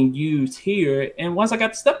being used here. And once I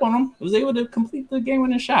got the step on him, I was able to complete the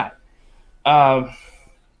game-winning shot.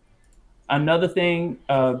 Another thing,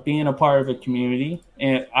 being a part of a community,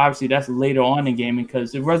 and obviously that's later on in gaming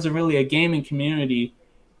because there wasn't really a gaming community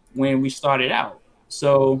when we started out.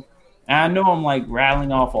 So I know I'm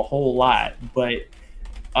rattling off a whole lot, but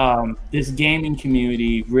this gaming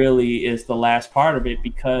community really is the last part of it,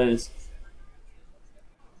 because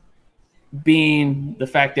being the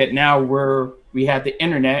fact that now we have the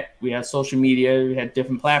internet, we have social media, we have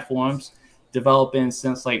different platforms developing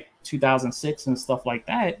since 2006 and stuff like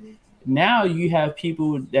that. Now you have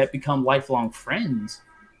people that become lifelong friends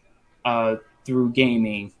through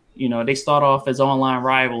gaming, You know, they start off as online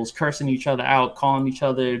rivals, cursing each other out, calling each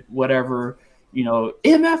other whatever. You know,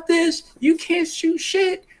 MF this, you can't shoot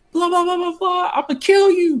shit, blah, blah, blah, blah, blah. I'm going to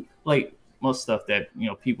kill you. Like most stuff that, you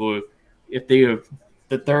know, people, if they are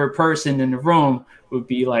the third person in the room, would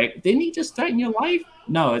be like, didn't he just threaten your life?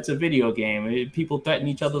 No, it's a video game. People threaten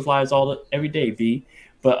each other's lives every day, B.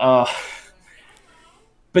 But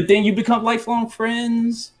then you become lifelong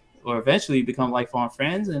friends, or eventually you become lifelong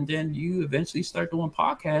friends, and then you eventually start doing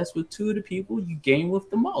podcasts with two of the people you game with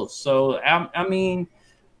the most. So, I mean,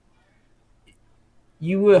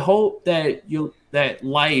 you would hope that that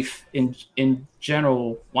life in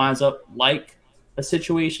general winds up like a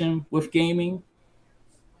situation with gaming.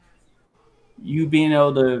 You being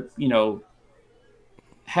able to, you know,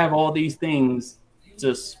 have all these things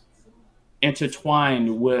just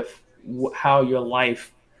intertwined with how your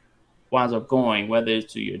life winds up going, whether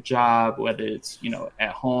it's to your job, whether it's, you know,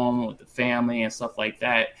 at home with the family and stuff like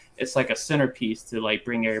that. It's like a centerpiece to like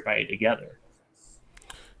bring everybody together.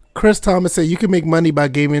 Chris Thomas said you can make money by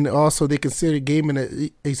gaming. Also, they consider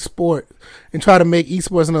gaming a sport and try to make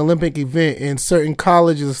esports an Olympic event. And certain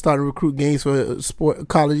colleges are starting to recruit games for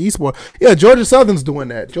college esport. Yeah, Georgia Southern's doing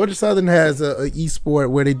that. Georgia Southern has a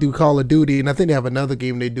esport where they do Call of Duty, and I think they have another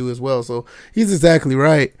game they do as well. So he's exactly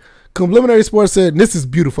right. Complimentary Sports said, and this is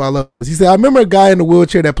beautiful, I love this. He said, I remember a guy in a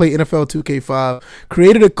wheelchair that played NFL 2K5,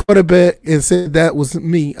 created a quarterback and said that was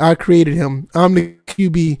me. I created him. I'm the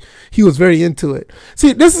QB. He was very into it.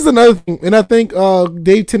 See, this is another thing, and I think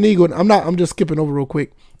Dave Teneagle, I'm just skipping over real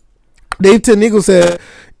quick. Dave Teneagle said,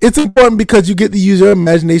 it's important because you get to use your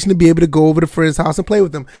imagination to be able to go over to a friend's house and play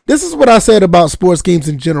with them. This is what I said about sports games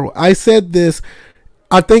in general. I said this,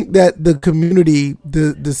 I think that the community,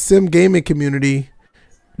 the sim gaming community,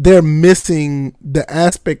 they're missing the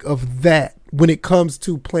aspect of that when it comes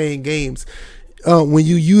to playing games. When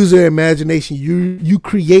you use your imagination, you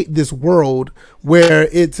create this world where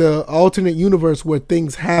it's an alternate universe where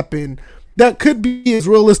things happen that could be as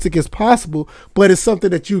realistic as possible, but it's something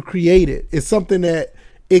that you created. It's something that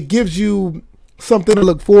it gives you something to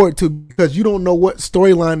look forward to because you don't know what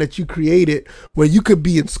storyline that you created where you could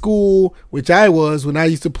be in school, which I was when I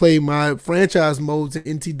used to play my franchise modes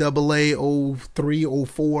in NCAA 03,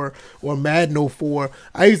 04 or Madden 04.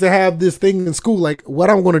 I used to have this thing in school like what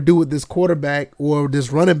I'm going to do with this quarterback or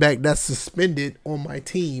this running back that's suspended on my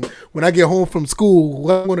team. When I get home from school,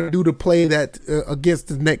 what I'm going to do to play that against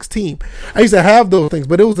the next team. I used to have those things,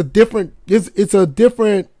 but it was a different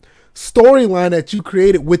storyline that you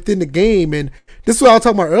created within the game. And this is what I was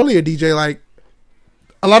talking about earlier, DJ. Like,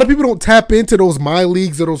 a lot of people don't tap into those My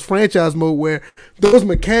Leagues or those franchise mode where those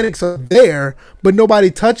mechanics are there, but nobody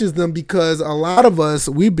touches them because a lot of us,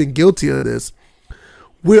 we've been guilty of this.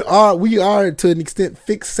 We are to an extent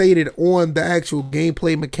fixated on the actual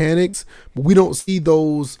gameplay mechanics, but we don't see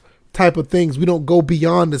those type of things. We don't go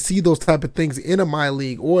beyond to see those type of things in a My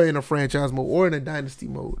League or in a franchise mode or in a dynasty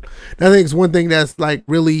mode. And I think it's one thing that's like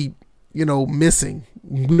really, you know, missing.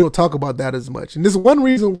 We don't talk about that as much. And this is one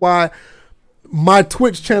reason why my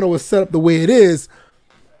Twitch channel is set up the way it is.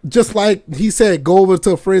 Just like he said, go over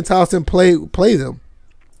to a friend's house and play them.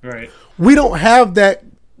 Right. We don't have that.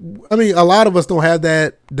 I mean, a lot of us don't have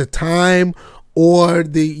that, the time or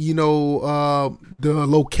the, you know, the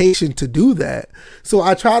location to do that. So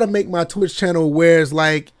I try to make my Twitch channel where it's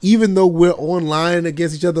like, even though we're online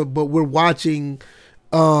against each other, but we're watching,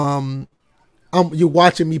 you're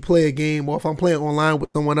watching me play a game, or if I'm playing online with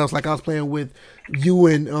someone else, like I was playing with you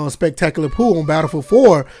and Spectacular Pool on Battlefield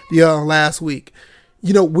 4 the last week.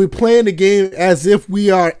 You know, we're playing the game as if we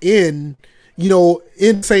are in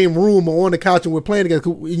the same room or on the couch and we're playing together.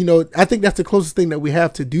 You know, I think that's the closest thing that we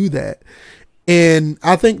have to do that. And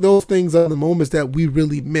I think those things are the moments that we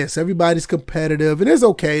really miss. Everybody's competitive, and it's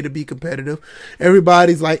okay to be competitive.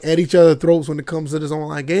 Everybody's like at each other's throats when it comes to this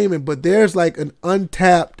online gaming, but there's like an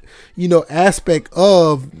untapped, you know, aspect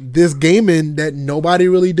of this gaming that nobody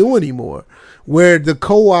really do anymore, where the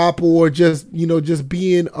co-op or just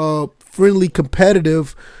being friendly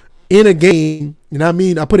competitive in a game, and I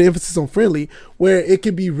mean, I put an emphasis on friendly, where it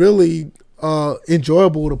can be really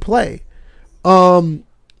enjoyable to play.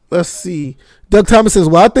 Let's see. Doug Thomas says,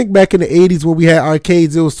 well, I think back in the 80s when we had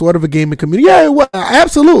arcades, it was sort of a gaming community. Yeah, it was,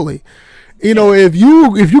 absolutely. You know, if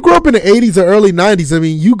you grew up in the 80s or early 90s, I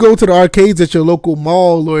mean, you go to the arcades at your local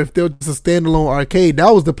mall, or if they're just a standalone arcade,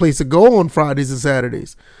 that was the place to go on Fridays and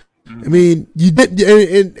Saturdays. I mean, you did,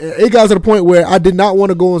 and it got to the point where I did not want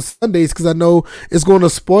to go on Sundays because I know it's going to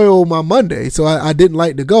spoil my Monday, so I didn't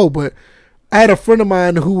like to go. But I had a friend of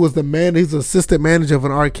mine who was he's assistant manager of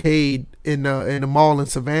an arcade in the mall in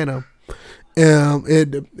Savannah. And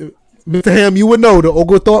Mr. Ham, you would know, the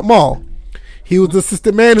Oglethorpe Mall. He was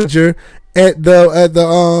assistant manager at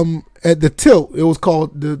the Tilt. It was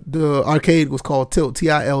called the arcade was called Tilt,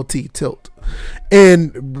 TILT, Tilt,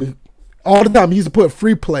 and all the time he used to put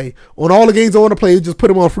free play on all the games I want to play. He just put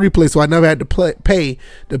them on free play, so I never had to pay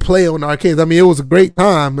to play on the arcades. I mean, it was a great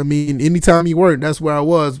time. I mean, anytime he worked, that's where I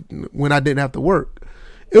was when I didn't have to work.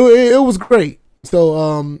 It was great.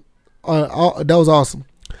 So that was awesome.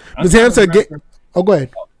 Ms. Ham said, "Oh, go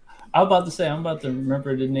ahead." I'm about to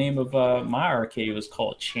remember the name of my arcade. It was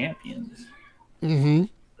called Champions. Mm-hmm.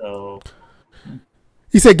 So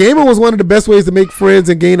he said gaming was one of the best ways to make friends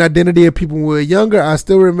and gain identity of people when we were younger. I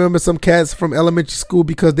still remember some cats from elementary school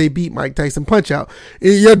because they beat Mike Tyson Punch Out.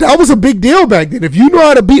 Yeah, that was a big deal back then. If you know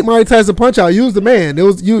how to beat Mike Tyson Punch Out, you was the man. It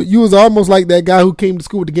was you was almost like that guy who came to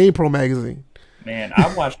school with the Game Pro magazine. Man,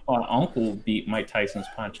 I watched my uncle beat Mike Tyson's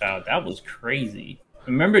Punch Out. That was crazy.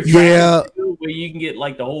 Remember where you can get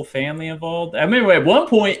like the whole family involved? I remember at one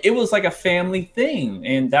point it was like a family thing,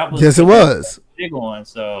 and that was it was big on.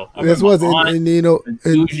 So this was and you know,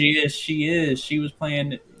 enthusiast she was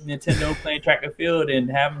playing Nintendo, playing track and field, and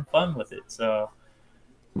having fun with it. So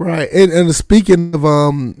right, and speaking of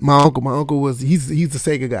my uncle was he's the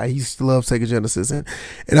Sega guy. He used to love Sega Genesis, and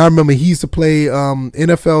I remember he used to play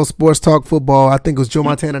NFL Sports Talk Football. I think it was Joe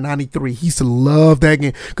Montana '93. He used to love that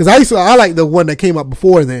game because I like the one that came out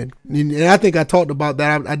before then, and I think I talked about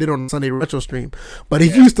that. I did on the Sunday Retro stream, but he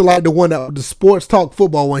used to like the Sports Talk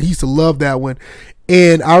Football one. He used to love that one,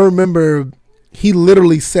 and I remember he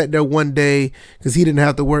literally sat there one day because he didn't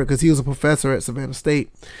have to work because he was a professor at Savannah State.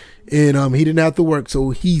 And he didn't have to work,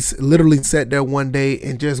 so he literally sat there one day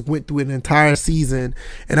and just went through an entire season.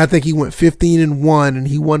 And I think he went 15-1, and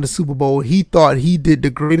he won the Super Bowl. He thought he did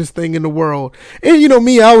the greatest thing in the world. And you know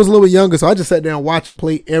me, I was a little bit younger, so I just sat there and watched him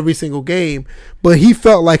play every single game. But he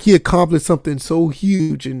felt like he accomplished something so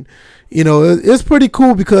huge, and you know it's pretty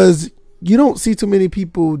cool because you don't see too many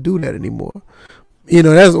people do that anymore. You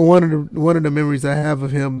know, that's one of the memories I have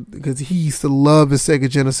of him because he used to love his Sega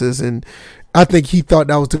Genesis, and I think he thought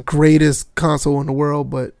that was the greatest console in the world.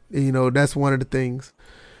 But you know, that's one of the things.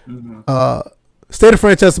 Mm-hmm. State of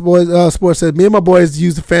Franchise Sports said, "Me and my boys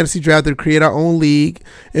use the fantasy draft to create our own league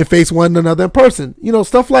and face one another in person." You know,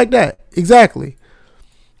 stuff like that. Exactly.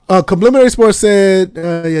 Complimentary Sports said,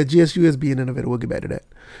 "Yeah, GSU is being innovative." We'll get back to that.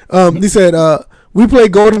 He said, "We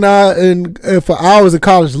played GoldenEye and for hours in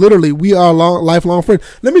college. Literally, we are lifelong friends."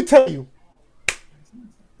 Let me tell you,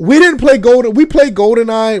 we didn't play Golden. We played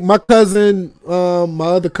GoldenEye. My cousin, my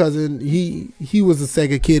other cousin, he was a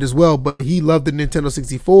Sega kid as well, but he loved the Nintendo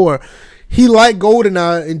 64. He liked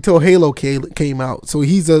GoldenEye until Halo came out. So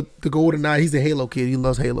he's the GoldenEye. He's a Halo kid. He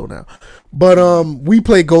loves Halo now. But we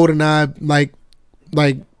played GoldenEye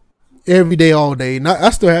like every day, all day. And I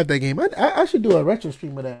still have that game. I should do a retro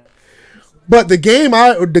stream of that. But the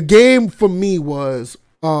game for me was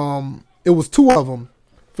it was two of them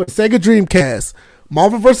for the Sega Dreamcast.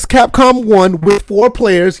 Marvel vs. Capcom 1 with 4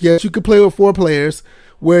 players. Yes, you could play with 4 players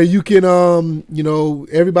where you can you know,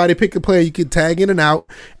 everybody pick a player, you can tag in and out.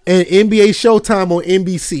 And NBA Showtime on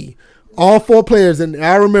NBC. All 4 players, and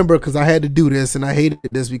I remember because I had to do this and I hated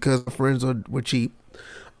this because my friends were cheap.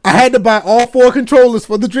 I had to buy all 4 controllers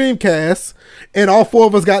for the Dreamcast, and all 4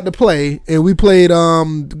 of us got to play, and we played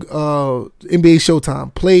NBA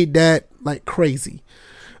Showtime. Played that like crazy.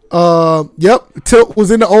 Yep, Tilt was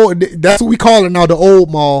in the old. That's what we call it now, the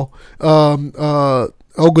old mall.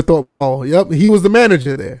 Oglethorpe Mall. Yep, he was the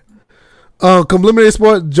manager there. Complimentary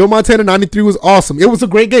Sport. Joe Montana '93 was awesome. It was a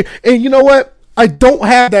great game, and you know what? I don't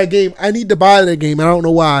have that game. I need to buy that game. I don't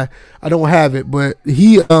know why I don't have it, but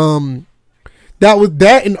he that was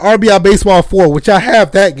that and RBI Baseball 4, which I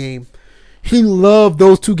have that game. He loved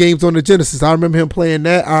those 2 games on the Genesis. I remember him playing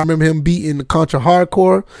that. I remember him beating the Contra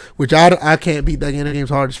Hardcore, which I can't beat that game. That game's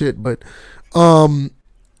hard as shit. But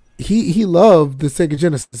he loved the Sega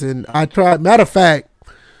Genesis, and I tried. Matter of fact,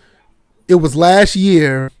 it was last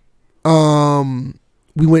year.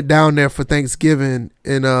 We went down there for Thanksgiving,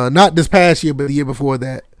 and not this past year, but the year before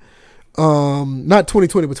that. Not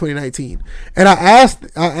 2020, but 2019. And I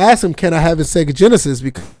asked him, can I have his Sega Genesis,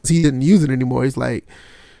 because he didn't use it anymore. He's like,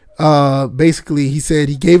 basically he said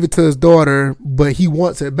he gave it to his daughter, but he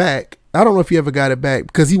wants it back. I don't know if he ever got it back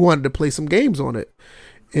because he wanted to play some games on it.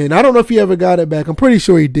 And I don't know if he ever got it back. I'm pretty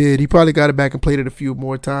sure he did. He probably got it back and played it a few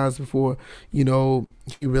more times before, you know,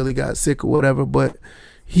 he really got sick or whatever. But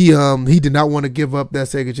he did not want to give up that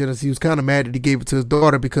Sega Genesis. He was kind of mad that he gave it to his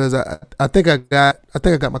daughter, because I think I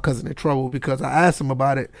got my cousin in trouble because I asked him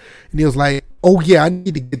about it, and he was like, "Oh yeah, I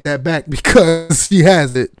need to get that back because she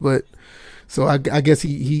has it." But so I guess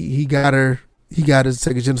he got his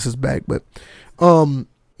Sega Genesis back. But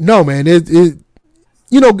no, man,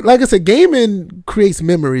 like I said, gaming creates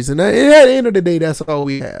memories, and at the end of the day, that's all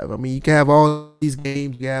we have. I mean, you can have all these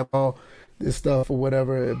games, you have all this stuff or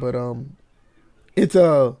whatever, but it's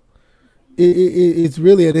it's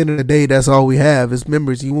really at the end of the day, that's all we have is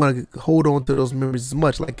memories. You want to hold on to those memories as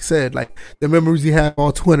much, like you said, like the memories you have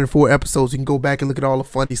all 204 episodes. You can go back and look at all the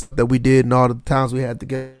funny stuff that we did and all the times we had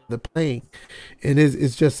together playing, and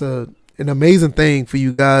it's just an amazing thing for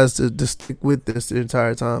you guys to stick with this the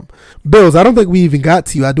entire time. Bills, I don't think we even got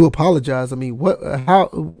to you. I do apologize. I mean,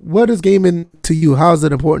 what is gaming to you? How is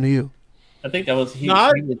it important to you? I think that was he.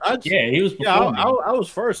 No, he was. Yeah, I was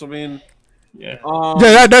first. I mean, yeah.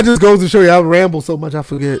 That just goes to show you I ramble so much I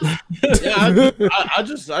forget. Yeah, I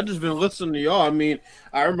just been listening to y'all. I mean,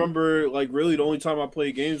 I remember like really the only time I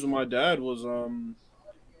played games with my dad was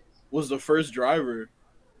the first driver.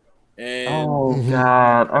 And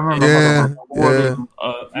God, I remember.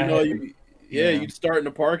 You'd start in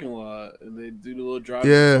the parking lot and they do the little drive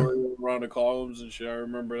around the columns and shit. I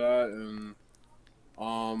remember that. And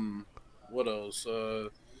what else? I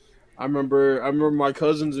remember my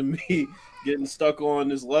cousins and me getting stuck on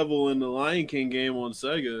this level in the Lion King game on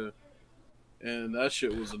Sega, and that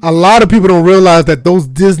shit was a lot of people don't realize that those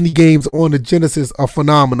Disney games on the Genesis are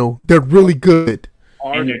phenomenal. They're really good.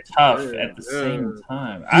 And they're tough at the same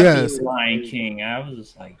time. I beat Lion King. I was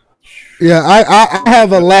just like, yeah, I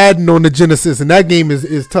have Aladdin on the Genesis, and that game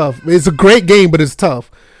is tough. It's a great game, but it's tough.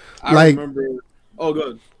 I remember. Oh,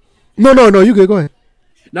 good. No, you good. Go ahead.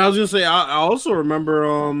 Now I was gonna say I also remember.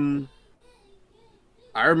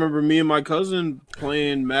 I remember me and my cousin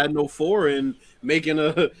playing Madden 04 and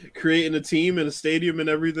creating a team and a stadium and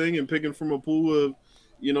everything, and picking from a pool of,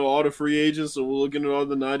 all the free agents. So we're looking at all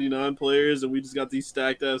the 99 players, and we just got these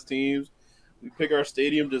stacked ass teams. We pick our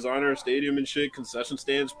stadium, design our stadium and shit, concession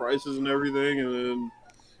stands, prices and everything, and then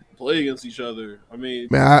play against each other. I mean,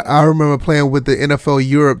 man, I remember playing with the NFL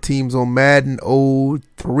Europe teams on Madden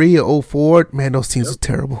 03 or 04. Man, those teams are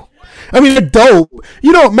terrible. I mean, they're dope.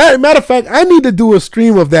 Matter of fact, I need to do a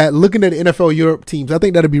stream of that, looking at the NFL Europe teams. I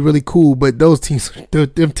think that'd be really cool. But those teams,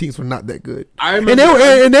 them teams were not that good. I remember,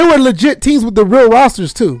 and they were legit teams with the real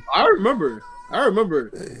rosters too. I remember.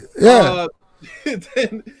 Yeah.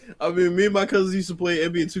 Then, I mean, me and my cousins used to play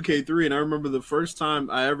NBA 2K3, and I remember the first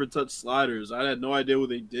time I ever touched sliders. I had no idea what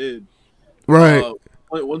they did. Right.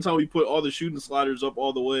 One time we put all the shooting sliders up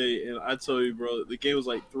all the way, and I tell you, bro, the game was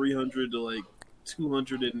like 300 to like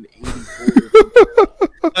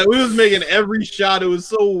 284. Like, we was making every shot. It was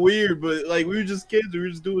so weird, but like we were just kids. We were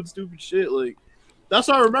just doing stupid shit. Like that's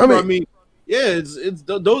what I remember. I mean, yeah, it's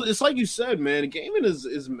those. It's like you said, man. Gaming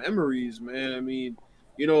is memories, man. I mean,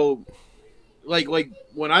 like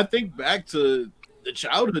when I think back to the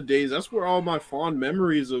childhood days, that's where all my fond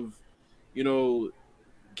memories of,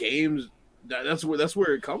 games. That's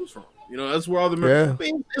where it comes from. That's where all the memories. Yeah. I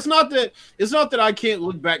mean, it's not that I can't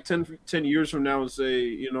look back 10 years from now and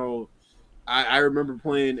say, I remember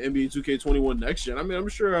playing NBA 2K21 Next Gen. I mean, I'm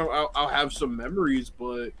sure I'll have some memories,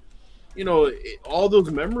 but all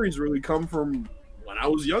those memories really come from when I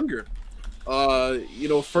was younger.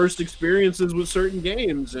 First experiences with certain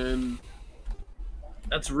games, and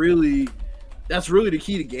that's really the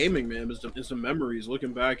key to gaming, man. Is the memories,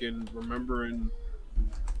 looking back and remembering,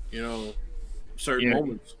 certain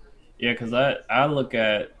moments. Yeah, because I look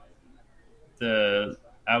at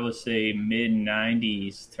I would say mid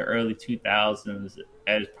 90s to early 2000s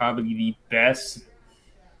as probably the best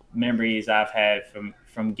memories I've had from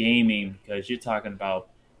gaming, because you're talking about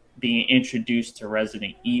being introduced to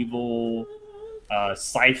Resident Evil,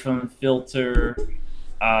 Siphon Filter,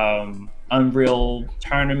 Unreal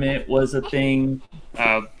Tournament was a thing,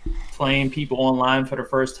 playing people online for the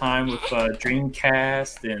first time with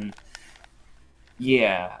Dreamcast, and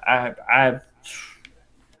yeah, I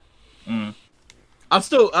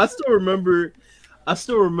still remember the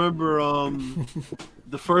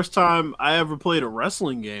first time I ever played a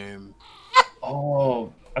wrestling game.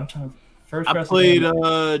 Oh, I played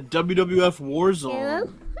WWF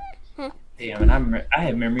Warzone. Damn, and I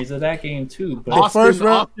had memories of that game too. But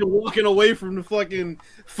Austin walking away from the fucking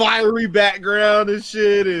fiery background and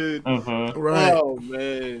shit. And, right. Oh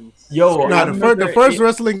man. Yo, the first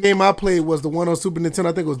wrestling game I played was the one on Super Nintendo.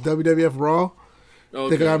 I think it was WWF Raw.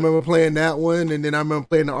 Okay. I think I remember playing that one, and then I remember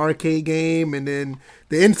playing the arcade game, and then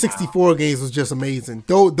the N64 games was just amazing.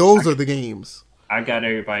 Those are the games. I got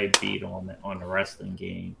everybody beat on the wrestling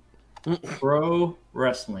game. Pro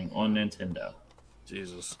Wrestling on Nintendo.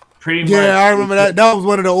 Jesus. Pretty much. Yeah, I remember that. That was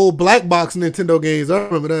one of the old black box Nintendo games. I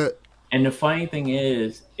remember that. And the funny thing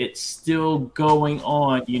is, it's still going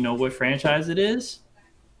on. You know what franchise it is?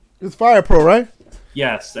 It's Fire Pro, right?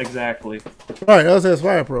 Yes, exactly. Right, that was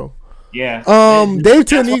Fire Pro. Yeah. Dave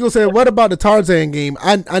Ten Eagle said, "What about the Tarzan game?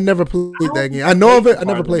 I never played that game. I know of it. I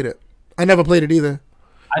never played it. I never played it either.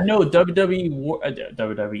 I know WWF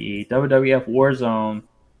Warzone.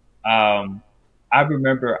 I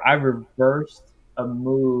remember I reversed a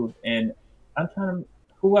move, and I'm trying to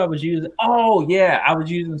who I was using. Oh yeah, I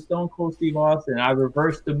was using Stone Cold Steve Austin. I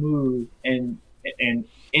reversed the move and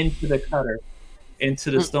into the cutter,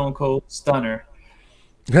 into the Stone Cold Stunner.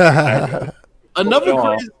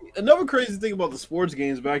 Another crazy thing about the sports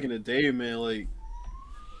games back in the day, man.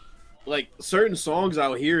 Like certain songs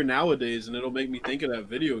out here nowadays, and it'll make me think of that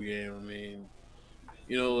video game. I mean,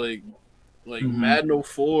 like Madden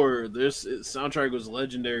 04. This soundtrack was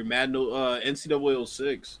legendary. Madden NCAA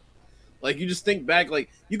 06. Like you just think back, like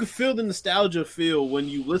you can feel the nostalgia feel when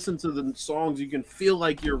you listen to the songs. You can feel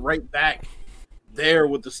like you're right back there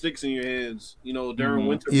with the sticks in your hands. During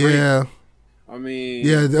winter break. Yeah. I mean,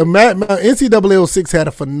 yeah. NCAA 06 had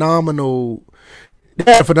a phenomenal. They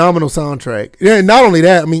had a phenomenal soundtrack. Yeah, and not only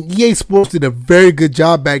that, I mean, EA Sports did a very good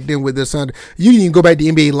job back then with their sound. You can go back to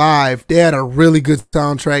NBA Live. They had a really good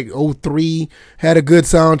soundtrack. 03 had a good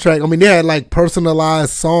soundtrack. I mean, they had like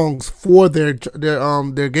personalized songs for their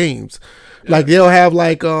games. Yeah. Like they'll have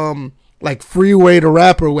like Freeway the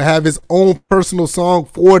Rapper will have his own personal song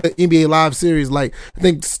for the NBA Live series. Like I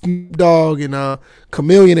think Snoop Dogg and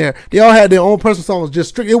Chameleon, they all had their own personal songs.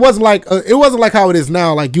 Just strict. It wasn't like how it is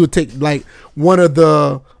now. Like you would take like one of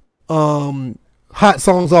the hot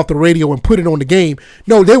songs off the radio and put it on the game.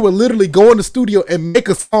 No, they would literally go in the studio and make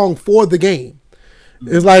a song for the game.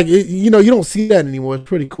 It's like you don't see that anymore. It's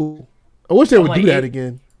pretty cool. I wish they would do that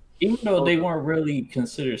again. Even though they weren't really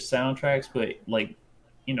considered soundtracks, but like.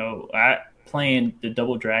 I playing the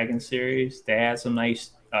Double Dragon series. They had some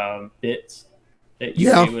nice bits that you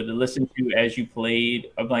were able to listen to as you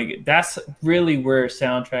played. I'm like, that's really where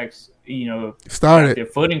soundtracks, started. Their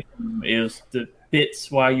footing from is the bits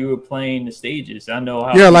while you were playing the stages. I know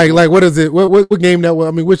how. Yeah, like what is it? What game that was?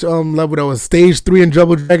 I mean, which level that was? Stage 3 in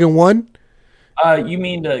Double Dragon 1. You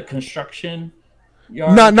mean the construction?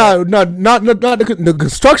 Not the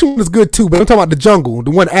construction was good too, but I'm talking about the jungle,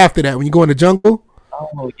 the one after that when you go in the jungle.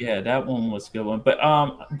 Oh yeah, that one was a good one. But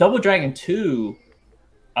Double Dragon 2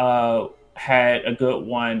 had a good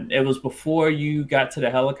one. It was before you got to the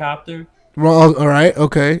helicopter. Well, all right,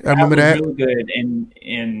 okay, I remember that. Really good.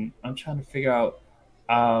 And I'm trying to figure out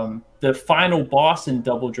the final boss in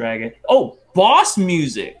Double Dragon. Oh, boss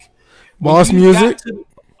music. Boss music.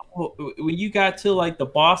 When you got to like the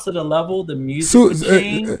boss of the level, the music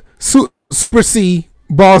Super C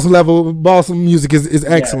boss level boss music is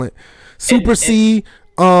excellent. Yeah. Super C.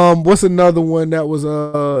 What's another one that was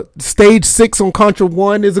Stage 6 on Contra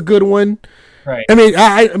 1 is a good one. Right. I mean,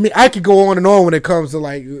 I could go on and on when it comes to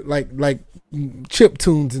like chip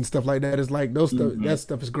tunes and stuff like that. It's like those stuff. That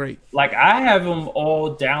stuff is great. Like I have them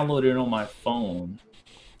all downloaded on my phone.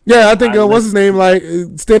 Yeah, I think what's his name? Like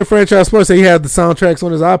State of Franchise Sports said he had the soundtracks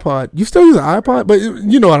on his iPod. You still use an iPod, but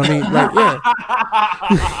you know what I mean? Like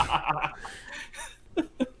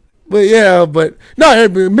yeah. But no,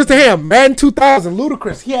 Mr. Ham, Madden 2000,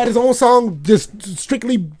 Ludacris, he had his own song just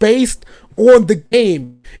strictly based on the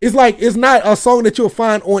game. It's like, it's not a song that you'll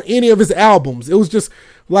find on any of his albums. It was just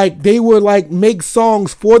like, they would like make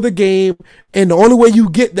songs for the game, and the only way you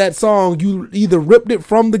get that song, you either ripped it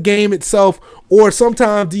from the game itself, or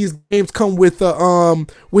sometimes these games come with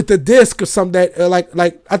a disc or something that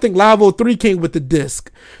like I think Live 03 came with the disc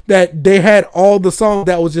that they had all the songs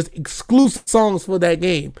that was just exclusive songs for that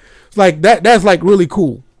game. It's like that's like really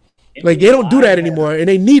cool. Like they don't do that anymore, and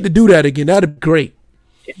they need to do that again. That'd be great.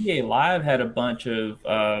 NBA Live had a bunch of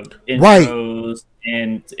intros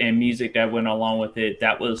and music that went along with it.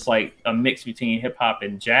 That was like a mix between hip hop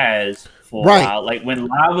and jazz for a while. Like when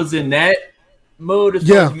Live was in that mode as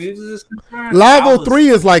far as music is concerned. Live 03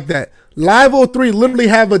 is like that. Live 03 literally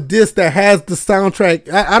have a disc that has the soundtrack.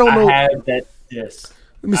 I don't know. I have that disc.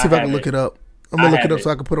 Let me see if I can look it up. I'm gonna look it up so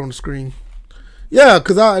I can put it on the screen. Yeah,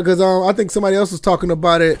 because I think somebody else was talking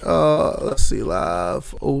about it. Let's see,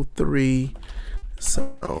 Live 03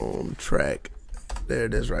 soundtrack. There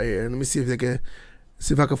it is right here. Let me see if I can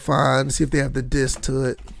see if they have the disc to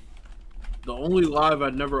it. The only Live I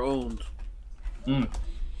never owned.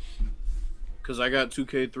 Because I got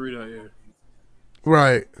 2K3 that year.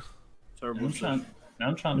 Right. I'm trying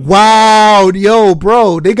to wow, yo,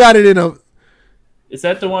 bro, they got it in a. Is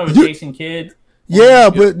that the one with Jason Kidd? Yeah,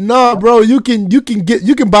 but no, bro, you can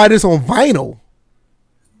buy this on vinyl.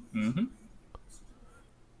 Mm-hmm.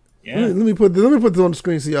 Yeah. Let me put this on the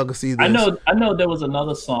screen so y'all can see this. I know there was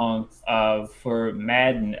another song for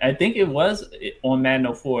Madden. I think it was on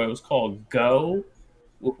Madden 04. It was called Go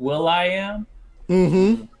with Will.i.am.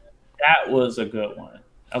 Mm-hmm. That was a good one.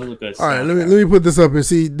 That was a good. All right, let me put this up and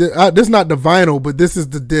see. This is not the vinyl, but this is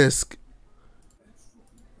the disc.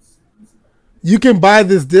 You can buy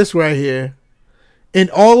this disc right here, and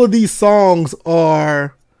all of these songs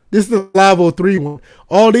are. This is the Live 03 one.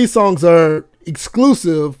 All these songs are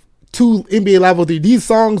exclusive to NBA Live 03. These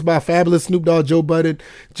songs by Fabulous, Snoop Dogg, Joe Budden,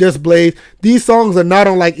 Just Blaze. These songs are not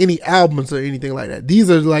on like any albums or anything like that. These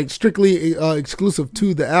are like strictly exclusive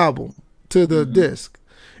to the album, to the disc.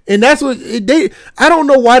 And that's what I don't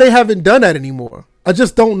know why they haven't done that anymore. I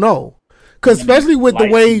just don't know. Cause especially with the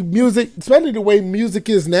way music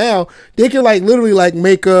is now, they can like literally like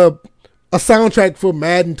make a soundtrack for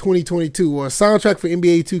Madden 2022 or a soundtrack for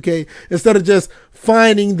NBA 2K instead of just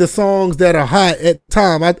finding the songs that are hot at the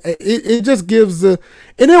time. It just gives and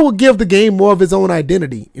it will give the game more of its own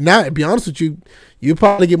identity. And now, to be honest with you, you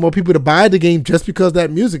probably get more people to buy the game just because of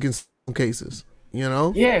that music in some cases. You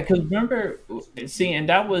know? Yeah, because remember, and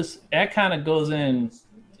that kind of goes in.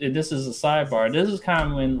 This is a sidebar. This is kind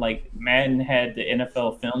of when like Madden had the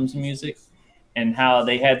NFL Films music, and how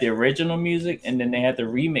they had the original music, and then they had the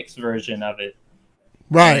remix version of it.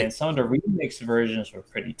 Right. And some of the remix versions were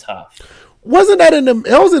pretty tough. Wasn't that it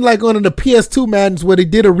wasn't like one of the PS2 Maddens where they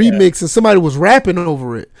did a remix and somebody was rapping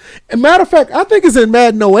over it. And matter of fact, I think it's in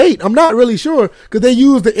Madden 08. I'm not really sure because they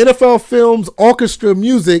used the NFL Films orchestra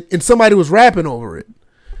music and somebody was rapping over it.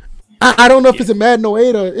 I don't know if it's in Madden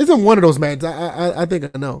 08 or it's in one of those Maddens. I think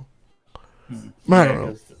I know. I don't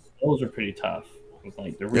know. Those are pretty tough.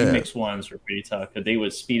 Like the remix ones were pretty tough because they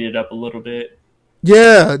would speed it up a little bit.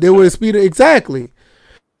 Yeah, they would speed it exactly.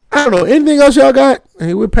 I don't know. Anything else y'all got?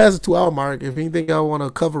 Hey, we're past the 2 hour mark. If anything y'all want to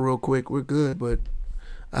cover real quick, we're good. But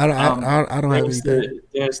I don't have anything.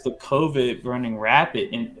 There's the COVID running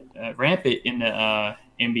rampant in the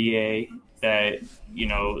NBA that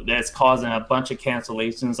that's causing a bunch of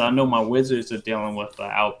cancellations. I know my Wizards are dealing with an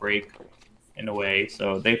outbreak in a way,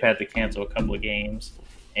 so they've had to cancel a couple of games.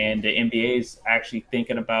 And the NBA is actually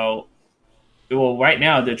thinking about. Well, right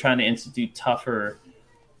now they're trying to institute tougher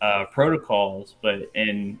protocols,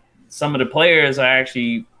 and some of the players are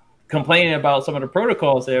actually complaining about some of the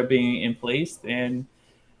protocols that are being in place, and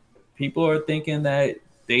people are thinking that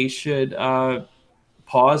they should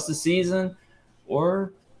pause the season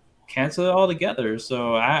or cancel it altogether.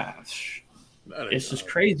 So it's just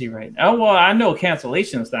crazy right now. Well, I know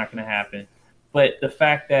cancellation is not going to happen, but the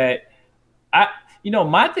fact that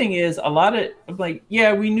my thing is a lot of like,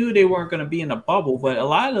 yeah, we knew they weren't going to be in a bubble, but a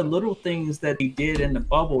lot of the little things that they did in the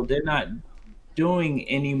bubble, they're not doing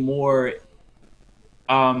anymore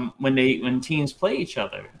when teams play each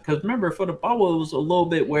other. Because remember, for the bubble, it was a little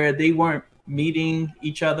bit where they weren't meeting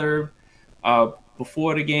each other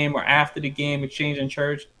before the game or after the game, exchanging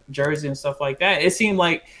jersey and stuff like that. It seemed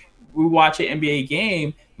like we watch an NBA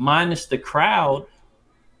game minus the crowd.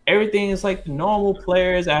 Everything is like the normal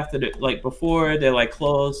players before they're like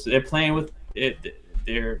close. They're playing with it.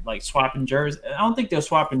 They're like swapping jerseys. I don't think they're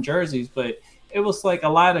swapping jerseys, but it was like a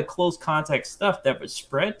lot of close contact stuff that would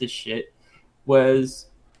spread the shit. Was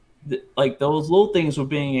like those little things were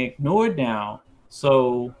being ignored now.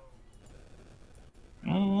 So,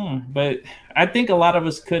 but I think a lot of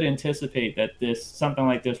us could anticipate that something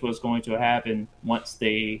like this was going to happen once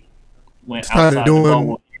they went outside the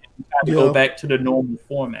bubble. Have to go back to the normal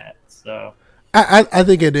format. So I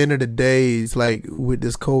think at the end of the day, it's like with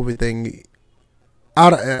this COVID thing,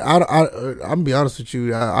 I'm gonna be honest with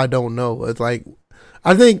you, I don't know. It's like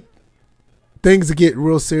I think things get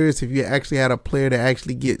real serious if you actually had a player that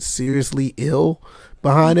actually gets seriously ill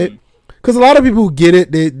behind it. Because a lot of people get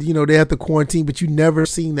it, they have to quarantine, but you never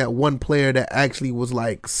seen that one player that actually was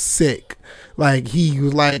like sick. Like he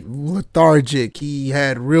was like lethargic. He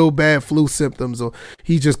had real bad flu symptoms, or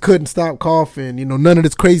he just couldn't stop coughing. None of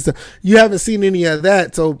this crazy stuff. You haven't seen any of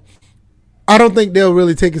that. So I don't think they'll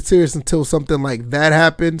really take it serious until something like that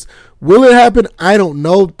happens. Will it happen? I don't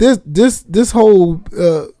know. This whole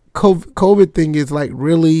COVID thing is like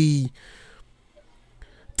really...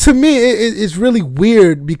 To me, it's really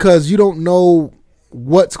weird because you don't know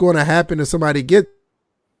what's going to happen if somebody gets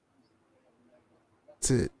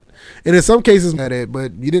it. And in some cases, had it,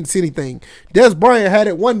 but you didn't see anything. Des Bryant had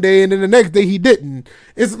it one day, and then the next day he didn't.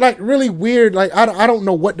 It's like really weird. Like I don't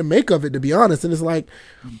know what to make of it, to be honest. And it's like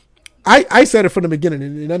I said it from the beginning,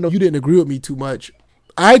 and I know you didn't agree with me too much.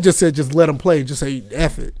 I just said just let them play, just say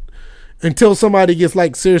F it until somebody gets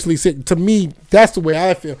like seriously sick. To me, that's the way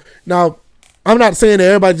I feel. Now, I'm not saying that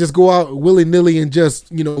everybody just go out willy-nilly and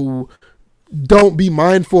just, don't be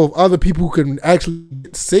mindful of other people who can actually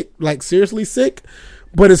get sick, like seriously sick.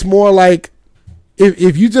 But it's more like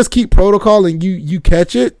if you just keep protocol and you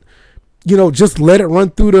catch it, just let it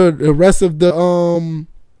run through the rest of the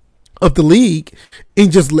of the league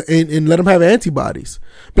and just and let them have antibodies.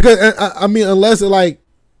 Because I mean, unless like,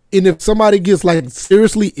 and if somebody gets like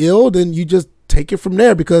seriously ill, then you just take it from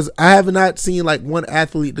there. Because I have not seen like one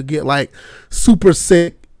athlete to get like super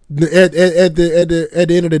sick. At the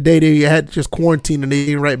end of the day, they had to just quarantine and they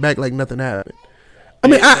came right back like nothing happened. I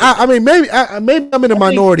mean, I mean, maybe I'm in a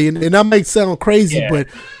minority, and that might sound crazy, but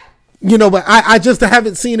but I just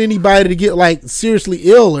haven't seen anybody to get like seriously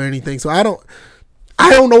ill or anything. So I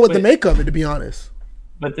don't know what to make of it, to be honest.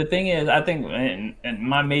 But the thing is, I think, and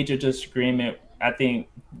my major disagreement, I think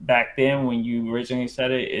back then when you originally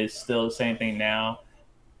said it, is still the same thing now.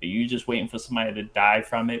 Are you just waiting for somebody to die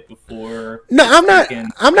from it before? No, I'm not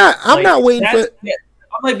waiting for.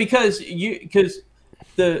 I'm like, because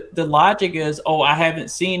the logic is, I haven't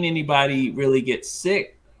seen anybody really get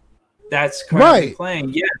sick that's currently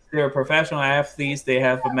playing. Yes, they're professional athletes. They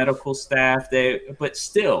have a medical staff. But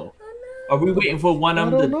still, are we waiting for one of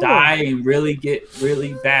them to die and really get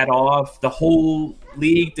really bad off? The whole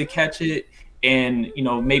league to catch it, and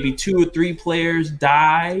maybe 2 or 3 players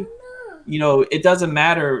die. It doesn't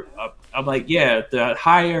matter. I'm like, the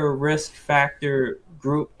higher risk factor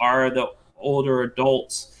group are the older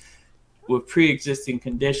adults with pre-existing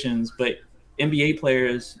conditions, but NBA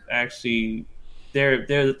players actually, there's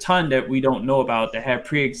a ton that we don't know about that have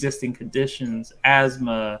pre-existing conditions,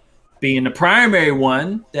 asthma being the primary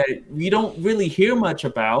one that we don't really hear much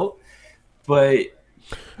about, but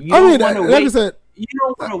you don't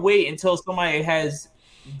want to wait until somebody has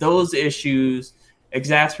those issues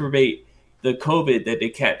exacerbate the COVID that they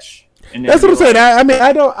catch. And that's what I'm saying. I mean,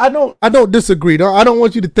 I don't disagree. I don't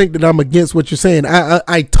want you to think that I'm against what you're saying.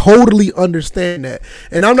 I totally understand that,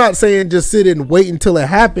 and I'm not saying just sit and wait until it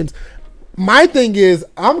happens. My thing is,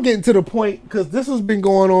 I'm getting to the point, because this has been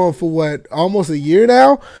going on for almost a year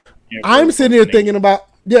now. I'm sitting here thinking about,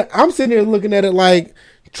 I'm sitting here looking at it like,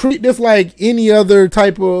 treat this like any other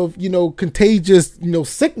type of contagious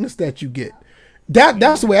sickness that you get.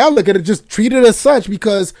 That's the way I look at it. Just treat it as such,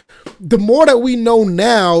 because the more that we know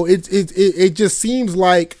now, it just seems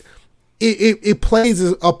like it plays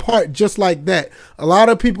a part just like that. A lot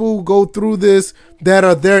of people who go through this that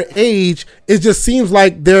are their age, it just seems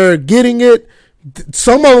like they're getting it.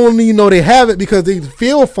 Some of them, they have it because they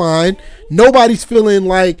feel fine. Nobody's feeling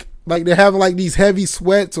like they're having like these heavy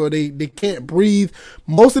sweats or they can't breathe.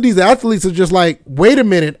 Most of these athletes are just like, wait a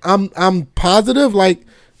minute, I'm positive, like,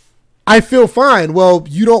 I feel fine. Well,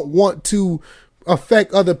 you don't want to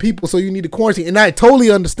affect other people, so you need to quarantine. And I totally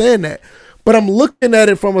understand that. But I'm looking at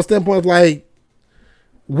it from a standpoint of like,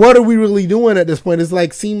 what are we really doing at this point? It's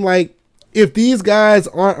like, seem like if these guys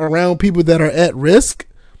aren't around people that are at risk,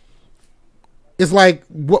 it's like,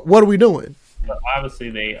 what are we doing? But obviously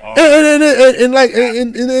they are.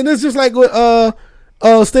 And it's just like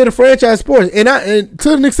state of franchise sports. And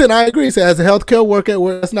to an extent, I agree. So as a healthcare worker,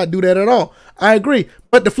 let's not do that at all. I agree.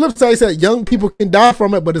 But the flip side is that young people can die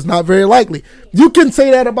from it, but it's not very likely. You can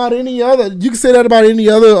say that about any other. You can say that about any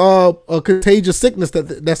other contagious sickness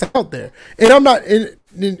that's out there. And I'm not.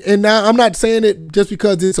 And now I'm not saying it just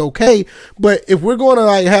because it's okay. But if we're going to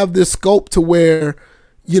like have this scope to where,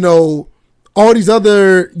 all these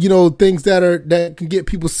other things that can get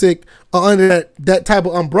people sick are under that type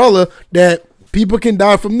of umbrella, that people can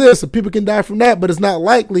die from this or people can die from that, but it's not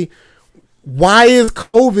likely. Why is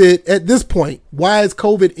COVID at this point? Why is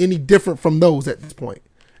COVID any different from those at this point?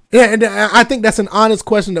 And I think that's an honest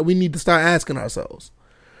question that we need to start asking ourselves.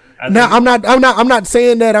 Now, I'm not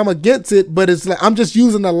saying that I'm against it, but it's like I'm just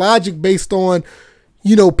using the logic based on,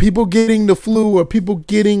 people getting the flu or people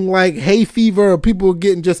getting like hay fever or people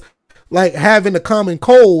getting just like having a common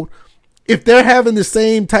cold. If they're having the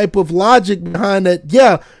same type of logic behind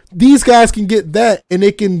that, these guys can get that and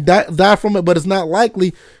they can die from it, but it's not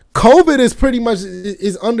likely. COVID is pretty much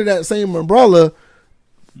is under that same umbrella.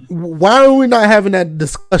 Why are we not having that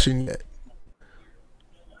discussion yet?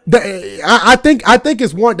 I think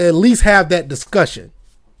it's warranted to at least have that discussion.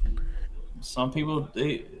 Some people,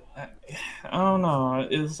 I don't know.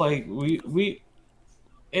 It's like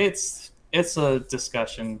it's a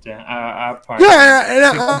discussion.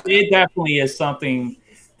 It definitely is something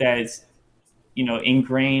that's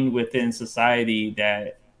ingrained within society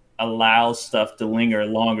that allows stuff to linger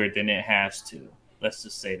longer than it has to. Let's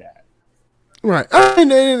just say that. Right.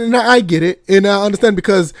 And I get it. And I understand,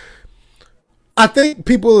 because I think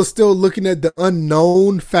people are still looking at the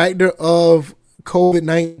unknown factor of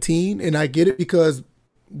COVID-19. And I get it, because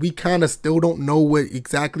we kind of still don't know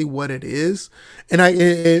exactly what it is.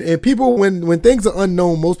 And people, when things are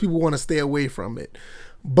unknown, most people want to stay away from it.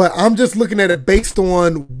 But I'm just looking at it based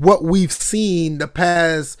on what we've seen the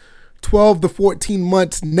past 12 to 14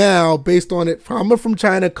 months now, based on it coming from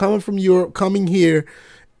China, coming from Europe, coming here,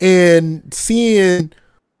 and seeing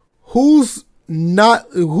who's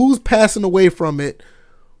passing away from it,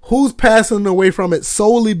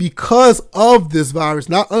 solely because of this virus,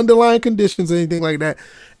 not underlying conditions or anything like that,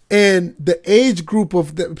 and the age group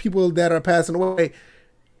of the people that are passing away.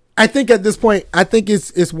 I think at this point,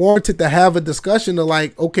 it's warranted to have a discussion of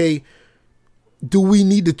like, okay, do we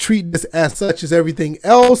need to treat this as such as everything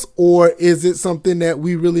else, or is it something that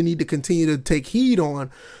we really need to continue to take heed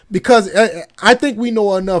on? Because I think we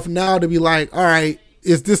know enough now to be like, all right,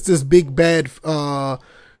 is this big bad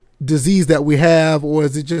disease that we have, or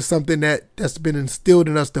is it just something that's been instilled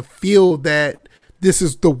in us to feel that this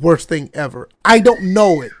is the worst thing ever? I don't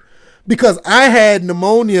know it, because I had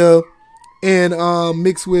pneumonia and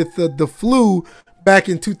mixed with the flu back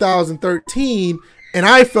in 2013, and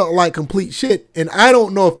I felt like complete shit. And I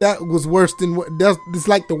don't know if that was worse than it's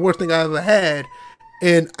like the worst thing I ever had,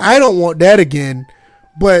 and I don't want that again.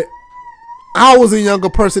 But I was a younger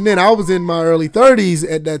person then. I was in my early 30s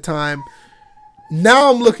at that time.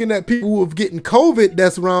 Now I'm looking at people who are getting COVID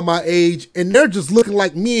that's around my age, and they're just looking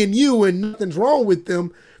like me and you, and nothing's wrong with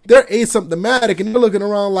them. They're asymptomatic, and they're looking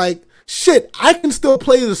around like, shit, I can still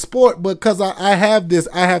play the sport, but because I have this,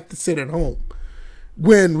 I have to sit at home.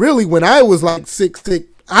 When really, when I was like sick,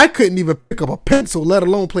 I couldn't even pick up a pencil, let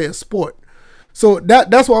alone play a sport. So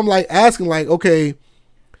that's why I'm like asking, like, okay,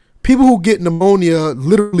 people who get pneumonia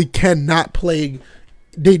literally cannot play.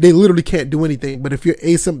 They literally can't do anything. But if you're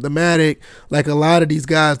asymptomatic, like a lot of these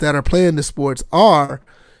guys that are playing the sports are,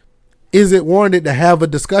 is it warranted to have a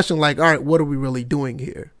discussion like, all right, what are we really doing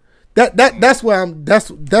here? That's what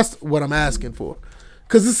I'm asking for.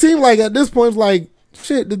 Because it seemed like at this point, like,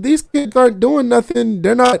 shit, these kids aren't doing nothing.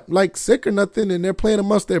 They're not like sick or nothing, and they're playing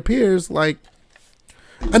amongst their peers. Like,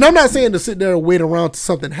 and I'm not saying to sit there and wait around till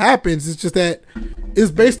something happens. It's just that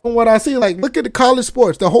it's based on what I see. Like, look at the college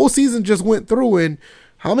sports. The whole season just went through, and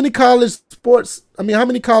how many college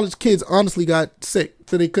kids honestly got sick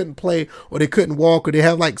so they couldn't play, or they couldn't walk, or they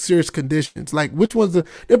have like serious conditions? Like, which ones?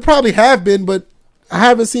 There probably have been, but I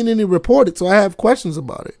haven't seen any reported, so I have questions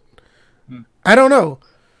about it. I don't know.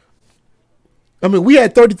 I mean, we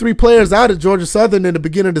had 33 players out at Georgia Southern in the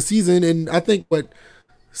beginning of the season, and I think,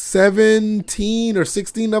 17 or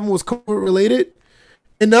 16 of them was COVID related,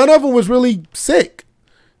 and none of them was really sick,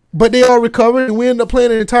 but they all recovered, and we ended up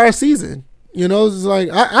playing an entire season. You know, it's like,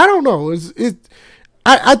 I don't know.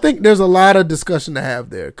 I think there's a lot of discussion to have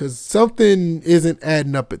there, because something isn't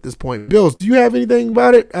adding up at this point. Bills, do you have anything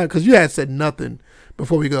about it? Because you had said nothing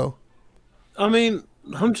before we go. I mean,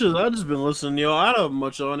 I've just been listening, yo. I don't have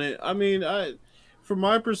much on it. I mean, from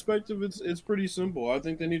my perspective, it's pretty simple. I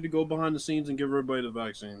think they need to go behind the scenes and give everybody the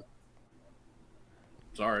vaccine.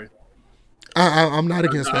 Sorry, I'm not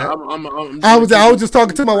against that. I was just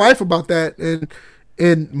talking to my wife about that,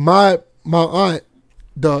 and my aunt,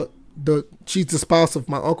 she's the spouse of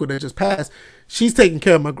my uncle that just passed. She's taking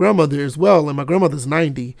care of my grandmother as well, and my grandmother's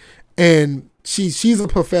 90, and she's a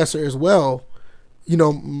professor as well. You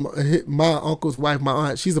know, my uncle's wife, my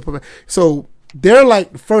aunt, she's a professor. So they're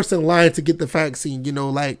like first in line to get the vaccine. You know,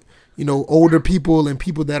 like, you know, older people and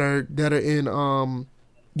people that are in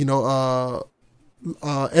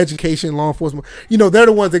education, law enforcement. You know, they're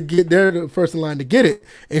the ones they're the first in line to get it.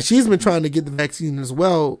 And she's been trying to get the vaccine as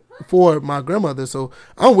well for my grandmother. So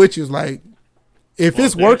I'm with you. It's like, if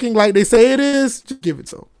it's working like they say it is, just give it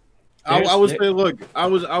to them. I would say, look, I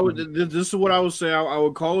would. This is what I would say. I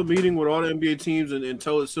would call a meeting with all the NBA teams and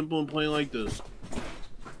tell it simple and plain like this: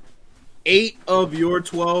 8 of your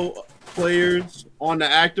 12 players on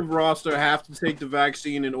the active roster have to take the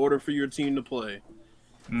vaccine in order for your team to play.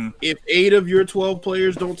 If 8 of your 12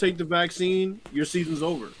 players don't take the vaccine, your season's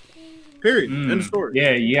over. Period. End of story.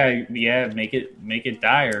 Yeah. Make it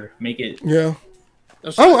dire. Make it. Yeah.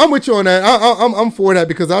 I'm with you on that. I'm for that,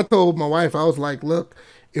 because I told my wife, I was like, look,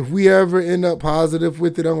 if we ever end up positive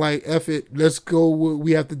with it, I'm like, F it, let's go. What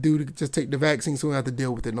we have to do to just take the vaccine, so we don't have to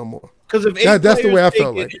deal with it no more. Because if that's the way I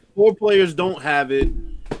felt like. 4 players don't have it,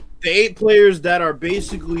 the 8 players that are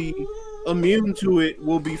basically immune to it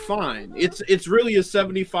will be fine. It's really a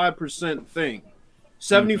 75% thing.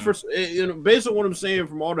 70%. You know, based on what I'm saying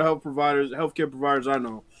from all the healthcare providers I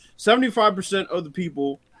know, 75% of the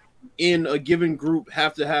people in a given group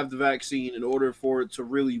have to have the vaccine in order for it to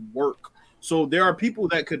really work. So there are people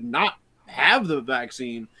that could not have the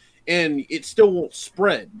vaccine and it still won't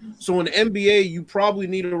spread. So in the NBA, you probably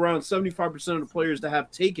need around 75% of the players to have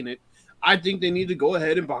taken it. I think they need to go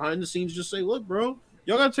ahead and behind the scenes just say, look, bro,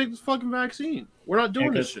 y'all got to take this fucking vaccine. We're not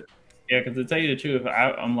doing this shit. Yeah, because to tell you the truth,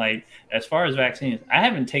 I'm like, as far as vaccines, I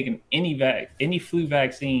haven't taken any flu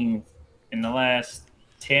vaccine in the last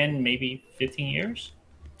 10, maybe 15 years.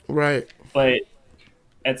 Right. But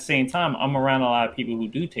at the same time, I'm around a lot of people who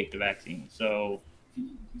do take the vaccine. So,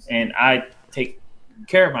 and I take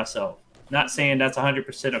care of myself. Not saying that's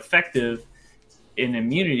 100% effective in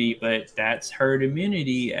immunity, but that's herd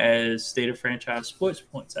immunity, as State of Franchise Sports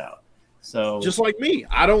points out. So, just like me,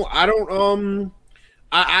 I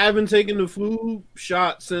haven't taken the flu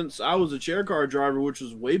shot since I was a chair car driver, which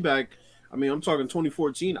was way back. I mean, I'm talking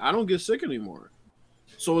 2014. I don't get sick anymore.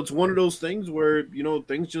 So it's one of those things where, you know,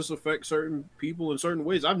 things just affect certain people in certain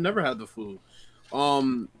ways. I've never had the flu.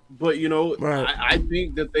 But, you know, right. I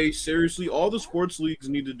think that they seriously, all the sports leagues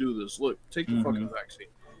need to do this. Look, take the fucking vaccine,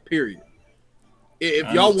 period.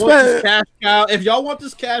 If y'all want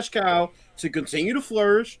this cash cow to continue to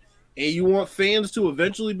flourish and you want fans to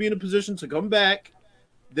eventually be in a position to come back,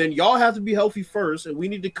 then y'all have to be healthy first, and we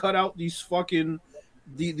need to cut out these fucking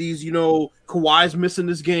these you know, Kawhi's missing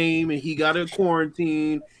this game and he got a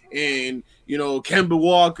quarantine, and you know, Kemba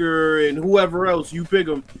Walker and whoever else you pick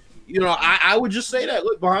them. You know, I would just say that,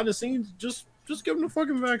 look, behind the scenes, just give them the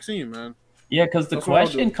fucking vaccine, man. Yeah, because the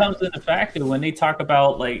question comes into factor when they talk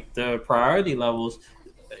about like the priority levels.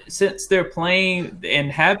 Since they're playing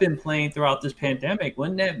and have been playing throughout this pandemic,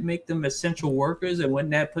 wouldn't that make them essential workers, and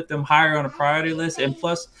wouldn't that put them higher on a priority list? And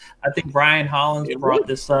plus, I think Brian Hollins brought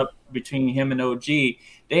this up between him and OG.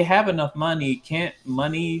 They have enough money. Can't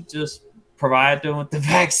money just provide them with the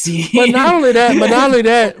vaccine? But not only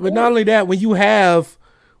that,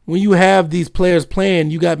 when you have these players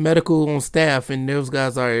playing, you got medical on staff, and those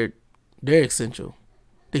guys they're essential.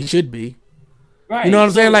 They should be. Right. You know what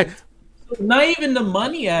I'm saying? Like, not even the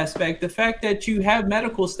money aspect, the fact that you have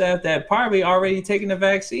medical staff that probably already taken the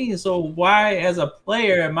vaccine. So why, as a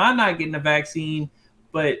player, am I not getting the vaccine,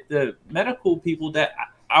 but the medical people that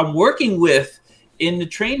I'm working with in the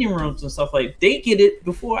training rooms and stuff, like, they get it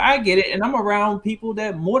before I get it, and I'm around people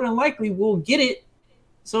that more than likely will get it.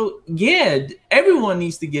 So yeah, everyone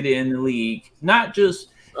needs to get it in the league, not just.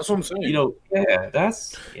 That's what I'm saying. You know, like I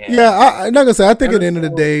said, I think at the end of the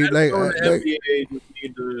day, they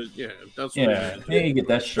get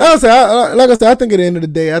that straight. Like I said, I think at the end of the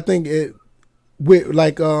day, I think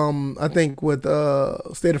with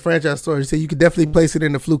State of Franchise Story, so you could definitely place it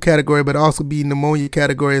in the flu category, but also be pneumonia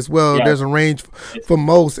category as well. Yeah. There's a range for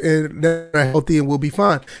most, and they're healthy and will be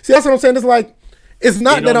fine. See, that's what I'm saying. It's like, it's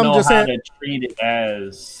not that I'm just saying to treat it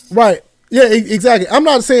as right. Yeah, exactly. I'm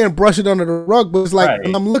not saying brush it under the rug, but it's like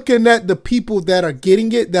when I'm looking at the people that are getting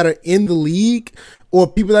it, that are in the league, or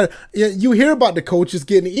people that you hear about the coaches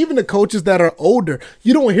getting it, even the coaches that are older.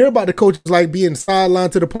 You don't hear about the coaches like being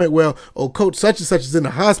sidelined to the point where, oh, coach such and such is in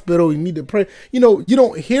the hospital, you need to pray. You know, you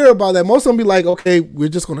don't hear about that. Most of them be like, okay, we're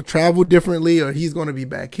just going to travel differently, or he's going to be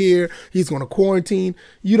back here, he's going to quarantine.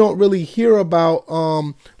 You don't really hear about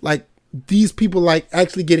like these people like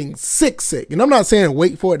actually getting sick. And I'm not saying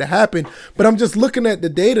wait for it to happen, but I'm just looking at the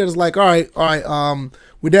data. It's like, all right.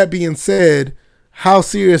 With that being said, how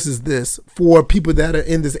serious is this for people that are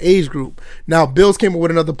in this age group? Now, Bills came up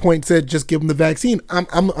with another point, said just give them the vaccine.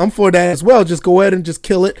 I'm for that as well. Just go ahead and just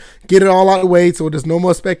kill it, get it all out of the way, so there's no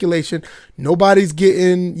more speculation. Nobody's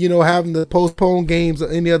getting, having to postpone games or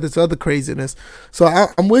any of this other craziness. So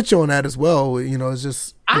I'm with you on that as well. It's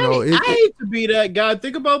just, I hate to be that guy.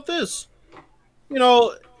 Think about this.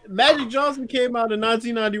 Magic Johnson came out in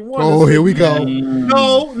 1991. Oh, here we go.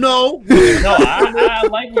 No. I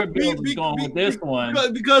like where Bill is going with this one.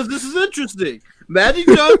 Because this is interesting. Magic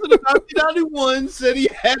Johnson in 1991 said he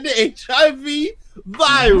had the HIV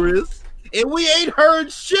virus, and we ain't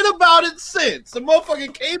heard shit about it since. The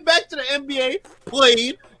motherfucker came back to the NBA,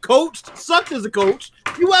 played, coached, sucked as a coach.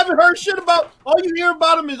 You haven't heard shit about. All you hear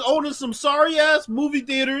about him is owning some sorry-ass movie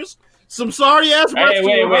theaters, some sorry-ass restaurants.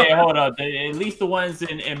 Wait, hold up. At least the ones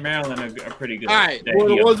in Maryland are pretty good. All right,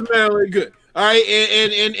 the ones in Maryland good. All right,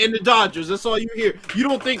 and the Dodgers, that's all you hear. You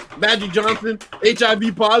don't think Magic Johnson,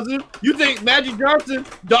 HIV positive? You think Magic Johnson,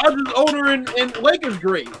 Dodgers owner and Lakers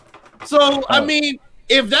great. So, I mean,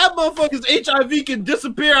 if that motherfucker's HIV can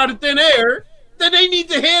disappear out of thin air, then they need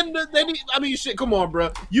to shit, come on,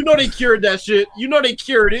 bro. They cured that shit. They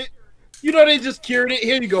cured it. They just cured it.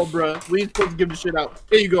 Here you go, bro. We ain't supposed to give the shit out.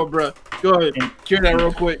 Here you go, bro. Go ahead. Cure that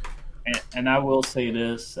real quick. And I will say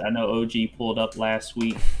this. I know OG pulled up last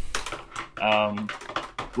week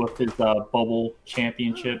with his bubble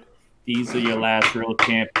championship. These are your last real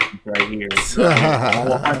champions right here. All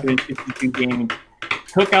 162 games.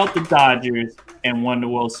 Took out the Dodgers and won the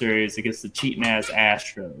World Series against the cheating-ass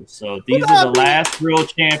Astros. So these are the last real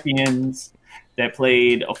champions that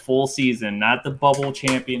played a full season, not the bubble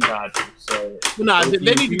champion Dodgers. So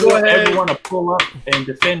they need to go ahead. If you want to pull up and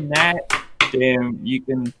defend that, then you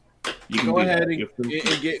can go ahead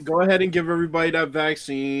and give everybody that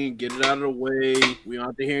vaccine. Get it out of the way. We don't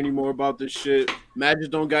have to hear any more about this shit.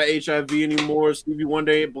 Magic don't got HIV anymore. Stevie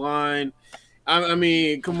Wonder ain't blind. I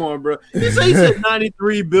mean, come on, bro. He said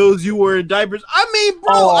 93 Bills. You were in diapers. I mean,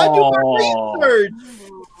 bro,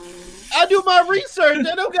 I do my research.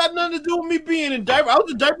 That don't got nothing to do with me being in diapers. I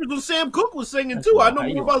was in diapers when Sam Cooke was singing too. I know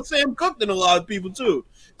more about Sam Cooke than a lot of people too.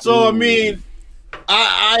 So I mean,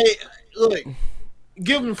 I look.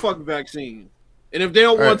 Give them the fucking vaccine, and if they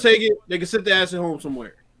don't want to take it, they can sit their ass at home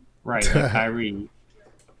somewhere. Right, like Kyrie.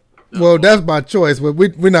 Well, that's my choice, but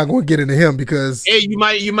we're not going to get into him because you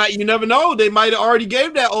never know. They might have already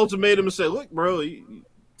gave that ultimatum and said, "Look, bro, you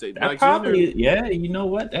take the vaccine." You know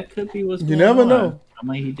what? That could be what's going on. You never know. I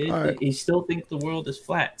mean, he did. Right. He still thinks the world is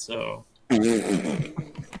flat. So, all right.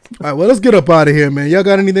 Well, let's get up out of here, man. Y'all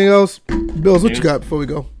got anything else, Bills? What you got before we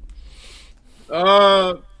go?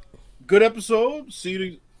 Good episode.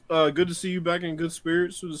 Good to see you back in good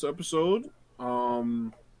spirits for this episode.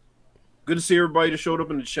 Good to see everybody that showed up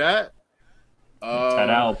in the chat.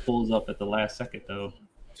 Tadal pulls up at the last second, though.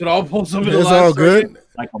 Tadal pulls up at the last last second. Good.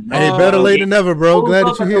 Like hey, better late than never, bro. Glad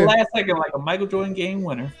that you're here. The last second, like a Michael Jordan game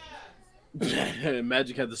winner.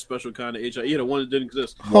 Magic had the special kind of HIV. Yeah, the one that didn't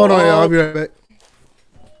exist. Hold on, y'all. I'll be right back.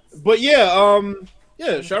 But yeah,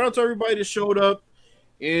 shout out to everybody that showed up.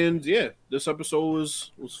 And yeah, this episode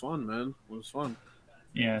was fun, man. It was fun.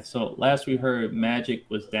 Yeah, so last we heard Magic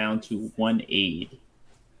was down to 1 aid.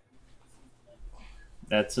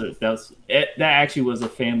 That actually was a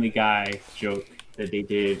Family Guy joke that they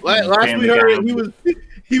did. Last we heard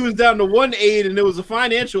he was down to 1 aid, and it was a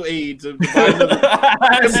financial aid to buy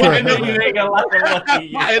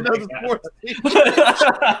another sports team.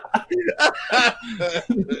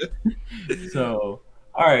 So.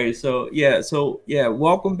 All right, so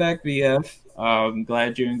welcome back, VF.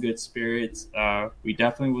 Glad you're in good spirits. We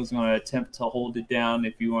definitely was going to attempt to hold it down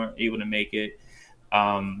if you weren't able to make it.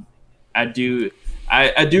 I do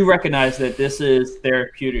recognize that this is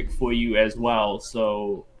therapeutic for you as well.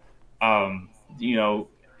 So,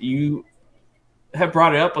 you have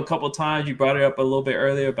brought it up a couple of times. You brought it up a little bit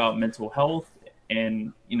earlier about mental health,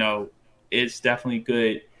 and it's definitely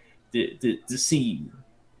good to see you.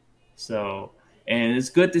 So. And it's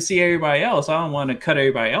good to see everybody else. I don't want to cut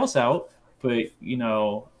everybody else out, but it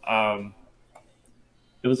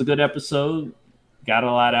was a good episode. Got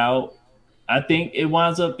a lot out. I think it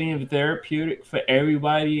winds up being therapeutic for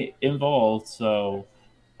everybody involved. So,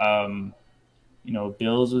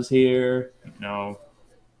 Bills was here.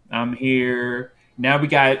 I'm here. Now we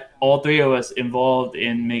got all three of us involved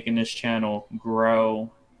in making this channel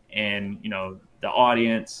grow, and the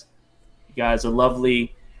audience. You guys are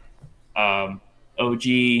lovely. OG,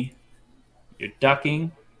 you're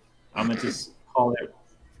ducking. I'm going to just call it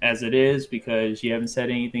as it is because you haven't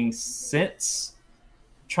said anything since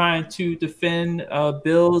trying to defend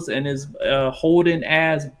Bills and his holding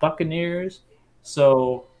as Buccaneers.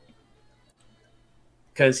 So,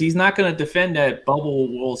 because he's not going to defend that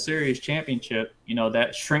bubble World Series championship,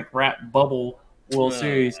 that shrink wrap bubble World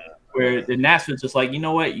Series where the Nats was just like, you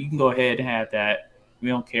know what, you can go ahead and have that. We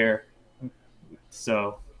don't care.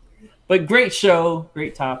 So... But great show,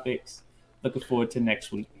 great topics. Looking forward to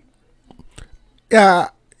next week. Yeah,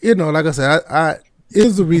 like I said, it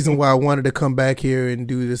is the reason why I wanted to come back here and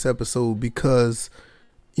do this episode because,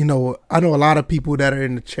 I know a lot of people that are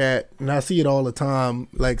in the chat, and I see it all the time.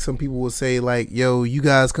 Like some people will say, like, "Yo, you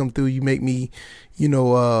guys come through, you make me,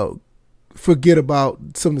 forget about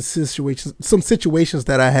some situations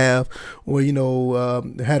that I have, or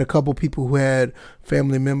had a couple people who had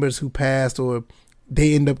family members who passed or."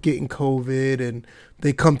 They end up getting COVID and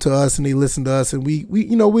they come to us and they listen to us and we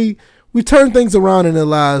turn things around in their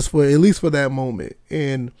lives for at least for that moment.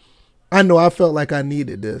 And I know I felt like I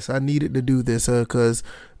needed this. I needed to do this because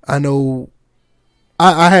I know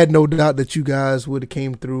I had no doubt that you guys would have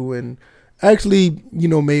came through and actually,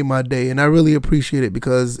 made my day. And I really appreciate it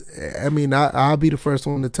because I'll be the first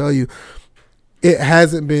one to tell you it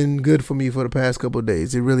hasn't been good for me for the past couple of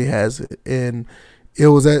days. It really hasn't. And it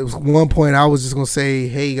was at one point I was just gonna say,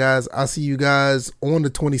 "Hey guys, I'll see you guys on the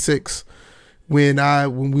 26th." When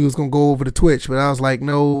we was gonna go over to Twitch, but I was like,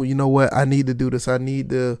 "No, you know what? I need to do this. I need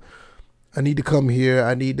to come here.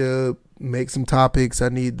 I need to make some topics. I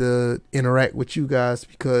need to interact with you guys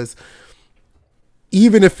because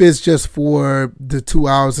even if it's just for the 2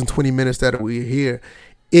 hours and 20 minutes that we're here,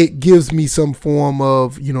 it gives me some form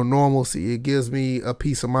of normalcy. It gives me a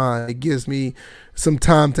peace of mind. It gives me some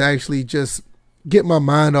time to actually just." get my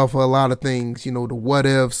mind off of a lot of things, the what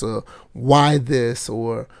ifs or why this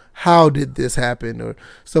or how did this happen or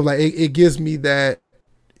stuff like it gives me that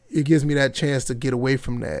chance to get away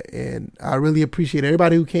from that. And I really appreciate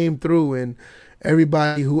everybody who came through and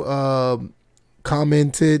everybody who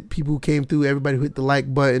commented, people who came through, everybody who hit the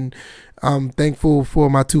like button. I'm thankful for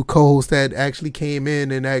my two co-hosts that actually came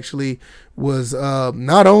in and actually was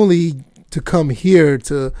not only to come here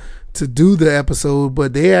to do the episode,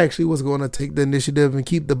 but they actually was going to take the initiative and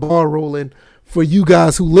keep the ball rolling for you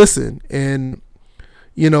guys who listen. And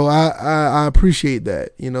I appreciate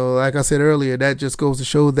that. Like I said earlier, that just goes to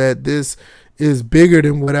show that this is bigger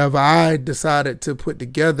than whatever I decided to put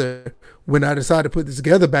together when I decided to put this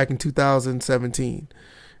together back in 2017.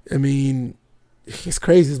 I mean, it's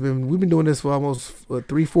crazy. We've been doing this for almost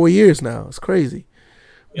 3-4 years now. It's crazy.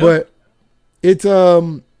 Yep. But it's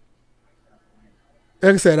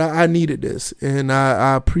like I said, I needed this, and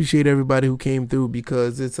I appreciate everybody who came through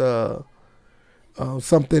because it's something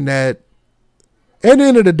that, at the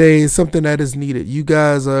end of the day, is something that is needed. You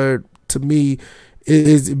guys are, to me,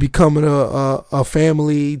 is becoming a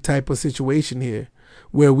family type of situation here,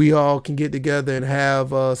 where we all can get together and have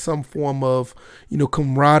some form of,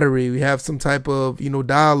 camaraderie. We have some type of,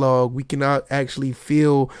 dialogue. We can actually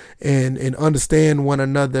feel and understand one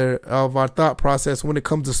another of our thought process when it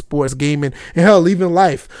comes to sports, gaming, and hell, even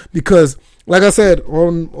life. Because, like I said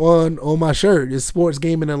on my shirt, it's sports,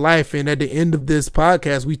 gaming, and life. And at the end of this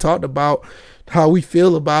podcast, we talked about how we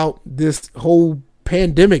feel about this whole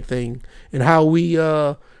pandemic thing and how we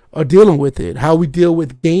are dealing with it, how we deal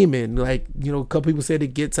with gaming. Like, a couple people said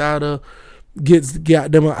it got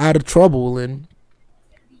them out of trouble,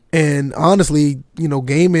 and honestly,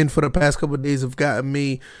 gaming for the past couple of days have gotten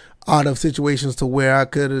me out of situations to where I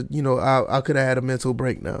could have, I could have had a mental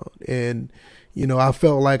breakdown, and I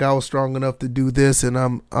felt like I was strong enough to do this, and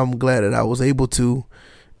I'm glad that I was able to,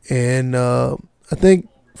 and I think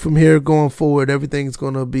from here going forward, everything's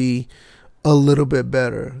gonna be a little bit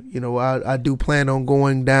better. I do plan on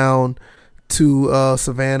going down to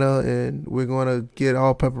Savannah, and we're going to get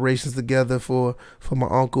all preparations together for my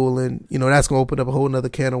uncle, and that's going to open up a whole nother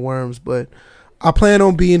can of worms, but I plan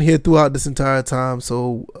on being here throughout this entire time,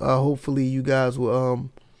 so hopefully you guys will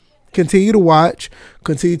continue to watch,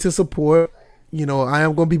 continue to support. I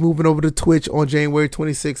am going to be moving over to Twitch on January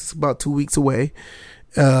 26th. It's about 2 weeks away.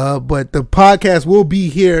 But the podcast will be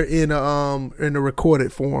here in a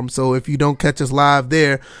recorded form. So if you don't catch us live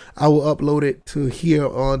there, I will upload it to here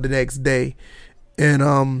on the next day.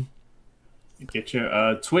 And get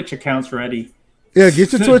your Twitch accounts ready. Yeah,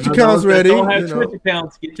 get your Twitch accounts ready. Don't have Twitch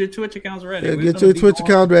accounts. Get your Twitch accounts ready. Yeah, get your Twitch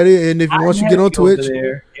account ready. And if you once you get on Twitch,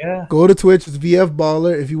 go to Twitch. It's VF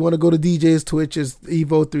Baller. If you want to go to DJ's Twitch, it's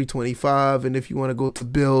Evo325. And if you want to go to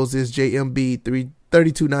Bill's, it's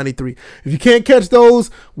JMB3293. If you can't catch those,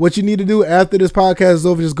 what you need to do after this podcast is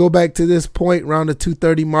over, just go back to this point around the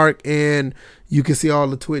 2:30 mark, and you can see all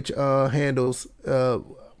the Twitch handles.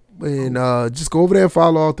 And just go over there and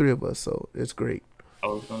follow all three of us. So it's great. I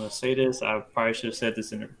was going to say this. I probably should have said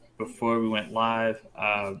this before we went live.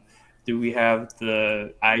 Do we have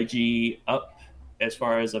the IG up as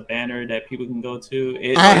far as a banner that people can go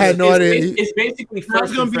to? I had no idea. It's basically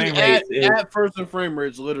first and frame rates. At first and frame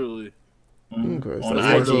rates, literally. Okay, on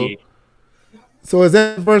IG. So is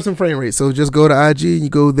that first and frame rate? So just go to IG and you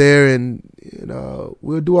go there, and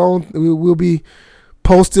we'll do our own. We'll be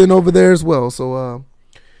posting over there as well. So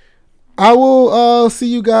I will see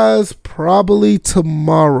you guys probably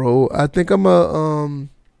tomorrow. I think I'm gonna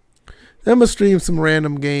stream some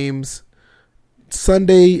random games.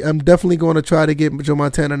 Sunday, I'm definitely going to try to get Joe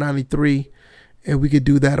Montana 93, and we could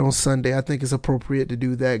do that on Sunday. I think it's appropriate to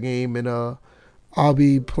do that game, and I'll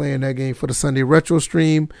be playing that game for the Sunday retro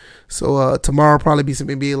stream. So tomorrow probably be some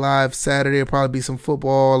NBA Live. Saturday will probably be some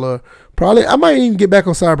football, or probably I might even get back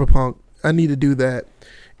on Cyberpunk. I need to do that,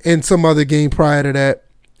 and some other game prior to that.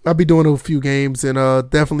 I'll be doing a few games, and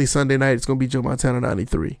definitely Sunday night it's going to be Joe Montana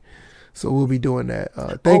 93. So we'll be doing that.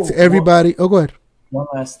 Thanks to everybody. Go ahead. One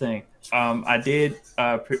last thing. I did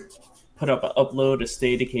put up an upload of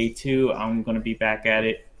State of K2. I'm going to be back at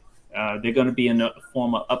it. They're going to be in the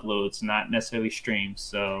form of uploads, not necessarily streams.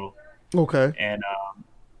 So okay. And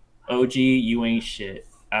OG, you ain't shit.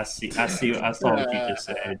 I saw what you just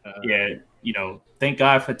said. Yeah, thank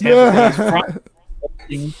God for Tampa Bay's front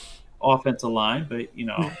offensive line, but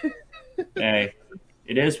hey,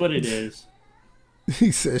 it is what it is.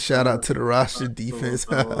 He said, "Shout out to the roster defense."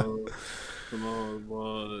 Come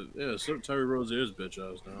on. Yeah, so Terry Rozier's bitch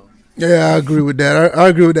ass now. Yeah, I agree with that. I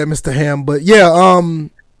agree with that, Mr. Ham. But yeah,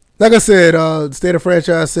 like I said, State of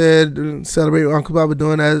Franchise said celebrate Uncle Bobby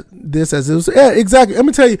doing this as it was. Yeah, exactly. Let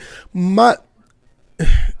me tell you,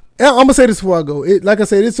 I'm gonna say this before I go. Like I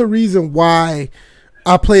said, it's a reason why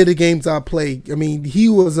I play the games I play. I mean, he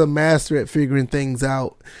was a master at figuring things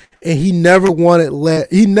out, and he never wanted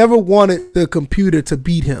the computer to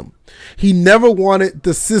beat him. He never wanted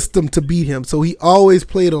the system to beat him, so he always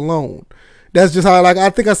played alone. That's just how, like, I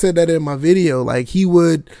think I said that in my video. Like, he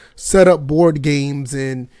would set up board games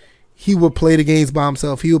and he would play the games by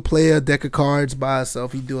himself. He would play a deck of cards by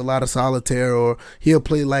himself. He'd do a lot of solitaire, or he'll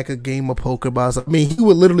play like a game of poker by himself. I mean, he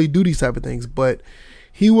would literally do these type of things, but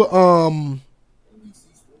he would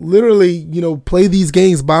literally, play these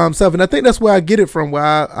games by himself. And I think that's where I get it from, where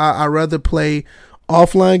I rather play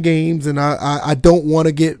offline games, and I don't want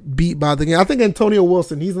to get beat by the game. I think Antonio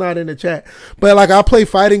Wilson, he's not in the chat, but like, I play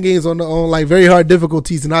fighting games on like very hard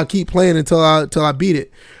difficulties, and I keep playing until I beat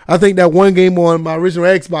it. I think that one game on my original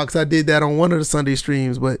Xbox, I did that on one of the Sunday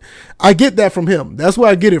streams, but I get that from him. That's where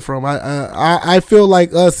I get it from. I feel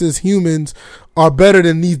like us as humans are better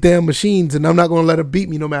than these damn machines, and I'm not going to let them beat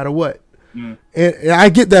me no matter what. And I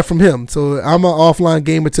get that from him. So I'm an offline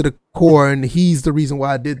gamer to the core, and he's the reason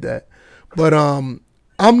why I did that. But I'm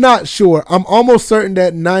not sure. I'm almost certain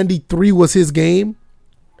that 93 was his game.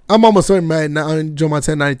 I'm almost certain Joe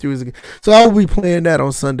Montana 93 was his game. So I will be playing that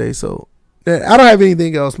on Sunday. So I don't have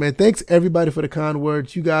anything else, man. Thanks everybody for the kind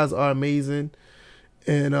words. You guys are amazing.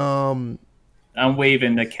 And I'm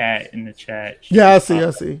waving the cat in the chat. Yeah, I see.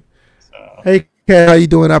 So. Hey, Cat, how you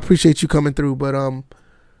doing? I appreciate you coming through. But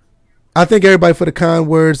I thank everybody for the kind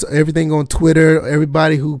words, everything on Twitter,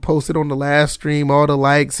 everybody who posted on the last stream, all the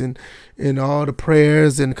likes and all the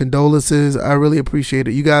prayers and condolences. I really appreciate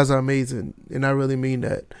it. You guys are amazing, and I really mean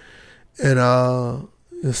that. And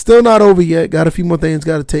it's still not over yet. Got a few more things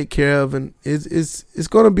got to take care of, and it's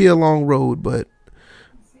going to be a long road, but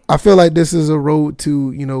I feel like this is a road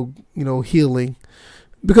to healing,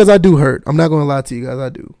 because I do hurt. I'm not going to lie to you guys, I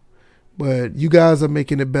do. But you guys are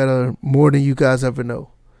making it better more than you guys ever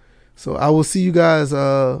know. So I will see you guys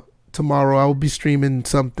tomorrow. I will be streaming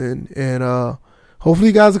something, and hopefully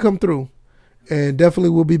you guys will come through. And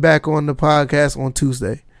definitely we'll be back on the podcast on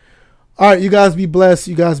Tuesday. All right, you guys be blessed.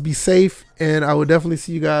 You guys be safe, and I will definitely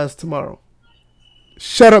see you guys tomorrow.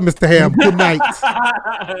 Shut up, Mr. Ham. Good night.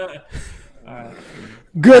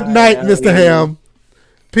 Good night, Mr. Ham.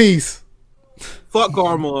 Peace. Fuck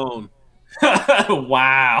Karl Malone.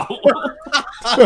 Wow.